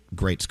great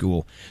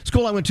school.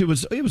 School I went to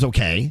was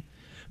okay,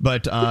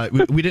 but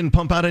we didn't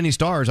pump out any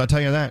stars. I'll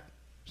tell you that.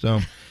 So,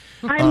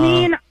 I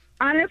mean,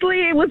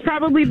 honestly, it was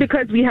probably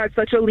because we had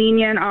such a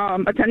lenient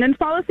attendance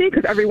policy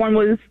because everyone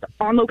was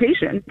on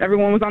location.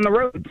 Everyone was on the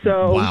road.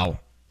 So wow.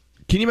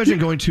 Can you imagine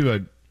going to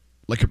a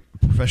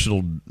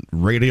professional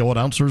radio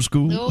announcer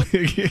school? Nope.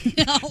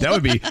 That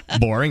would be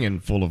boring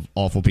and full of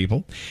awful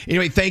people.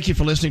 Anyway, thank you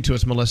for listening to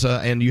us,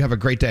 Melissa, and you have a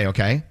great day,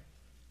 okay?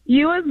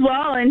 You as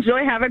well.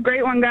 Enjoy. Have a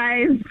great one,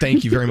 guys.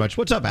 Thank you very much.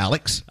 What's up,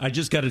 Alex? I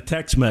just got a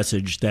text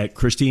message that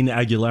Christina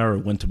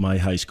Aguilera went to my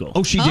high school.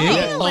 Oh, she did?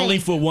 Yeah, only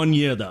for 1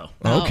 year, though.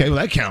 Okay, well,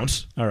 that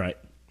counts. All right.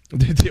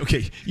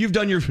 Okay, you've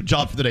done your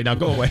job for the day. Now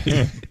go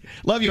away.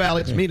 Love you,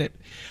 Alex. Mean it.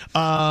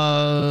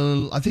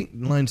 I think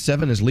line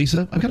 7 is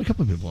Lisa. I've got a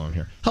couple of people on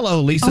here. Hello,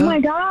 Lisa. Oh,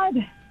 my God.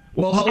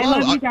 Well, hello. I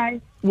love you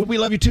guys. We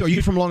love you, too. Are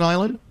you from Long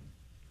Island?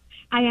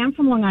 I am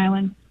from Long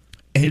Island.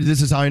 And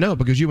this is how I know,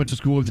 because you went to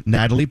school with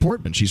Natalie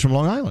Portman. She's from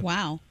Long Island.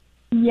 Wow.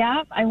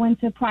 Yep, I went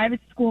to private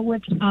school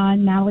with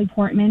Natalie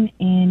Portman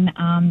in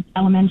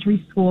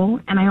elementary school,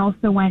 and I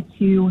also went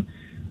to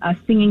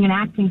singing and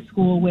acting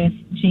school with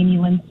Jamie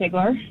Lynn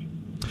Sigler.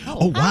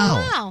 Oh,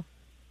 wow.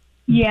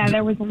 Yeah,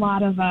 there was a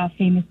lot of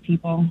famous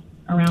people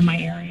around my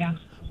area.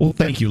 Well,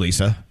 thank you,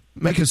 Lisa.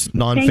 Make us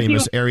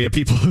non-famous you. area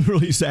people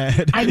really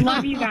sad. I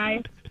love you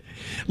guys.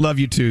 Love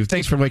you, too.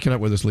 Thanks for waking up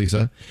with us,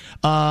 Lisa.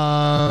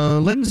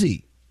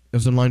 Lindsay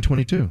is in line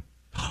 22.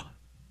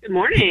 Good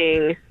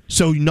morning.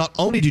 So not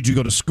only did you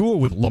go to school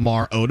with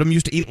Lamar Odom, you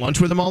used to eat lunch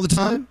with him all the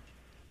time?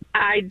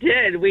 I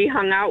did. We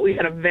hung out. We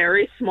had a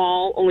very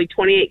small, only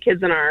 28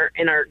 kids in our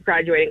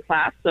graduating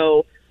class,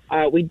 so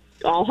we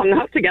all hung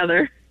out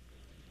together.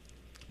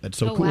 That's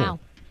so cool. Wow.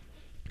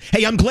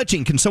 Hey, I'm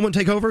glitching. Can someone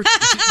take over?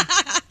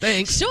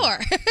 Thanks. Sure.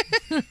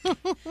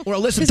 Well,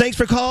 listen, thanks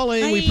for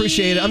calling. We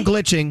appreciate it. I'm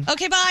glitching.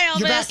 Okay, bye, Elvis.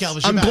 You're back,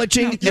 Elvis. I'm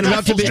glitching and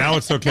about to be. Now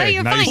it's okay. Oh,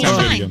 you're now fine, you sound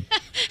you're good fine. again.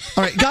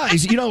 All right,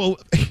 guys,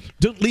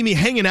 don't leave me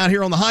hanging out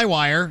here on the high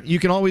wire. You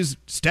can always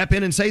step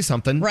in and say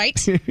something. Right.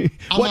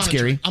 What's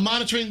Scary? I'm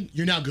monitoring.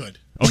 You're now good.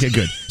 Okay,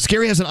 good.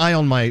 Scary has an eye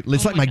on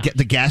it's like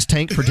the gas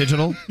tank for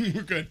digital.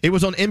 We're good. It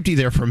was on empty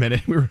there for a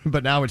minute,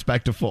 but now it's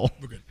back to full.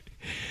 We're good.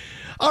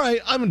 All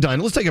right, I'm done.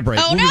 Let's take a break.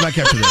 We'll be back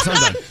after this.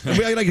 I'm done. We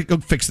gotta go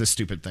fix this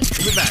stupid thing.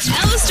 We'll be back.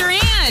 Elvis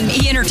Duran.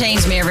 He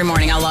entertains me every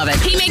morning. I love it.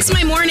 He makes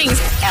my mornings.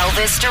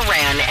 Elvis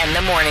Duran and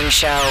the Morning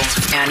Show.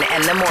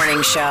 And the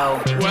Morning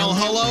Show. Well,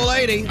 hello,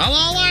 lady.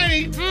 Hello,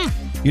 lady.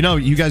 You know,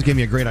 you guys gave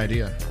me a great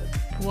idea.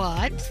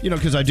 What? You know,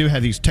 because I do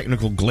have these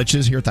technical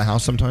glitches here at the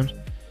house sometimes.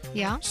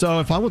 Yeah. So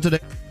if I want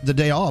the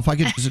day off, I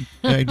could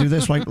do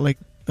this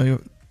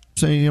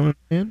say, you know what I'm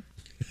saying?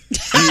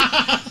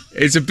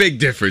 It's a big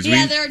difference.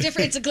 Yeah, there are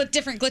different. It's a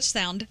different glitch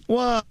sound.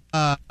 What?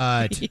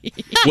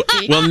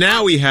 Well,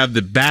 now we have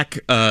the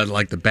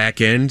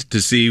back end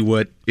to see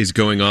what is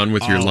going on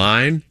with your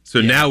line. So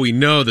now we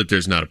know that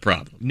there's not a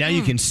problem. Now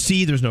you can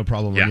see there's no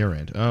problem on your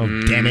end. Oh,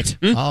 damn it.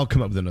 I'll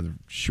come up with another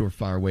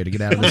surefire way to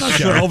get out of I'm this not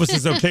show. sure Elvis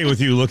is okay with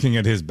you looking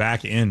at his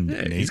back end.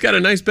 Hey, he's got a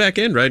nice back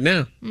end right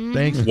now.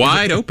 Thanks.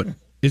 Wide open.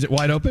 Is it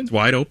wide open? It's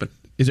wide open.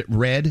 Is it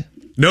red?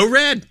 No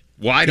red.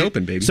 Wide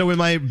open, baby. So when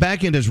my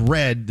back end is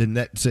red, then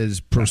that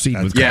says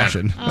proceed with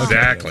caution. Oh.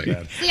 Exactly.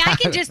 See, I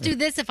can just do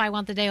this if I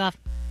want the day off.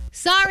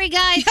 Sorry,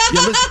 guys. A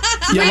lot of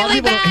Really people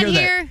don't bad hear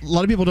here. that. A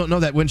lot of people don't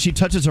know that when she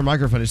touches her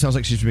microphone, it sounds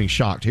like she's being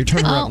shocked. Here,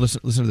 turn her up.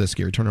 Listen to this,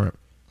 Scary. Turn her up.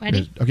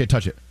 Ready? Okay,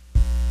 touch it.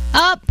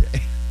 Up.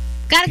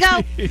 Gotta go.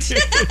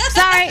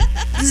 Sorry.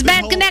 This is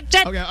bad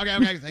connection.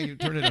 Okay. Thank you.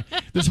 Turn it up.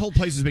 This whole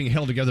place is being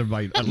held together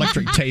by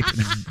electric tape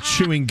and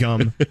chewing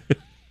gum.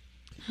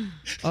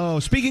 Oh,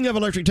 speaking of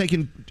electric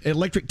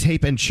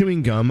tape and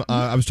chewing gum,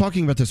 I was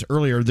talking about this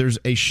earlier. There's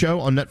a show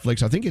on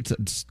Netflix. I think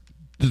it's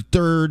the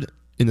third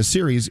in the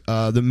series.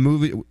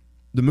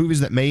 The movies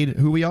that made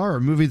who we are, or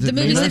movies that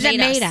made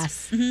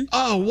us. Mm-hmm.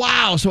 Oh,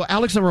 wow. So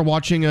Alex and I were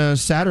watching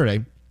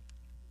Saturday.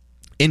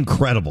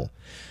 Incredible.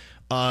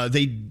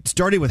 They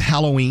started with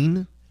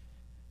Halloween.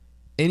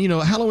 And, you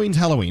know, Halloween's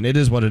Halloween. It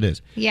is what it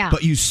is. Yeah.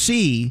 But you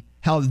see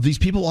how these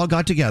people all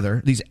got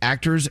together, these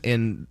actors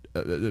and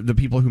the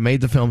people who made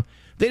the film.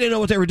 They didn't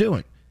know what they were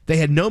doing. They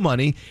had no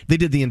money. They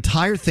did the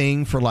entire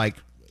thing for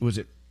was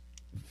it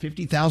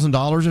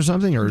 $50,000 or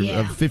something, or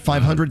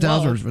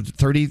 $500,000 or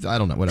 30? I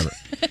don't know, whatever.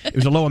 It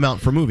was a low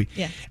amount for a movie.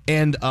 Yeah.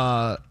 And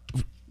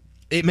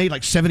it made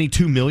like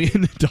 $72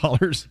 million.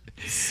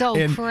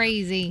 So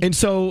crazy. And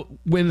so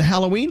when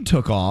Halloween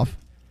took off,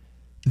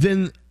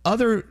 then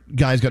other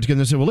guys got together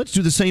and said, well, let's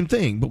do the same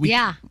thing, but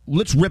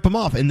let's rip them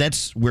off. And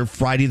that's where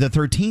Friday the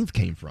 13th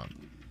came from.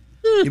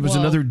 It was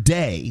another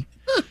day.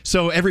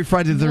 So every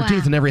Friday the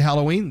 13th and every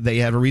Halloween, they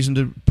had a reason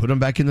to put them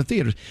back in the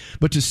theaters.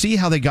 But to see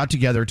how they got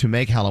together to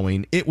make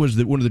Halloween, it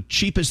was one of the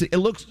cheapest. It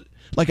looks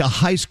like a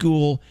high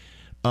school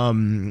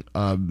film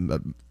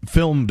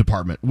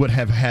department would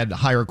have had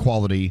higher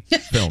quality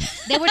film.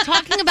 They were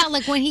talking about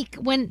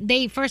when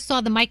they first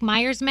saw the Mike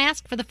Myers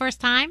mask for the first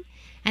time,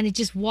 and it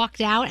just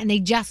walked out, and they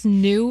just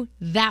knew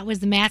that was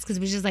the mask because it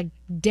was just like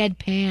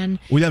deadpan.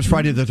 Well, that was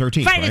Friday the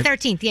 13th. Friday right?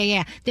 the 13th,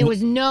 yeah. There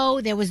was no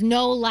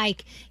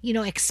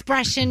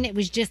expression. It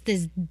was just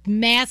this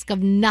mask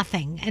of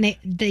nothing, and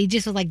they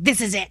just were like, "This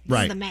is it.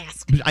 This is the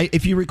mask." But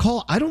if you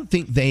recall, I don't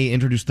think they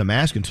introduced the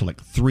mask until like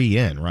 3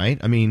 in, right?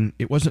 I mean,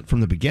 it wasn't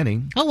from the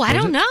beginning. Oh, I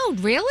don't know.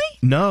 Really?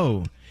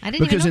 No, I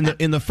didn't because even know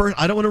in the first,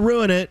 I don't want to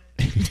ruin it,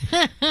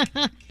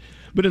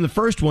 but in the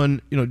first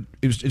one, you know,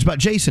 it's about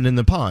Jason in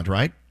the pond,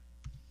 right?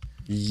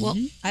 Well,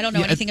 I don't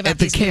know anything about at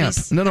the these camp.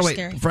 movies. No, They're wait.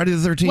 scary. Friday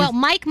the 13th. Well,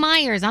 Mike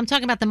Myers. I'm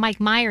talking about the Mike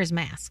Myers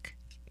mask.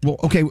 Well,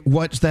 okay.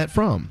 What's that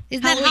from?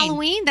 Isn't that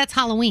Halloween? That's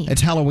Halloween.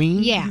 It's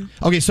Halloween? Yeah.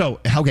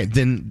 Okay,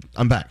 then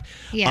I'm back.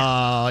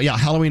 Yeah.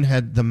 Halloween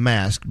had the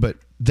mask, but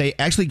they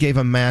actually gave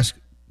a mask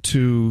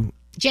to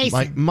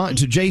Jason.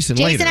 to Jason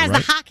later, Jason has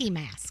right? the hockey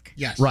mask.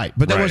 Yes. Right,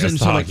 but that Right, wasn't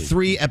that's the until like hockey.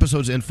 3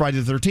 episodes in Friday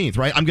the 13th,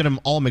 right? I'm getting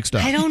them all mixed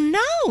up. I don't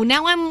know.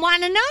 Now I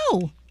want to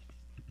know.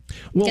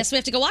 Well, Guess we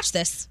have to go watch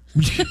this.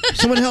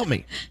 Someone help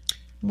me.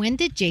 When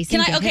did Jason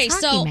get his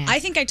hockey mask? I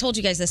think I told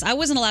you guys this. I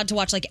wasn't allowed to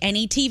watch like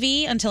any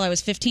TV until I was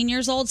 15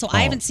 years old, so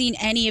I haven't seen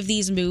any of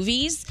these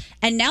movies.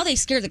 And now they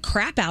scare the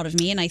crap out of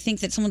me, and I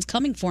think that someone's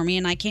coming for me,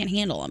 and I can't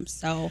handle them.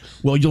 So,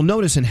 Well, you'll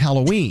notice in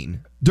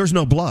Halloween, there's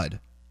no blood.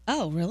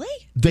 oh really?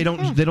 They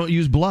don't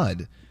use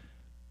blood.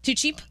 Too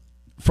cheap?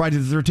 Friday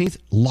the 13th,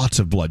 lots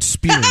of blood,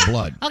 spewing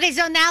blood. Okay,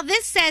 so now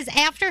this says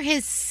after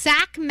his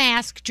sack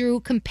mask drew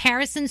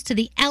comparisons to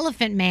the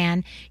Elephant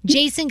Man,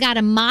 Jason got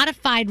a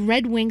modified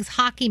Red Wings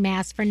hockey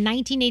mask for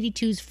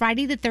 1982's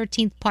Friday the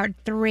 13th Part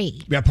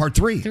 3. Yeah, Part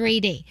 3.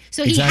 3D.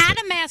 So he had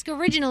a mask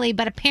originally,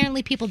 but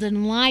apparently people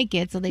didn't like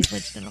it, so they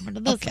switched it over to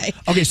this one.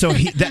 Okay, so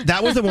that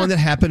was the one that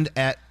happened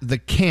at the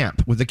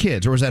camp with the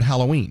kids, or was that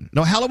Halloween?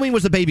 No, Halloween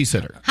was the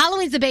babysitter.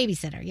 Halloween's the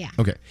babysitter, yeah.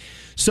 Okay,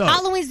 so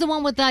Halloween's the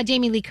one with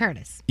Jamie Lee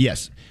Curtis.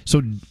 yes,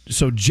 so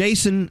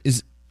Jason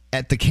is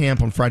at the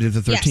camp on Friday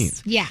the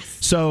 13th. Yes.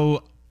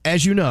 So,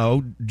 as you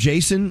know,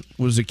 Jason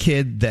was a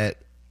kid that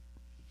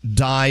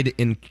died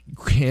in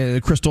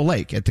Crystal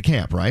Lake at the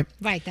camp, right?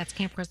 Right, that's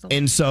Camp Crystal.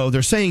 And so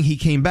they're saying he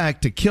came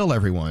back to kill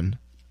everyone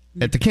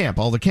at the camp,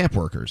 all the camp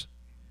workers.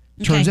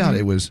 Turns out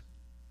it was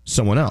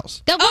someone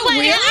else. What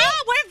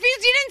if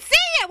you didn't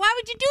see it? Why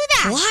would you do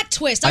that? Plot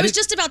twist. I was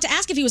just about to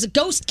ask if he was a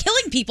ghost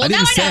killing people. I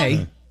didn't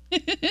know.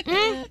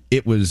 say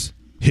it was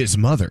his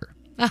mother.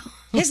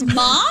 His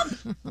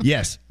mom?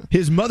 Yes,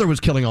 his mother was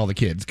killing all the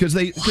kids because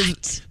they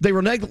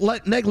were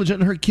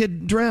negligent and her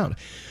kid drowned.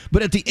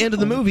 But at the end of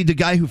the movie, the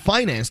guy who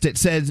financed it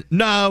said,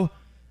 "No,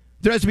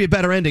 there has to be a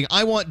better ending.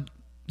 I want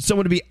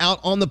someone to be out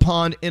on the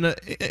pond in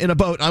a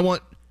boat. I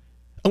want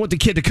the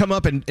kid to come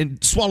up and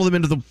swallow them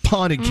into the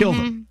pond and kill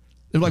them."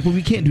 They're like, "Well,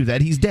 we can't do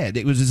that. He's dead.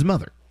 It was his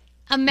mother."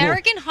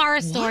 American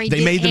Horror Story They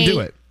did made them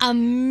do it.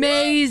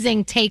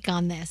 Amazing take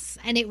on this,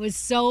 and it was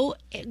so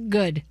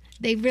good.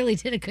 They really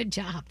did a good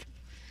job.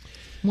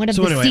 One of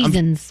the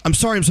seasons. I'm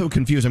sorry I'm so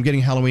confused. I'm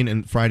getting Halloween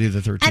and Friday the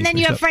 13th. And then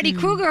you have mixed up. Freddy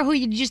Krueger, who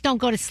you just don't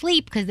go to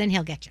sleep because then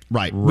he'll get you.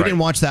 Right. We didn't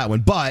watch that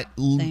one. But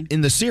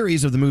in the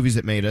series of the movies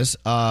that made us,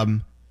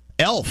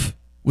 Elf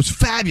was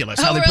fabulous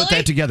how they put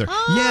that together.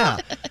 Yeah.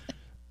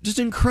 Just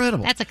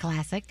incredible. That's a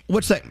classic.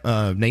 What's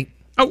that, Nate?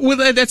 Oh,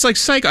 well, that's like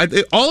Psycho.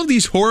 All of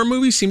these horror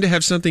movies seem to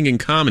have something in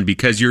common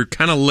because you're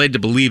kind of led to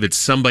believe it's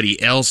somebody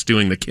else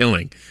doing the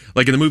killing.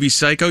 Like in the movie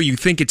Psycho, you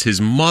think it's his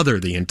mother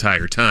the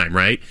entire time,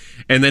 right?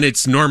 And then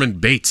it's Norman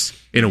Bates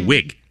in a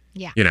wig.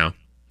 Yeah. You know?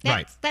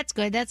 That's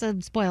good. That's a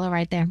spoiler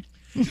right there.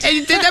 And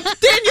Daniel,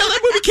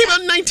 that movie came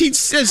out in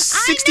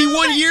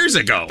 1961 years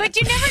ago. But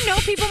you never know.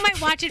 People might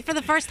watch it for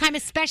the first time,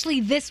 especially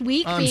this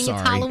week, I'm being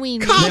sorry. it's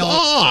Halloween. Come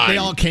on. They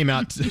all came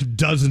out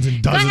dozens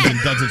and dozens and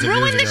dozens of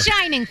Ruin years The ago.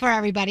 Shining for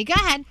everybody. Go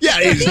ahead. Yeah,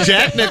 it's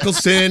Jack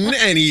Nicholson,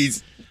 and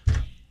he's...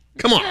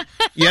 Come on.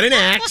 He had an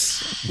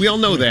axe. We all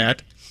know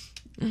that.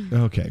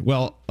 Okay.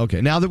 Well,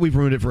 okay. Now that we've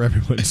ruined it for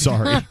everyone,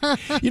 sorry.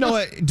 You know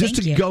what? Just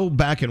to go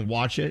back and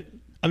watch it,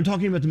 I'm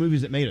talking about the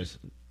movies that made us.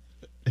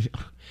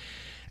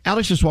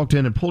 Alex just walked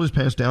in and pulled his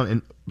pants down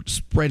and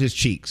spread his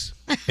cheeks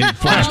and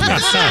flashed me.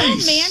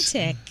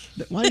 Romantic.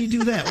 Why do you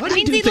do that? Why do It you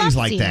means do he things loves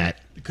like you. that?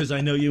 Because I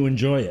know you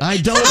enjoy it. I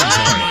don't enjoy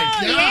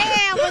it.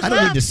 Yeah, I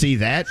don't need to see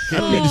that. I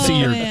don't need to see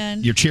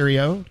your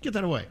Cheerio. Get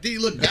that away. Did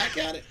you look back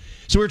at it?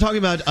 So we're talking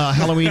about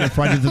Halloween and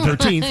Friday the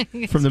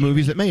 13th from the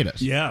movies that made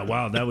us. Yeah,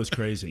 wow, that was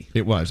crazy.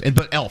 It was.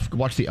 But Elf,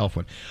 watch the Elf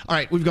one. All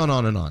right, we've gone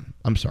on and on.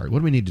 I'm sorry. What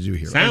do we need to do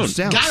here? Sound. Oh,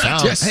 sound. Garrett.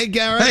 Sound. Yes. Hey,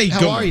 Garrett. Hey,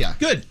 how are you?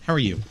 Good. How are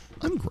you?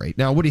 I'm great.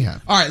 Now, what do you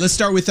have? All right, let's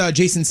start with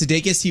Jason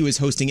Sudeikis. He was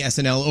hosting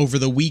SNL over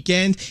the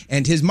weekend,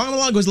 and his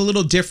monologue was a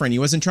little different. He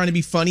wasn't trying to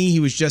be funny.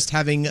 He was just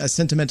having a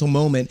sentimental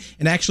moment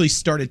and actually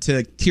started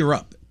to tear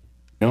up.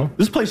 You know,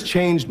 this place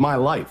changed my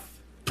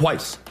life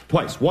twice.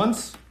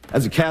 Once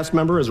as a cast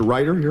member, as a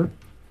writer here,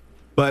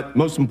 but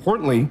most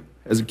importantly,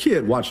 as a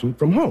kid watching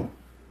from home.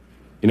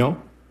 You know?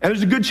 And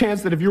there's a good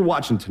chance that if you're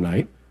watching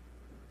tonight,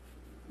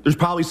 there's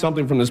probably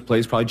something from this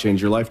place probably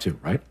changed your life too,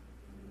 right?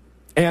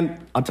 And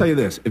I'll tell you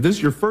this, if this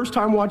is your first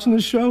time watching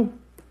this show,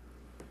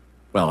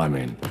 well, I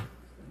mean,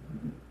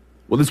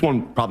 this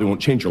one probably won't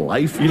change your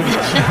life. You know?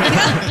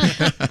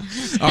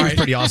 All right.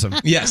 Pretty awesome.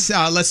 Yes,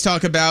 let's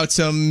talk about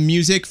some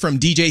music from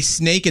DJ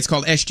Snake. It's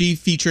called SG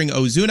featuring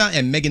Ozuna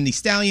and Megan Thee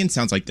Stallion.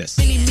 Sounds like this.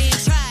 Many men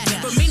tried,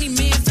 but many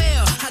men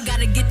fail. I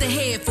gotta get the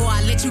head before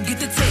I let you get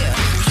the tail.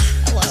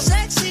 Hello.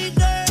 Sexy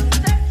girl,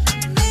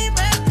 leave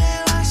it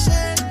there, I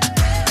said.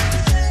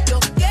 Yo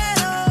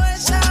quiero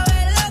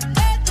saber lo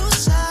que tú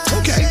sabes.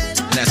 Okay.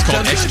 And that's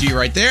called SG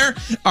right there.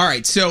 All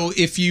right, so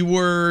if you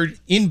were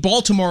in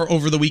Baltimore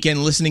over the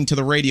weekend listening to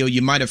the radio,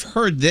 you might have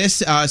heard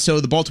this. So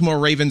the Baltimore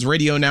Ravens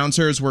radio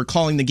announcers were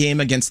calling the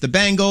game against the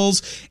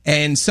Bengals,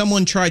 and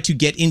someone tried to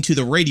get into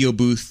the radio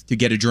booth to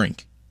get a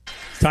drink.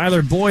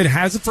 Tyler Boyd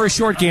has it for a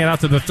short gain out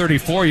to the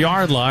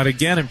 34-yard line.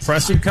 Again,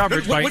 impressive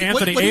coverage by Anthony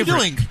What are you Avery.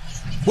 doing?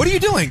 What are you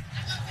doing?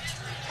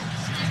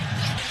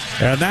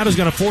 And that is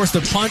going to force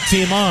the punt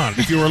team on.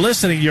 If you were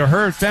listening, you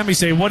heard Femi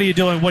say, "What are you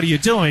doing? What are you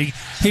doing?"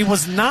 He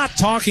was not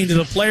talking to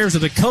the players or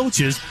the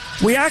coaches.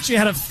 We actually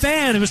had a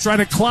fan who was trying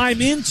to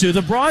climb into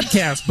the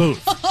broadcast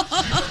booth.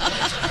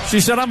 She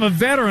said, "I'm a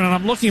veteran and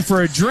I'm looking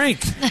for a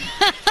drink."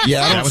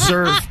 Yeah, I don't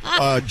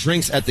serve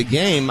drinks at the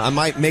game. I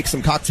might make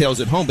some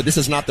cocktails at home, but this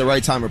is not the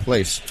right time or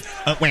place.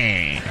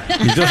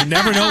 You just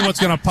never know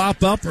what's going to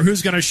pop up or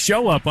who's going to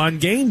show up on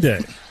game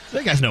day.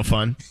 That guy's no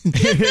fun. Most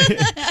By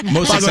the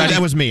way, exciting- that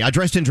was me. I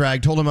dressed in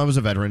drag, told him I was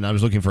a veteran, and I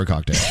was looking for a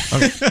cocktail.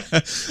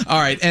 Okay. All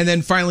right, and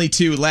then finally,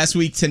 too, last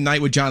week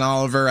tonight with John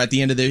Oliver at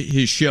the end of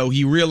his show,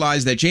 he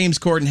realized that James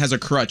Corden has a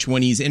crutch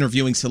when he's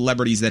interviewing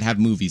celebrities that have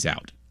movies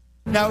out.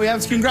 Now we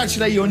have to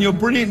congratulate you on your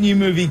brilliant new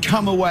movie,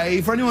 Come Away.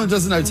 For anyone who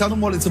doesn't know, tell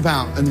them what it's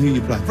about and who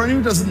you play. For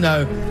anyone who doesn't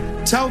know,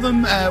 tell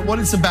them what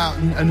it's about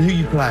and who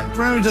you play.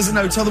 For anyone who doesn't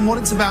know, tell them what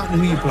it's about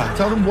and who you play.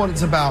 Tell them what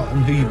it's about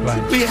and who you play.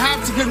 We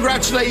have to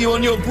congratulate you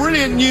on your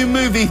brilliant new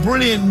movie.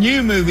 Brilliant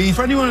new movie.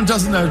 For anyone who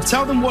doesn't know,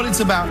 tell them what it's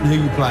about and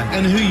who you play.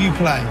 And who you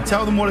play.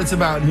 Tell them what it's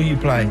about and who you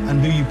play.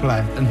 And who you play.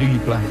 And who you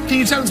play. Can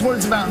you tell us what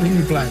it's about and who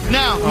you play?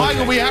 Now,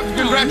 Michael, we have to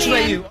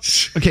congratulate you.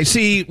 Okay,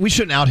 see, we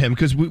shouldn't out him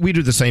because we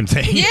do the same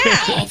thing.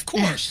 Yeah. Of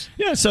course.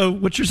 Yeah, so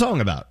what's your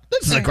song about?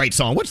 This is a great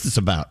song. What's this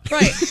about?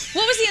 Right.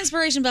 What was the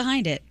inspiration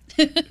behind it?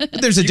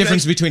 There's a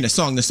difference between a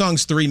song. The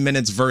song's 3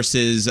 minutes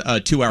versus a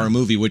 2-hour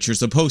movie, which you're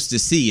supposed to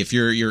see if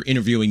you're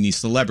interviewing these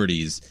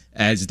celebrities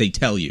as they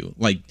tell you.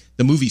 Like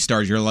the movie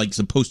stars, you're like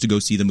supposed to go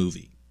see the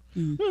movie.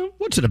 Well,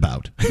 what's it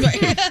about?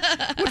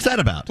 What's that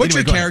about? What's Anyway,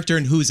 your go ahead. character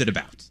and who's it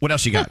about? What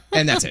else you got?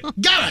 And that's it.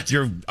 Got it.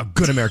 You're a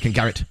good American,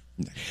 Garrett.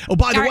 Oh,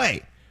 by the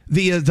way,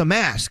 the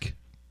mask,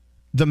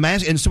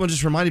 and someone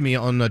just reminded me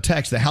on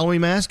text, the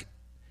Halloween mask.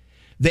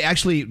 They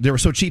were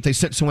so cheap. They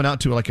sent someone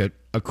out to like a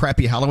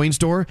crappy Halloween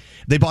store.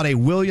 They bought a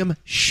William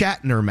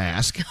Shatner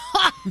mask,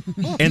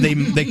 and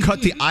they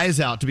cut the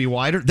eyes out to be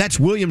wider. That's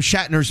William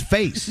Shatner's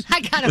face.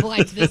 I gotta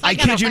watch this. I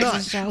kid you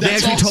not. They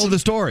actually told the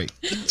story.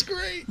 That's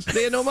great.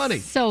 They had no money.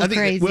 So I think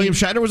crazy. William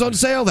Shatner was on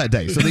sale that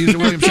day, so they used a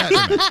William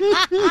Shatner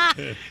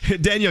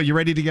mask. Danielle, you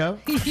ready to go?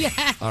 Yeah.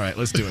 All right,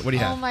 let's do it. What do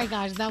you Oh have? my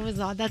gosh,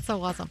 that's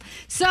so awesome.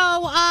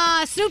 So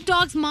Snoop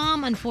Dogg's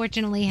mom,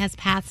 unfortunately, has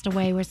passed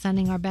away. We're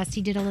sending our best.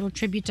 He did a little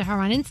tribute to her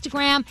on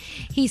Instagram.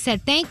 He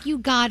said, "Thank you,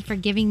 God, for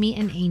giving me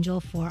an angel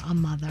for a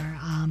mother."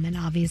 And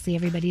obviously,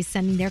 everybody's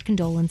sending their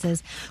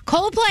condolences.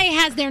 Coldplay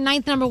has their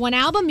 9th #1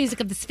 album, Music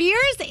of the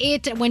Spheres.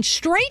 It went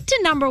straight to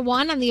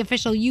 #1 on the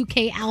official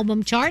UK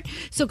album chart.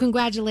 So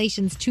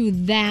congratulations to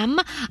them.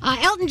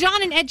 Elton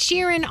John and Ed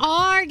Sheeran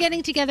are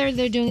getting together.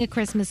 They're doing a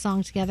Christmas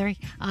song together.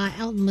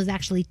 Elton was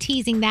actually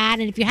teasing that.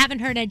 And if you haven't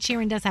heard, Ed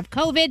Sheeran does have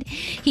COVID.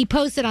 He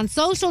posted on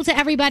social to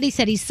everybody,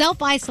 said he's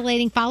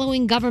self-isolating,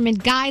 following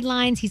government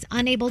guidelines. He's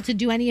unable to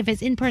do any of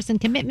his in-person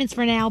commitments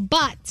for now,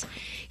 but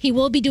he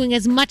will be doing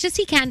as much as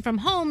he can from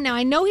home. Now,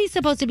 I know he's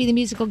supposed to be the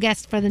musical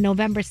guest for the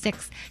November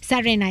 6th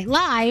Saturday Night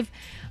Live,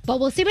 but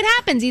we'll see what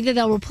happens. Either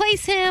they'll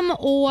replace him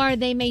or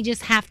they may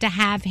just have to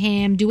have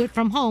him do it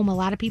from home. A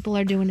lot of people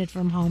are doing it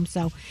from home,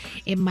 so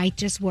it might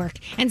just work.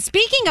 And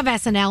speaking of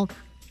SNL,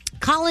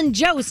 Colin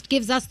Jost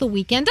gives us the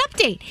weekend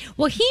update.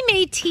 Well, he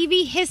made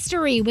TV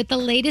history with the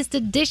latest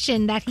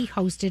edition that he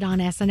hosted on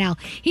SNL.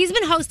 He's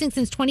been hosting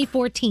since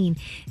 2014.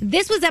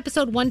 This was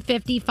episode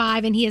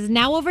 155, and he has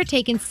now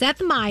overtaken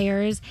Seth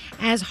Meyers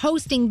as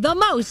hosting the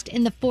most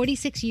in the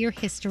 46-year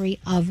history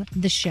of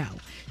the show.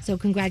 So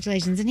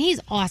congratulations. And he's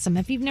awesome.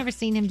 If you've never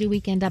seen him do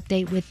Weekend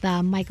Update with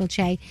Michael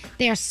Che,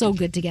 they are so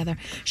good together.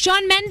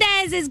 Shawn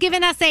Mendes is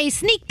giving us a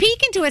sneak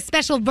peek into a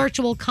special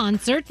virtual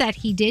concert that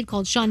he did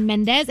called Shawn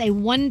Mendes, a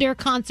Wonder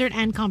Concert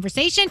and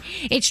Conversation.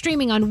 It's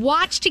streaming on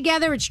Watch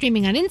Together. It's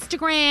streaming on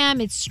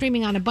Instagram. It's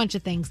streaming on a bunch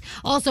of things.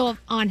 Also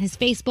on his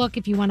Facebook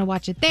if you want to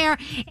watch it there.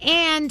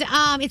 And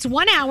it's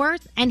 1 hour,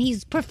 and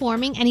he's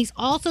performing, and he's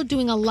also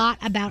doing a lot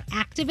about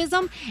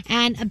activism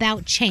and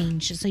about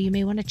change. So you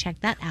may want to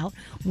check that out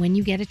when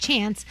you get a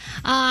chance.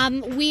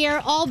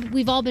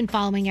 We've all been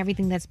following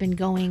everything that's been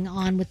going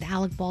on with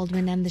Alec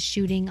Baldwin and the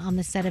shooting on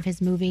the set of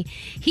his movie.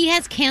 He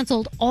has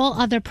canceled all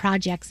other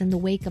projects in the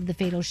wake of the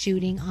fatal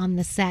shooting on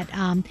the set.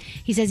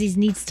 He says he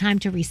needs time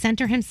to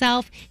recenter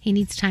himself. He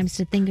needs time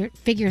to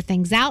figure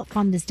things out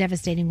from this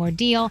devastating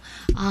ordeal.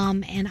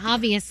 And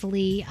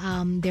obviously,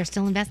 they're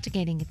still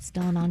investigating. It's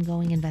still an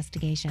ongoing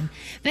investigation.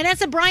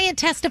 Vanessa Bryant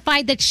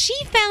testified that she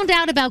found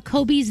out about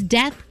Kobe's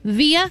death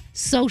via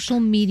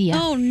social media.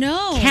 Oh,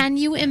 no. Can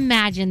you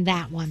imagine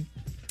that one?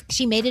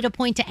 She made it a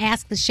point to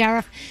ask the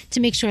sheriff to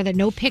make sure that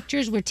no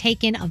pictures were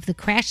taken of the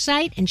crash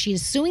site, and she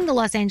is suing the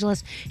Los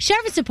Angeles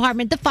Sheriff's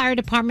Department, the Fire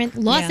Department,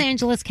 Los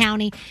Angeles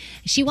County.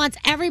 She wants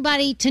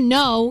everybody to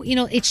know,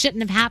 it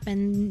shouldn't have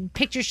happened.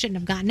 Pictures shouldn't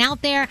have gotten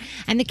out there.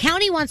 And the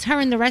county wants her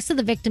and the rest of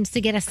the victims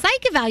to get a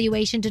psych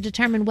evaluation to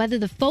determine whether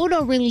the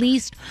photo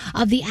released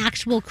of the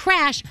actual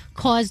crash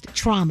caused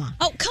trauma.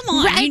 Oh, come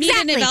on. Right, you need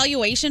an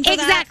evaluation for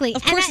that? Exactly.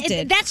 Of course and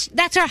it did.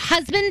 That's her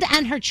husband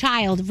and her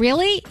child.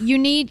 Really? You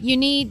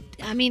need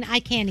I mean, I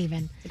can't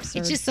even. It's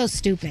just so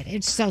stupid.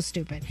 It's so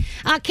stupid.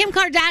 Kim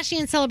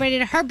Kardashian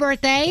celebrated her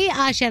birthday.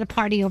 She had a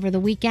party over the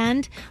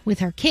weekend with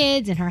her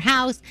kids in her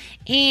house.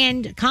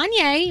 And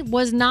Kanye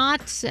was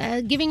not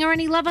giving her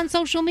any love on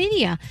social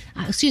media.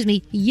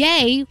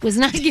 Ye was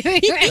not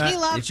giving her any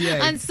love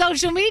on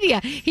social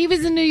media. He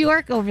was in New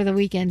York over the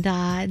weekend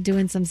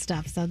doing some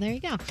stuff. So there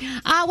you go.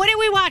 What are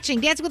we watching?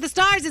 Dancing with the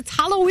Stars. It's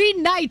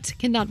Halloween night.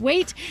 Cannot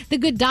wait. The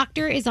Good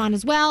Doctor is on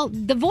as well.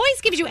 The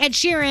Voice gives you Ed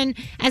Sheeran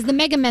as the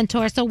mega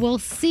mentor. So we'll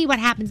see what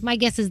happens. My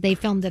guess is they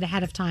filmed it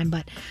ahead of time,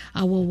 but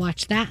we'll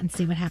watch that and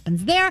see what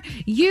happens there.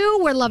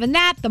 We're loving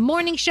that. The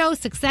Morning Show,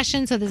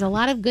 Succession. So there's a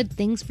lot of good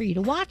things for you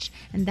to watch.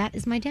 And that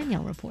is my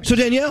Danielle report. So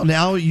Danielle,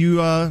 now you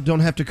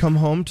don't have to come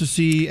home to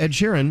see Ed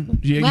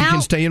Sheeran. You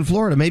can stay in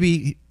Florida.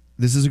 Maybe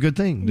this is a good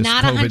thing. This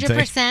Not COVID thing. 100%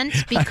 I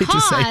hate to say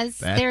because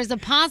that. there's a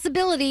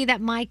possibility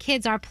that my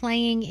kids are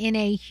playing in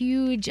a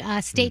huge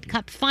state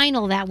cup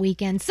final that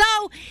weekend. So,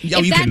 if you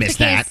that's can miss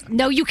the case, that.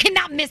 No, you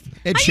cannot miss.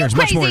 Ed Are you Sheeran's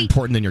much more crazy?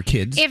 important than your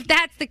kids. If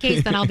that's the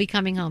case, then I'll be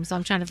coming home. So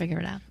I'm trying to figure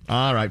it out.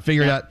 All right,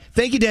 figure it out.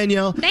 Thank you,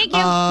 Danielle. Thank you.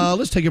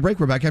 Let's take a break.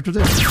 We're back after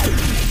this.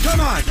 Come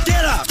on,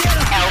 get up.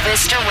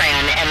 Elvis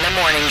Duran and the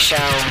Morning Show.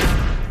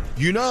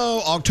 You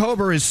know,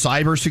 October is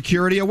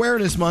Cybersecurity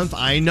Awareness Month.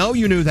 I know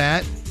you knew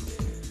that.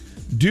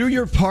 Do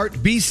your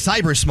part, be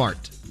cyber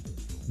smart.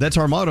 That's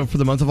our motto for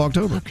the month of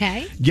October.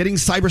 Okay. Getting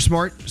cyber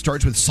smart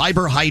starts with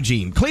cyber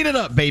hygiene. Clean it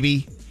up,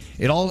 baby.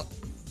 Cyber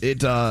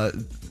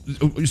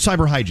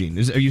hygiene.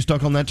 Are you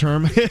stuck on that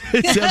term?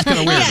 It sounds kind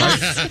of weird,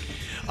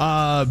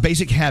 right?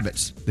 Basic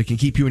habits that can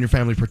keep you and your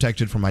family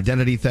protected from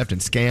identity theft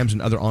and scams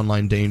and other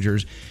online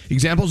dangers.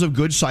 Examples of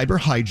good cyber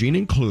hygiene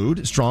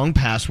include strong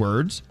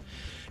passwords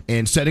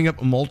and setting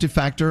up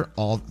multi-factor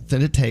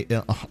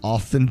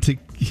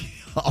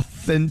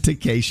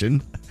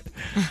authentication.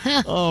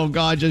 Oh,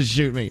 God, just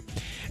shoot me.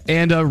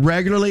 And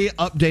regularly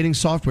updating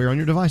software on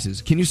your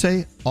devices. Can you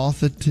say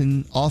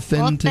authentication?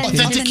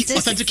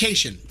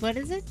 Authentication. What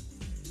is it?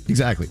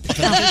 Exactly.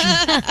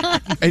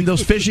 And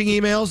those phishing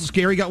emails,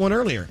 Scary got one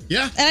earlier.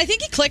 Yeah. And I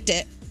think he clicked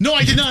it. No,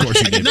 I did not. Of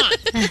course you I did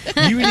did.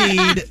 not. You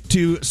need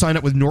to sign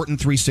up with Norton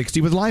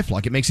 360 with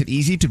LifeLock. It makes it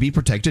easy to be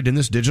protected in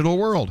this digital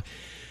world.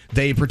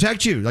 They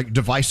protect you, like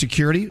device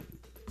security,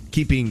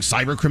 keeping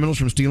cyber criminals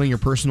from stealing your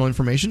personal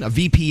information, a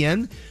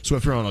VPN, so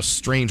if you're on a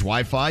strange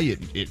Wi-Fi, it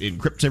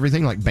encrypts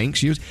everything like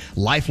banks use,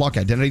 LifeLock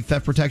identity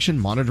theft protection,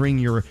 monitoring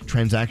your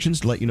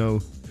transactions to let you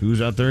know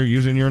who's out there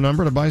using your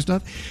number to buy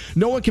stuff.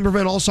 No one can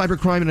prevent all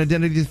cybercrime and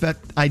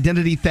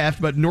identity theft,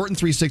 but Norton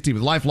 360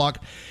 with LifeLock,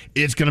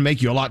 it's going to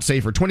make you a lot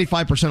safer.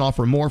 25% off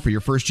or more for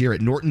your first year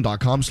at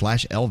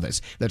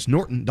norton.com/Elvis. That's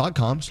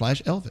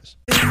norton.com/Elvis.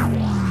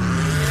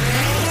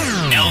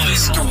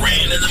 Elvis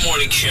Duran in the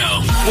Morning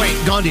Show. Wait,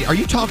 Gandhi, are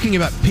you talking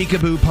about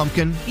Peekaboo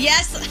Pumpkin?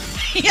 Yes.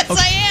 Yes,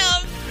 Okay.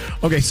 I am.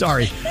 Okay,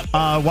 sorry.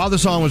 While the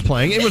song was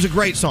playing, it was a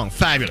great song.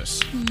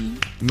 Fabulous.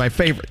 My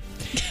favorite.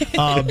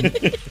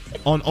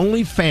 On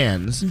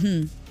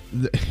OnlyFans,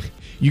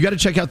 you got to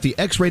check out the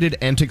X-rated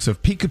antics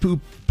of Peekaboo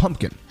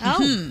Pumpkin.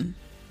 Oh.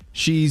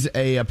 She's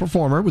a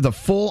performer with a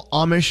full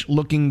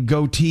Amish-looking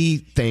goatee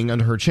thing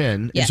under her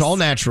chin. Yes. It's all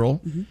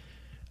natural.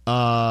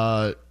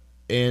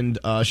 And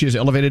she has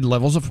elevated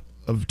levels of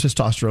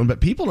testosterone, but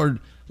people are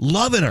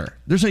loving her.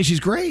 They're saying she's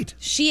great.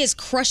 She is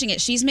crushing it.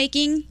 She's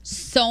making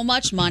so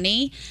much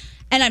money.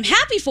 And I'm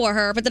happy for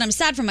her, but then I'm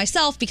sad for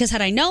myself because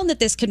had I known that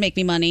this could make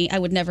me money, I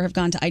would never have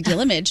gone to Ideal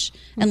Image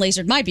and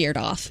lasered my beard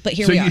off. But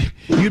here we are.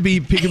 You'd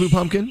be Peekaboo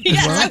Pumpkin? as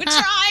Yes, well? I would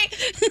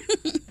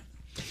try.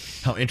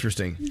 How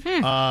interesting.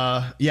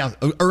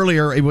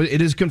 Earlier,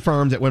 it is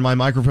confirmed that when my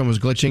microphone was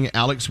glitching,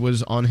 Alex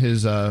was on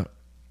his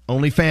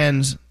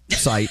OnlyFans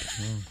site.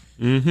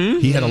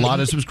 He had a lot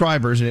of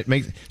subscribers, and it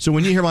makes so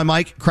when you hear my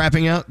mic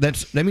crapping out,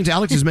 that means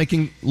Alex is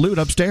making loot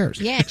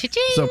upstairs. Yeah,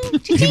 cha-ching. So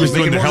He was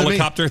doing making the more than me.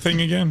 helicopter thing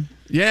again?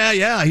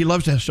 Yeah. He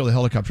loves to show the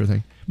helicopter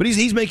thing, but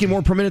he's making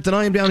more per minute than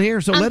I am down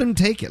here. So let him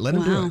take it. Let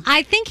him do it.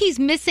 I think he's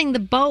missing the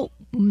boat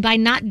by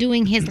not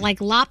doing his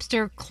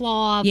lobster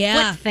claw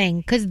flip thing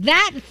because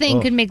that thing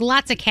Oh. could make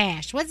lots of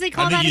cash. What's they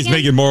call I think that he's again?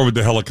 making more with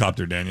the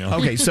helicopter, Danielle.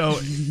 Okay, so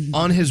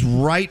on his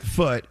right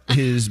foot,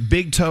 his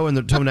big toe and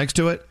the toe next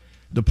to it,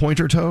 the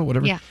pointer toe,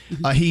 whatever. Yeah.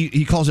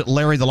 He calls it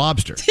Larry the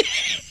Lobster.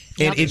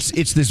 And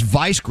it's this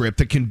vice grip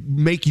that can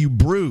make you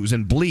bruise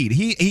and bleed.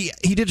 He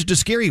did it to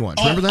Scary once.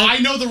 Remember that? I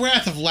know the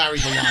wrath of Larry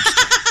the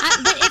Lobster.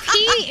 But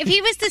if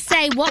he was to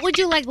say, what would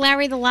you like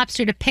Larry the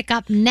Lobster to pick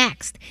up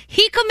next?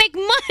 He could make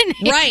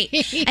money.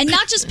 Right. And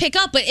not just pick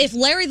up, but if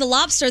Larry the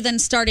Lobster then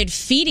started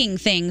feeding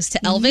things to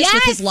Elvis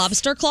with his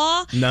lobster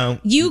claw, No.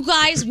 you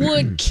guys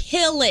would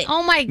kill it.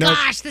 Oh my Nope.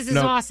 gosh, this is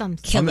Nope. awesome. I'm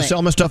Kill gonna it.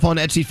 sell my stuff on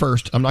Etsy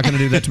first. I'm not going to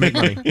do that to make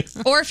money.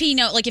 Or if he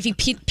if he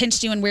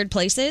pinched you in weird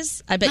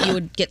places, I bet you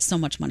would get so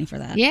much money for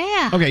that.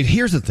 Yeah. Okay,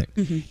 here's the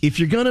thing. If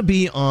you're going to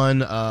be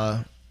on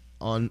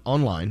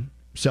online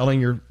selling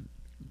your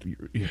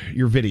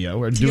video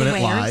or doing Your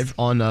it wares. live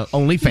on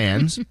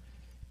OnlyFans,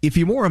 if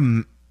you wore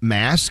a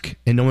mask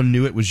and no one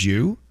knew it was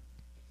you,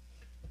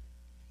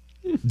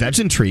 that's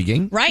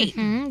intriguing. Right.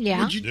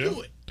 Yeah. Would you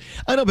do it?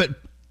 I know, but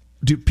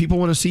do people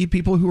want to see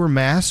people who are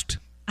masked?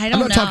 I I'm don't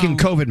not know. talking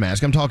COVID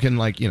mask. I'm talking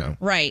like,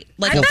 Right.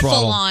 Like Full full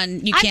throttle.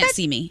 on, you I can't bet-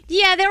 see me.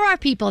 Yeah, there are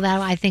people that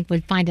I think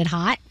would find it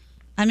hot.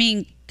 I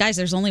mean, guys,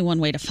 there's only one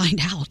way to find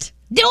out.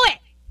 Do it.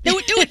 Do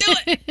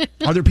it.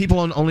 Are there people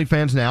on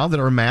OnlyFans now that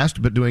are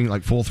masked but doing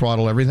like full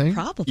throttle everything?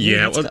 Probably.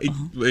 Yeah, well,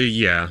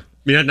 yeah. I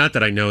mean, not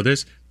that I know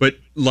this, but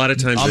a lot of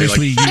times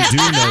Obviously, you do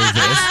know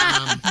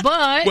this.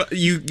 But Well,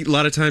 a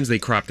lot of times they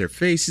crop their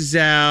faces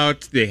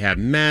out. They have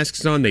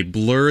masks on. They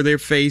blur their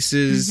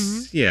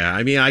faces. Yeah,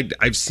 I mean,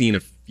 I've seen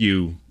a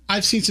few.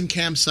 I've seen some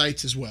cam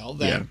sites as well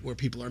where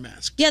people are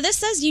masked. Yeah, this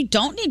says you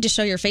don't need to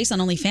show your face on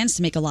OnlyFans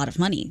to make a lot of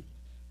money.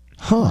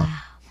 Huh.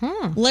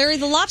 Larry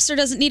the Lobster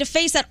doesn't need a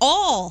face at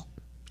all.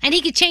 and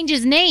he could change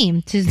his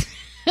name to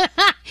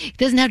It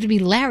doesn't have to be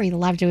Larry the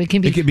lobster. It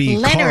can be,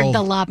 Leonard Carl-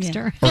 the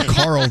lobster. Or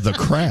Carl the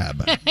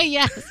crab.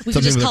 Yes. We Something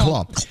could just with a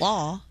call claw. him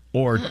Claw.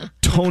 Or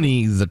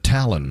Tony the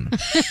Talon.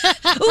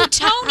 Ooh,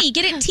 Tony.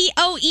 Get it?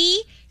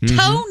 T-O-E? Mhm.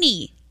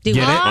 Tony. Do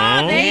Get it?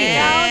 Oh,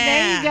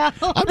 there you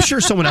go. I'm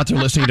sure someone out there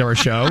listening to our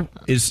show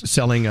is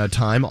selling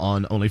time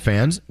on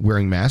OnlyFans,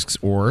 wearing masks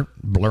or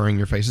blurring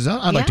your faces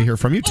out. I'd like to hear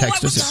from you.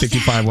 Text us at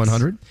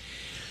 55100.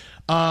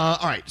 All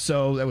right,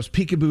 so that was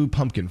Peekaboo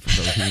Pumpkin for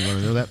those who want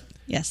to know that.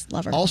 Yes,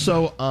 love her.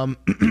 Also, I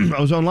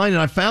was online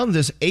and I found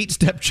this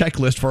 8-step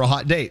checklist for a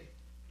hot date.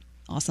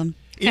 Awesome.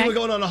 Anyone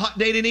going on a hot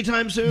date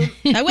anytime soon?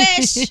 I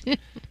wish.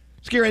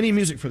 Scary, I need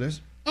music for this.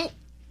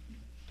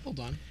 Hold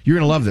on. You're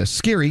going to love this.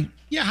 Scary,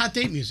 Yeah, hot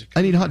date music.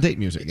 I need hot date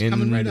music. And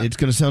coming right up. it's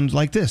going to sound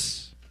like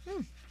this.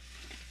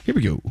 Here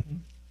we go.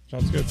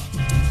 Sounds good.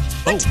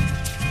 Oh,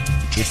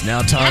 it's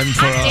now time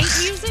for Hot a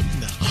date music?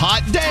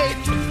 hot date.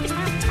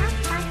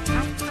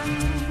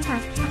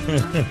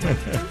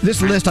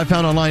 This list I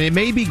found online, it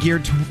may be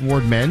geared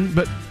toward men,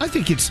 but I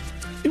think it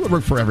would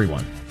work for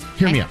everyone.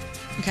 Hear me out.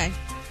 Okay.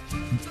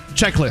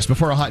 Checklist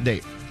before a hot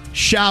date.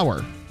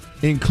 Shower,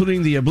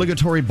 including the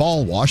obligatory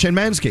ball wash and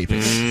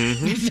manscaping.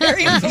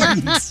 Very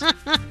important.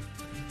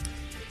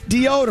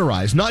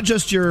 Deodorize, not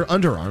just your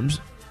underarms.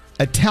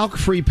 A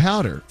talc-free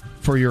powder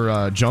for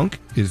your junk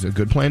is a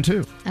good plan,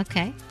 too.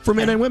 Okay. For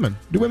men and women.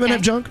 Do women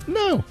have junk?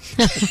 No.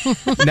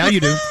 Now you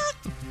do.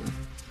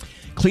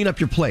 Clean up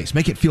your place.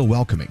 Make it feel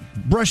welcoming.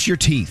 Brush your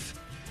teeth.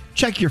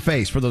 Check your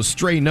face for those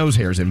stray nose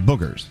hairs and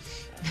boogers.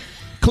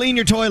 Clean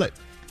your toilet.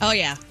 Oh,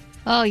 yeah.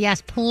 Oh,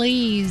 yes,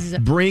 please.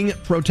 Bring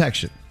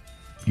protection.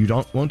 You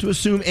don't want to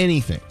assume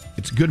anything.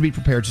 It's good to be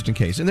prepared just in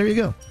case. And there you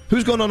go.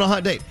 Who's going on a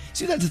hot date?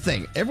 See, that's the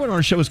thing. Everyone on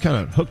our show is kind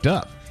of hooked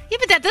up. Yeah,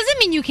 but that doesn't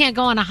mean you can't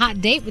go on a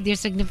hot date with your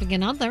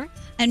significant other.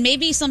 And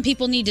maybe some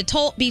people need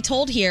to be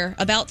told here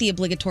about the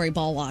obligatory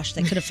ball wash.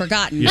 They could have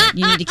forgotten. Yeah.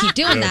 You need to keep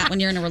doing Yeah. that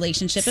when you're in a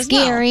relationship as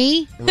well.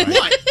 Scary.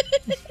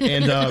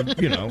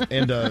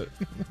 And,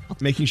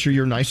 making sure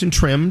you're nice and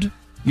trimmed.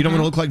 You don't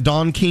want to look like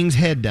Don King's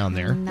head down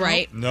there.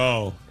 Right.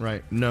 No.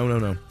 Right.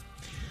 No.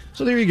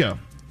 So there you go.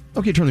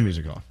 Okay, turn the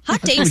music off.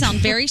 Hot dates sound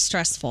very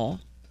stressful.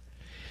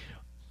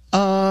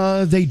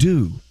 They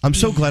do. I'm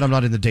so glad I'm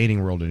not in the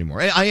dating world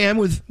anymore. I am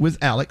with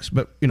Alex,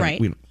 but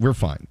Right. we're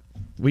fine.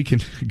 We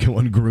can go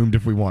ungroomed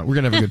if we want. We're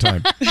gonna have a good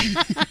time.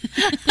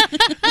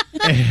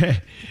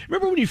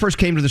 Remember when you first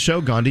came to the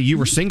show, Gandhi? You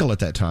were single at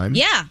that time.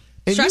 Yeah.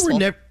 And Stressful.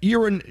 you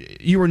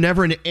were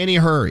never in any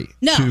hurry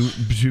No.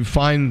 to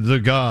find the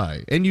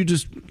guy, and you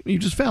just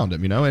found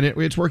him, and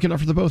it's working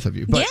out for the both of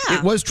you. But Yeah.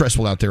 it was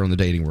stressful out there on the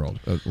dating world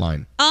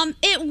line.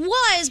 It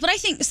was, but I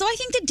think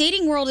the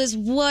dating world is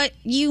what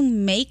you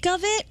make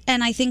of it,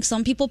 and I think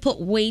some people put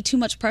way too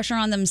much pressure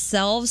on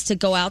themselves to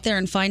go out there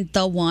and find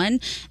the one.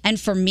 And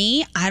for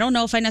me, I don't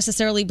know if I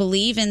necessarily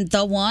believe in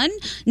the one.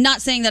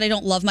 Not saying that I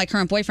don't love my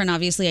current boyfriend,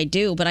 obviously I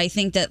do, but I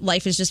think that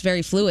life is just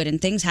very fluid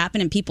and things happen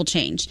and people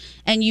change.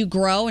 And you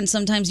grow, and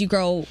sometimes you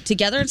grow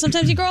together and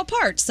sometimes you grow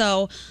apart.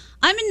 So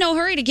I'm in no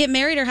hurry to get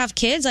married or have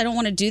kids. I don't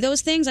want to do those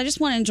things. I just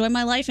want to enjoy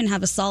my life and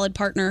have a solid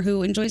partner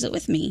who enjoys it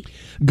with me.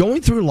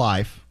 Going through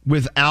life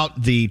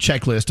without the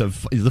checklist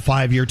of the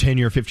 5-year,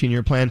 10-year,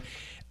 15-year plan,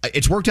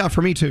 it's worked out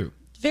for me too.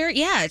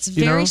 It's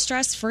You very know?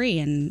 stress-free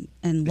and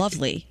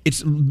lovely.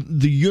 It's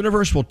the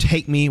universe will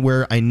take me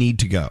where I need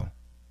to go.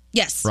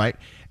 Yes. Right?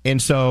 And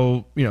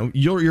so,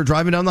 you're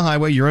driving down the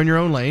highway, you're in your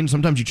own lane.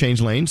 Sometimes you change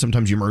lanes,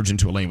 sometimes you merge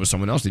into a lane with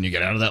someone else, then you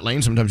get out of that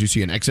lane. Sometimes you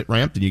see an exit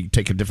ramp, then you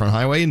take a different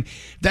highway. And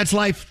that's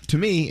life to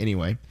me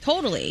anyway.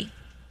 Totally.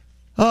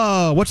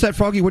 What's that,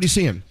 Froggy? What are you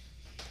seeing?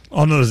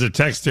 Oh, no, there's a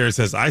text here that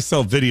says, I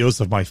sell videos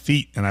of my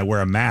feet and I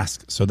wear a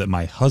mask so that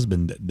my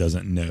husband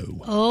doesn't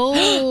know.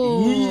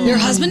 Oh. Your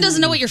husband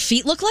doesn't know what your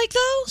feet look like,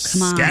 though?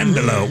 Come on.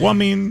 Scandalo. Well, I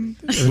mean,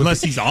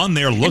 unless he's on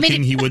there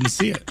looking, he wouldn't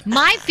see it.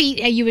 My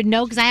feet, you would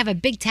know because I have a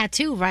big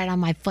tattoo right on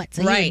my foot.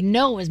 So you would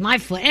know it was my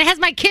foot. And it has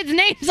my kids'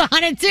 names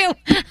on it, too.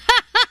 Yeah,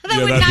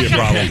 that'd be a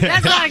problem.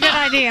 That's not a good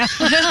idea.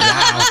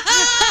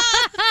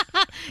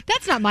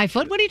 That's not my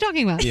foot. What are you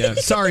talking about? Yeah,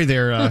 sorry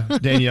there,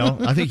 Danielle.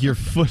 I think your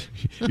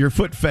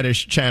foot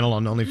fetish channel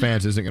on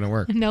OnlyFans isn't going to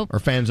work. Nope. Or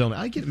fans only.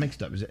 I get it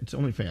mixed up. It's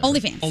OnlyFans.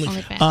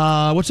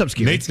 OnlyFans. What's up,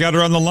 Skeeter? Nate's got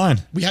her on the line.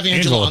 We have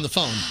Angela on the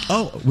phone.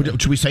 Oh,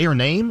 should we say her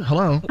name?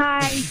 Hello.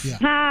 Hi.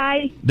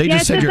 Hi. They yes,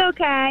 just said it's your-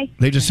 okay.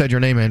 They just said your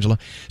name, Angela.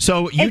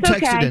 So you It's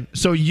texted okay. in.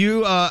 So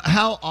you,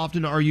 how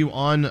often are you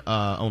on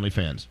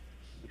OnlyFans?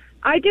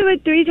 I do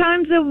it 3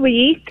 times a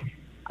week.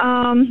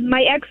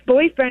 My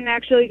ex-boyfriend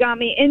actually got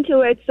me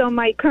into it, so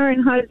my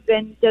current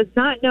husband does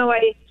not know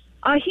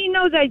he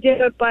knows I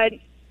did it, but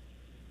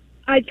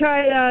I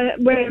try to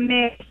wear a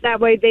mask. That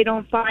way they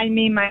don't find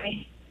me,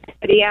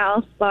 anybody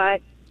else,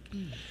 but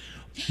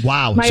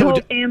Wow. my so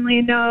whole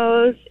family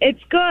knows.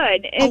 It's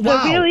good. It's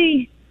wow. a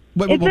really...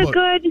 Wait, it's a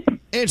good...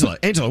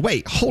 Angela,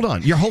 wait, hold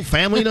on. Your whole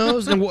family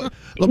knows? And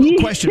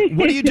question,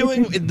 what are you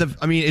doing?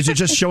 Is it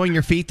just showing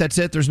your feet? That's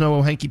it? There's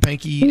no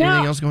hanky-panky, No.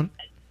 anything else going on?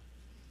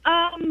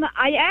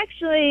 I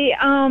actually,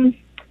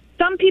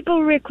 some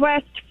people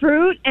request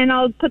fruit, and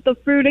I'll put the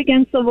fruit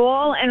against the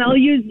wall, and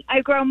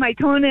I grow my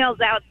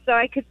toenails out so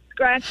I could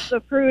scratch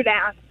the fruit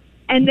out,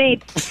 and they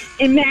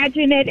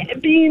imagine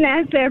it being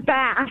at their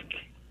back.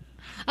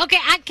 Okay,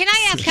 can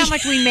I ask how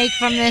much we make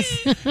from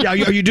this? Yeah,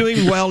 are you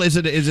doing well? Is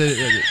it Is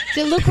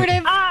it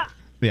lucrative?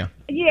 Yeah.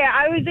 Yeah,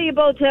 I was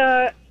able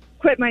to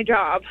quit my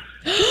job.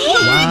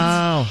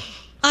 Wow.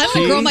 I want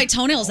to grow my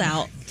toenails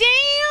out.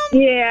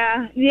 Damn.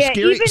 Yeah.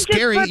 Scary, Even just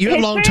scary. for You have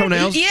long pictures.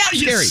 toenails. Yeah,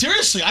 Scary.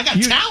 seriously, I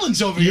got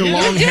talons over Your here.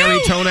 long, hairy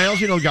toenails.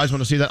 You know, guys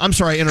want to see that. I'm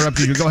sorry I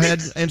interrupted you. Go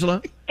ahead,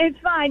 Angela. It's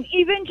fine.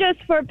 Even just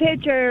for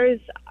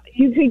pictures,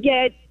 you could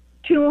get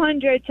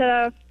 200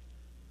 to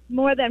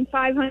more than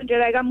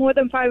 500. I got more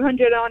than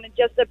 500 on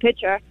just a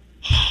picture.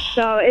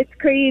 So it's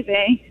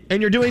crazy.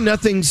 And you're doing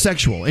nothing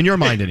sexual in your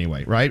mind,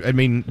 anyway, right? I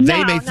mean,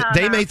 they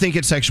No, may think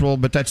it's sexual,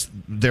 but that's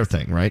their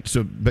thing, right?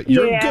 So, but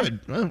you're Yeah. good.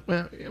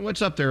 Well,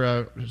 what's up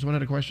there? Someone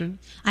had a question?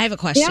 I have a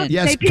question. Yeah,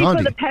 Yes, they pay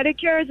Gandhi. for the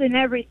pedicures and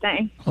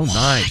everything. Oh,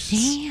 nice.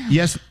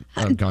 Yes,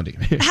 Gandhi.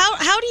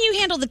 How do you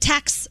handle the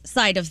tax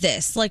side of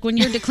this? Like when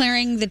you're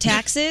declaring the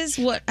taxes,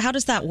 how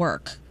does that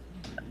work?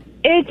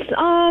 It's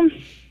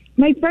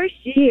my first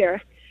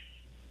year.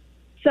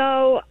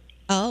 So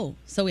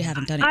so we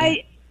haven't done it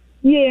yet.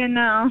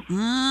 No.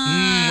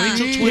 Wait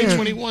till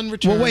 2021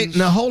 returns. Well, wait.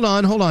 Now, hold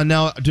on.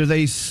 Now, do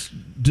they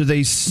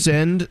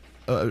send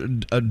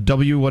a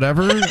W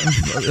whatever? I think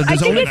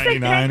it's a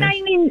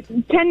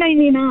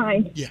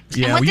 1099. Yeah.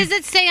 And what does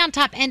it say on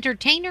top?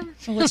 Entertainer?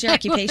 What's your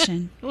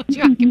occupation? What's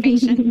your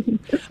occupation?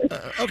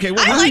 Okay.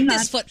 Well, I like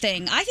this foot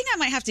thing. I think I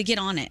might have to get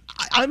on it.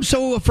 I'm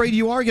so afraid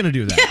you are going to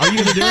do that. Are you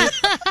going to do it?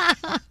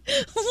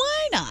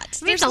 Why not?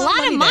 There's a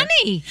lot of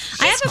money.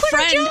 I have a Quit her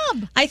friend.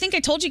 job. I think I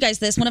told you guys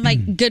this. One of my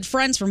good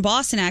friends from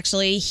Boston,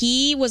 actually,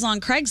 he was on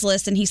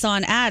Craigslist and he saw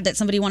an ad that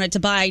somebody wanted to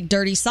buy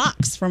dirty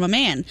socks from a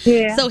man.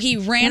 Yeah. So he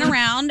ran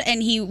around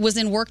and he was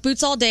in work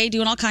boots all day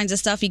doing all kinds of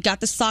stuff. He got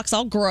the socks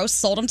all gross,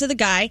 sold them to the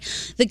guy.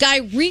 The guy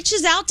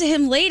reaches out to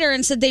him later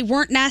and said they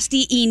weren't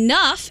nasty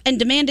enough and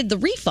demanded the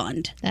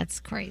refund. That's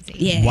crazy.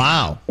 Yeah.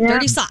 Wow.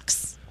 Dirty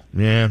socks.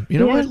 Yeah. You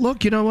know what?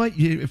 Look, you know what?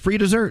 Free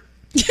dessert.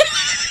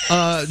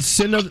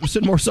 Send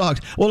more socks.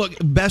 Well, look,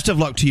 best of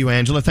luck to you,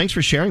 Angela. Thanks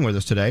for sharing with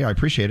us today. I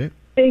appreciate it.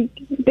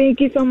 Thank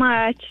you so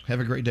much. Have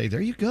a great day.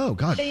 There you go.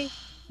 God,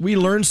 we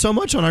learned so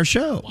much on our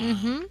show.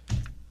 Mm-hmm.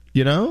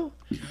 You know,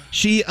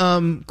 she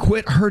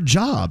quit her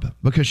job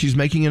because she's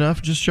making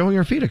enough just showing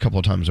her feet a couple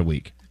of times a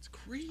week.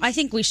 I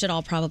think we should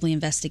all probably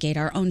investigate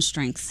our own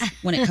strengths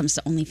when it comes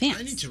to OnlyFans.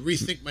 I need to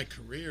rethink my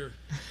career.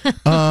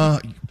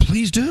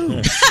 Please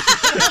do.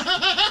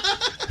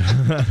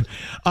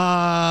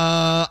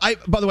 By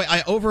the way,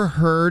 I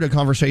overheard a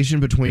conversation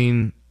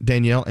between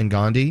Danielle and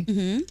Gandhi.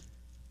 Mm-hmm.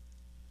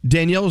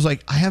 Danielle was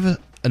like, I have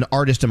an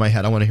artist in my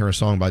head. I want to hear a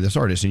song by this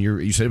artist. And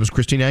you said it was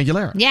Christina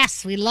Aguilera.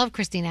 Yes, we love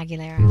Christina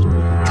Aguilera.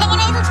 Come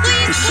on over,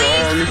 please. The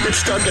song gets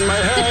stuck in my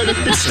head.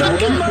 It's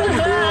stuck in my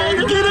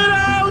head. Get it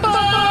out.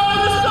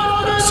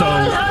 So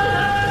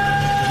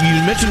you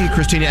mentioned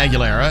Christina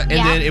Aguilera, and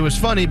then it was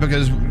funny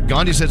because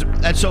Gandhi says,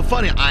 that's so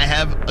funny. I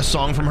have a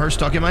song from her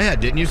stuck in my head.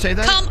 Didn't you say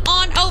that? Come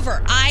on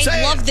over. I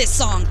love this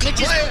song. Play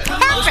it.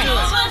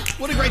 Perfect.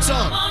 What a great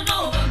song.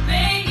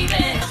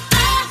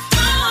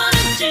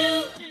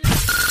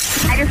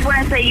 I just want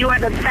to say you are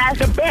the best.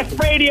 The best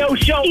radio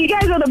show. You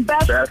guys are the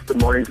best. Best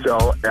morning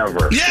show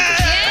ever.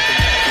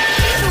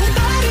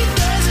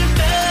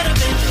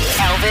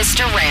 Elvis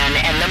Duran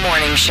and the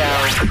Morning Show.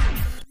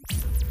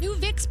 New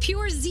Vicks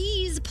Pure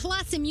Z's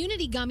Plus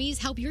Immunity Gummies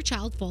help your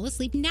child fall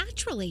asleep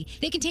naturally.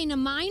 They contain a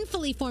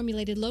mindfully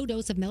formulated low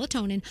dose of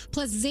melatonin,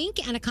 plus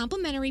zinc and a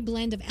complementary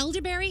blend of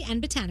elderberry and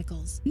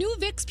botanicals. New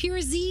Vicks Pure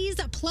Z's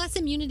Plus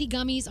Immunity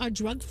Gummies are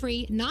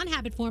drug-free,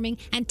 non-habit-forming,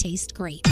 and taste great.